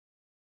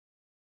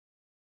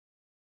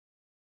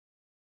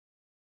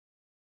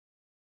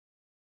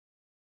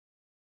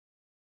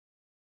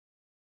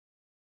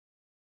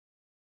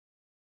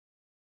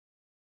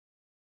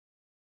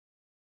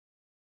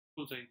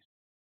 तो सही.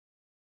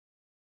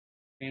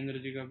 केंद्र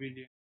जी का भी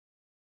जी.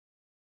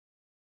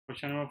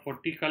 Question number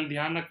 40. कल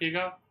ध्यान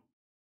रखिएगा,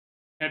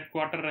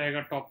 हेडक्वार्टर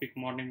रहेगा टॉपिक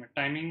मॉर्निंग में.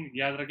 टाइमिंग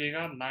याद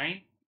रखिएगा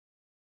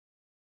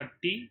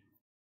 9:30.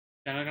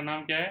 चैनल का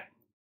नाम क्या है?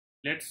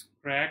 Let's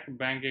crack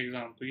bank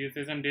exam. तो ये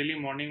सेशन डेली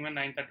मॉर्निंग में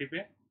 9:30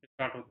 पे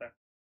स्टार्ट होता है.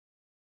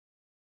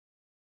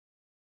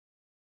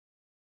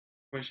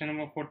 क्वेश्चन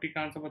नंबर 40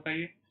 का आंसर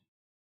बताइए.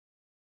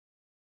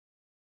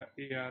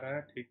 30 आ रहा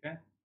है, ठीक है.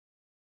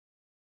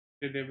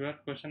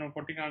 देवव्रत. क्वेश्चन नंबर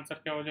 40 का आंसर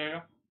क्या हो जाएगा?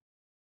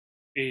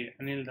 ए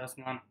Anil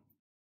धसमान.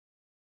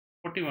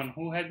 41.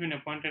 Who has been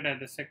appointed as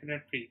the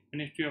Secretary,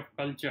 Ministry of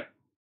Culture?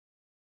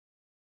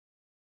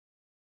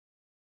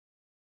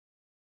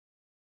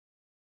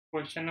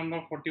 Question number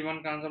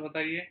 41 का आंसर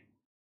बताइए.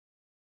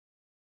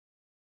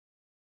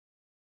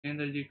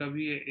 महेंद्र जी का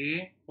भी है ए.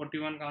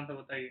 41 का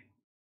आंसर बताइए.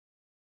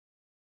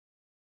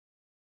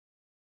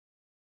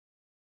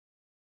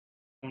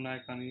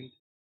 नायक अनिल.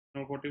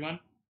 नंबर 41.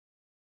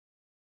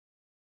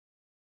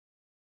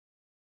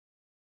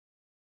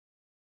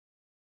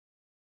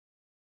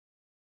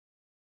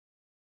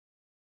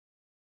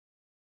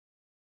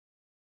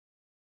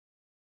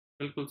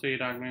 बिल्कुल सही,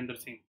 Raghavendra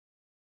Singh.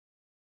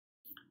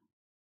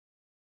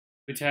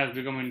 which has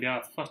become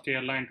India's first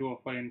airline to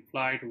offer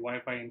in-flight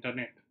Wi-Fi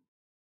internet.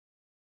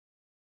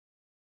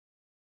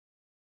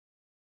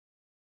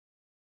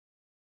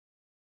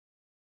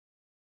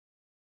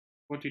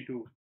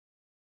 Forty-two.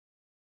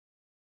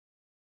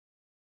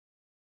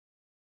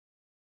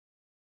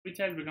 Which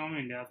has become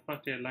India's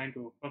first airline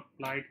to offer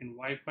flight in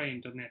Wi-Fi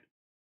internet.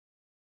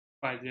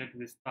 SpiceJet,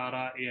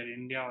 Vistara, Air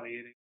India और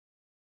Air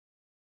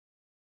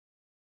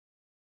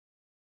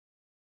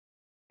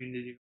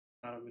India जी का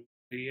Vistara बिल्कुल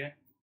सही है.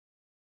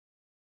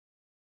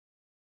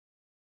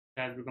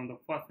 It has become the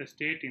first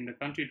state in the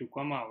country to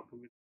come out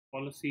with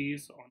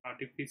policies on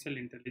artificial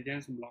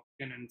intelligence,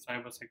 blockchain, and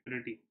cyber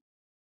security.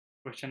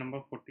 Question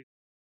number 40.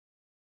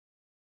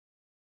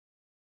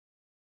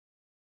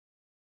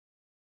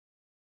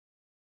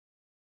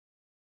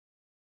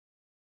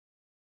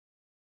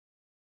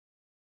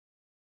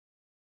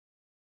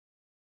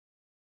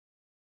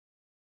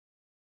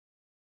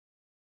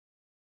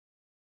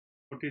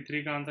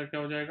 43 का answer क्या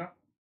हो जाएगा?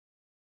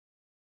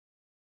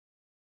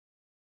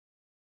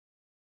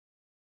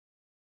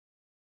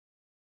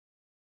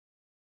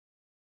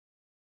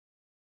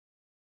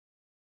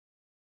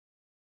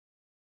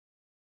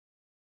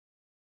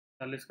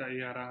 चालीस का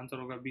ये आंसर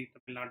होगा B,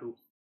 Tamil Nadu.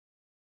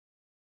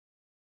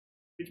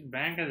 Which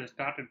bank has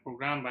started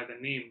program by the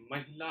name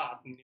Mahila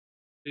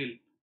Atmanirbhar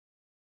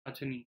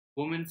Achani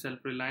Women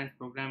Self-Reliance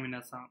Program in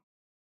Assam?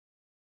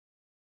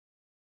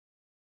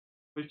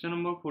 Question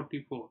number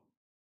 44.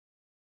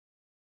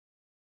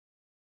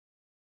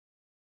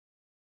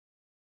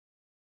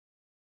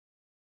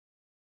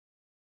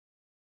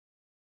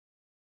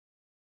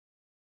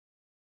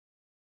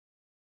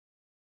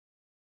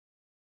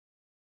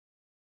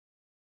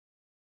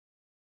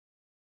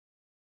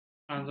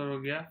 Answer हो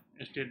गया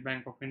स्टेट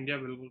बैंक ऑफ इंडिया,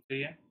 बिल्कुल सही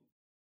है.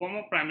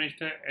 Former Prime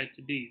Minister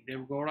H.D.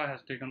 Devgowda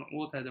has taken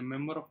oath as a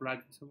member of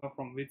Rajya Sabha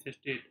from which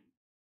state?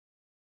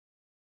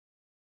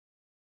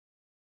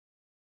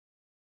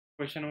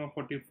 Question number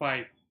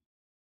 45.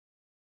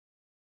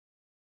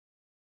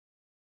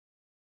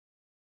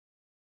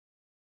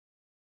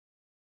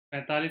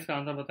 45 का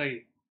answer बताइए.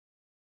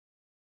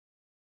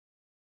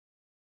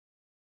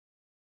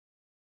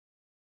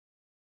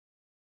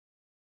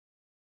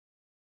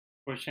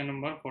 Question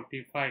number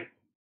 45.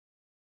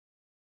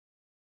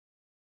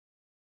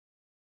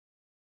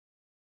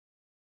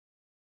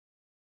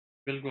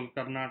 बिल्कुल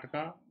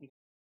कर्नाटका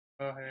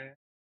का है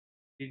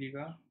दीदी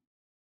का.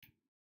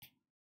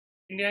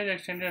 India has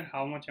extended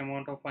how much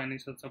amount of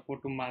financial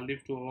support to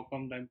Maldives to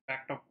overcome the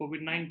impact of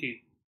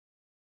COVID-19?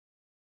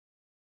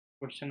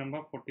 Question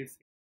number 46.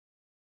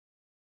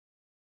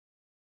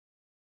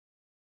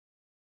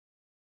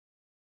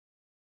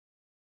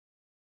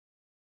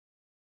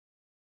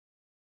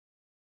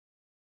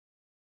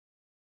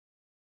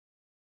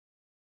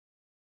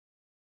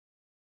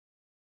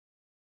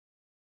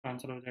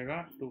 Answer हो जाएगा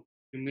 250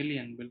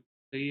 million, बिल्कुल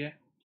सही है.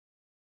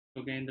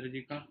 योगेंद्र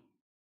जी का.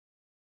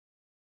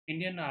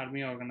 Indian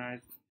Army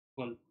organized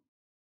full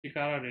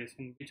Shikara race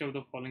in which of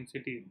the following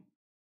cities?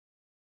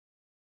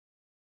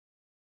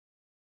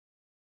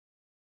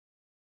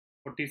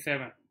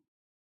 47.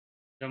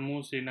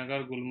 Jammu,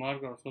 Srinagar,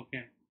 Gulmarg और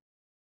शोपियान.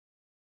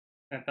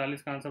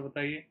 43 का answer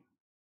बताइए.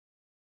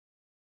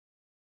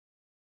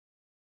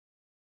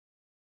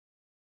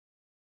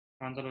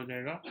 Answer हो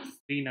जाएगा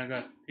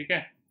श्रीनगर. ठीक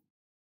है.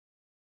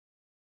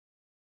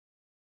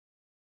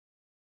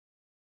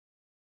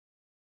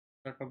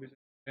 कभी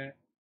सकते हैं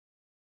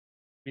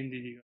हिंदी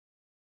जी का.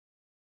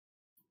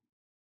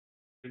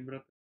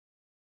 Tibet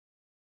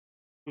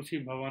Kushi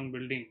Bhavan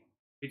building,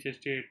 which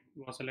state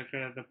was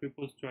selected as the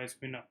People's Choice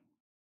winner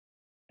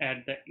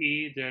at the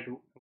AZ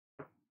Award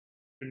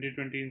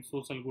 2020 in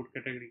Social Good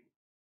category?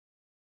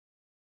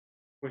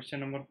 Question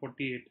number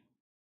 48.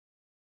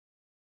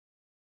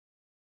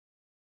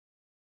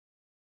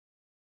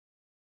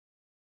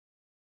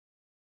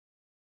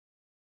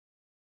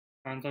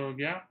 Answer हो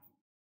गया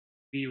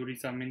बी,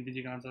 उड़ीसा. मिंदी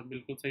जी का आंसर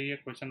बिल्कुल सही है.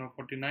 Question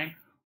number 49.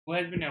 Who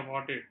has been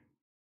awarded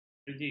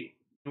ji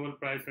Nobel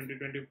Prize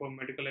 2020 for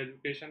Medical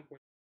Education?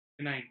 Question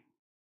 49.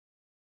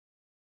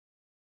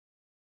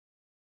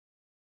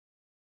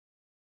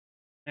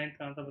 9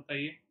 का answer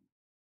बताइए.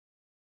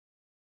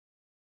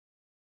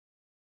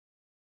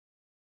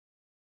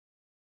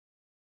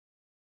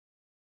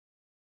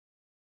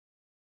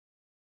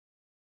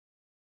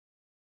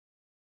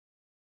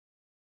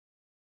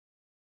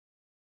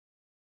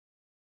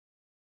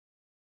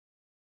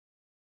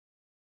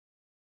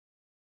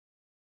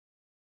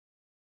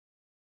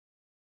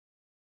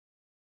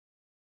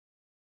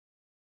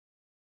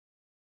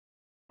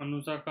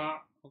 अनुजा का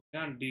हो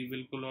गया डी,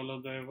 बिल्कुल all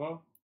of the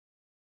above.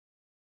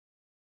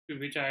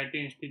 Which IIT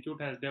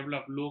institute has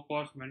developed low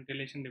cost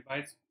ventilation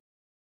device?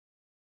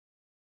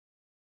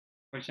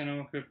 Question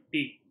number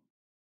 50.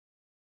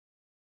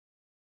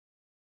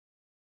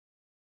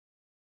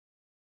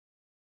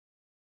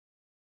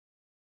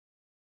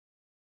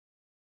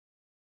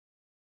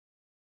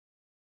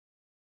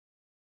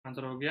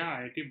 Answer हो गया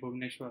IIT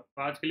Bhubaneswar.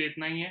 तो आज के लिए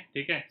इतना ही है.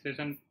 ठीक है.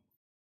 सेशन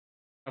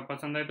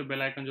पसंद आए तो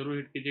बेल आइकन जरूर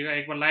हिट कीजिएगा.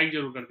 एक बार लाइक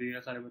जरूर कर दीजिएगा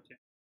सारे बच्चे.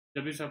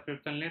 जब भी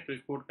सब्सक्रिप्शन लें तो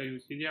इस कोड का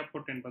यूज़ कीजिए, आपको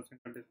 10%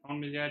 का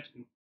डिस्काउंट मिल जाएगा।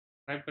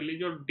 सब्सक्राइब कर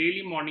लीजिए और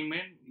डेली मॉर्निंग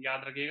में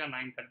याद रखिएगा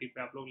 9:30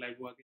 पे आप लोग लाइव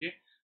हुआ कीजिए।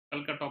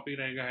 कल का टॉपिक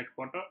रहेगा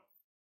हेडक्वार्टर,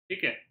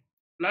 ठीक है।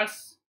 प्लस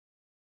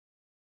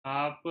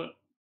आप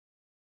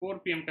 4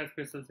 PM का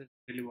स्पेशल सेशन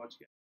डेली वॉच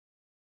किया,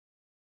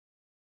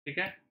 ठीक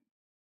है।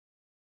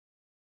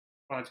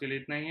 तो आज के लिए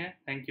इतना ही है,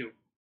 थैंक यू।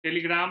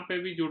 टेलीग्राम पे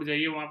भी जुड़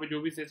जाइए, वहाँ पे जो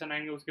भी सेशन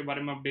आएंगे उसके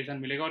बारे में अपडेशन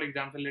मिलेगा, और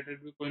एग्जाम से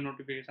रिलेटेड भी कोई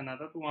नोटिफिकेशन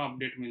आता है तो वहाँ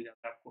अपडेट मिल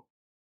जाता है आपको।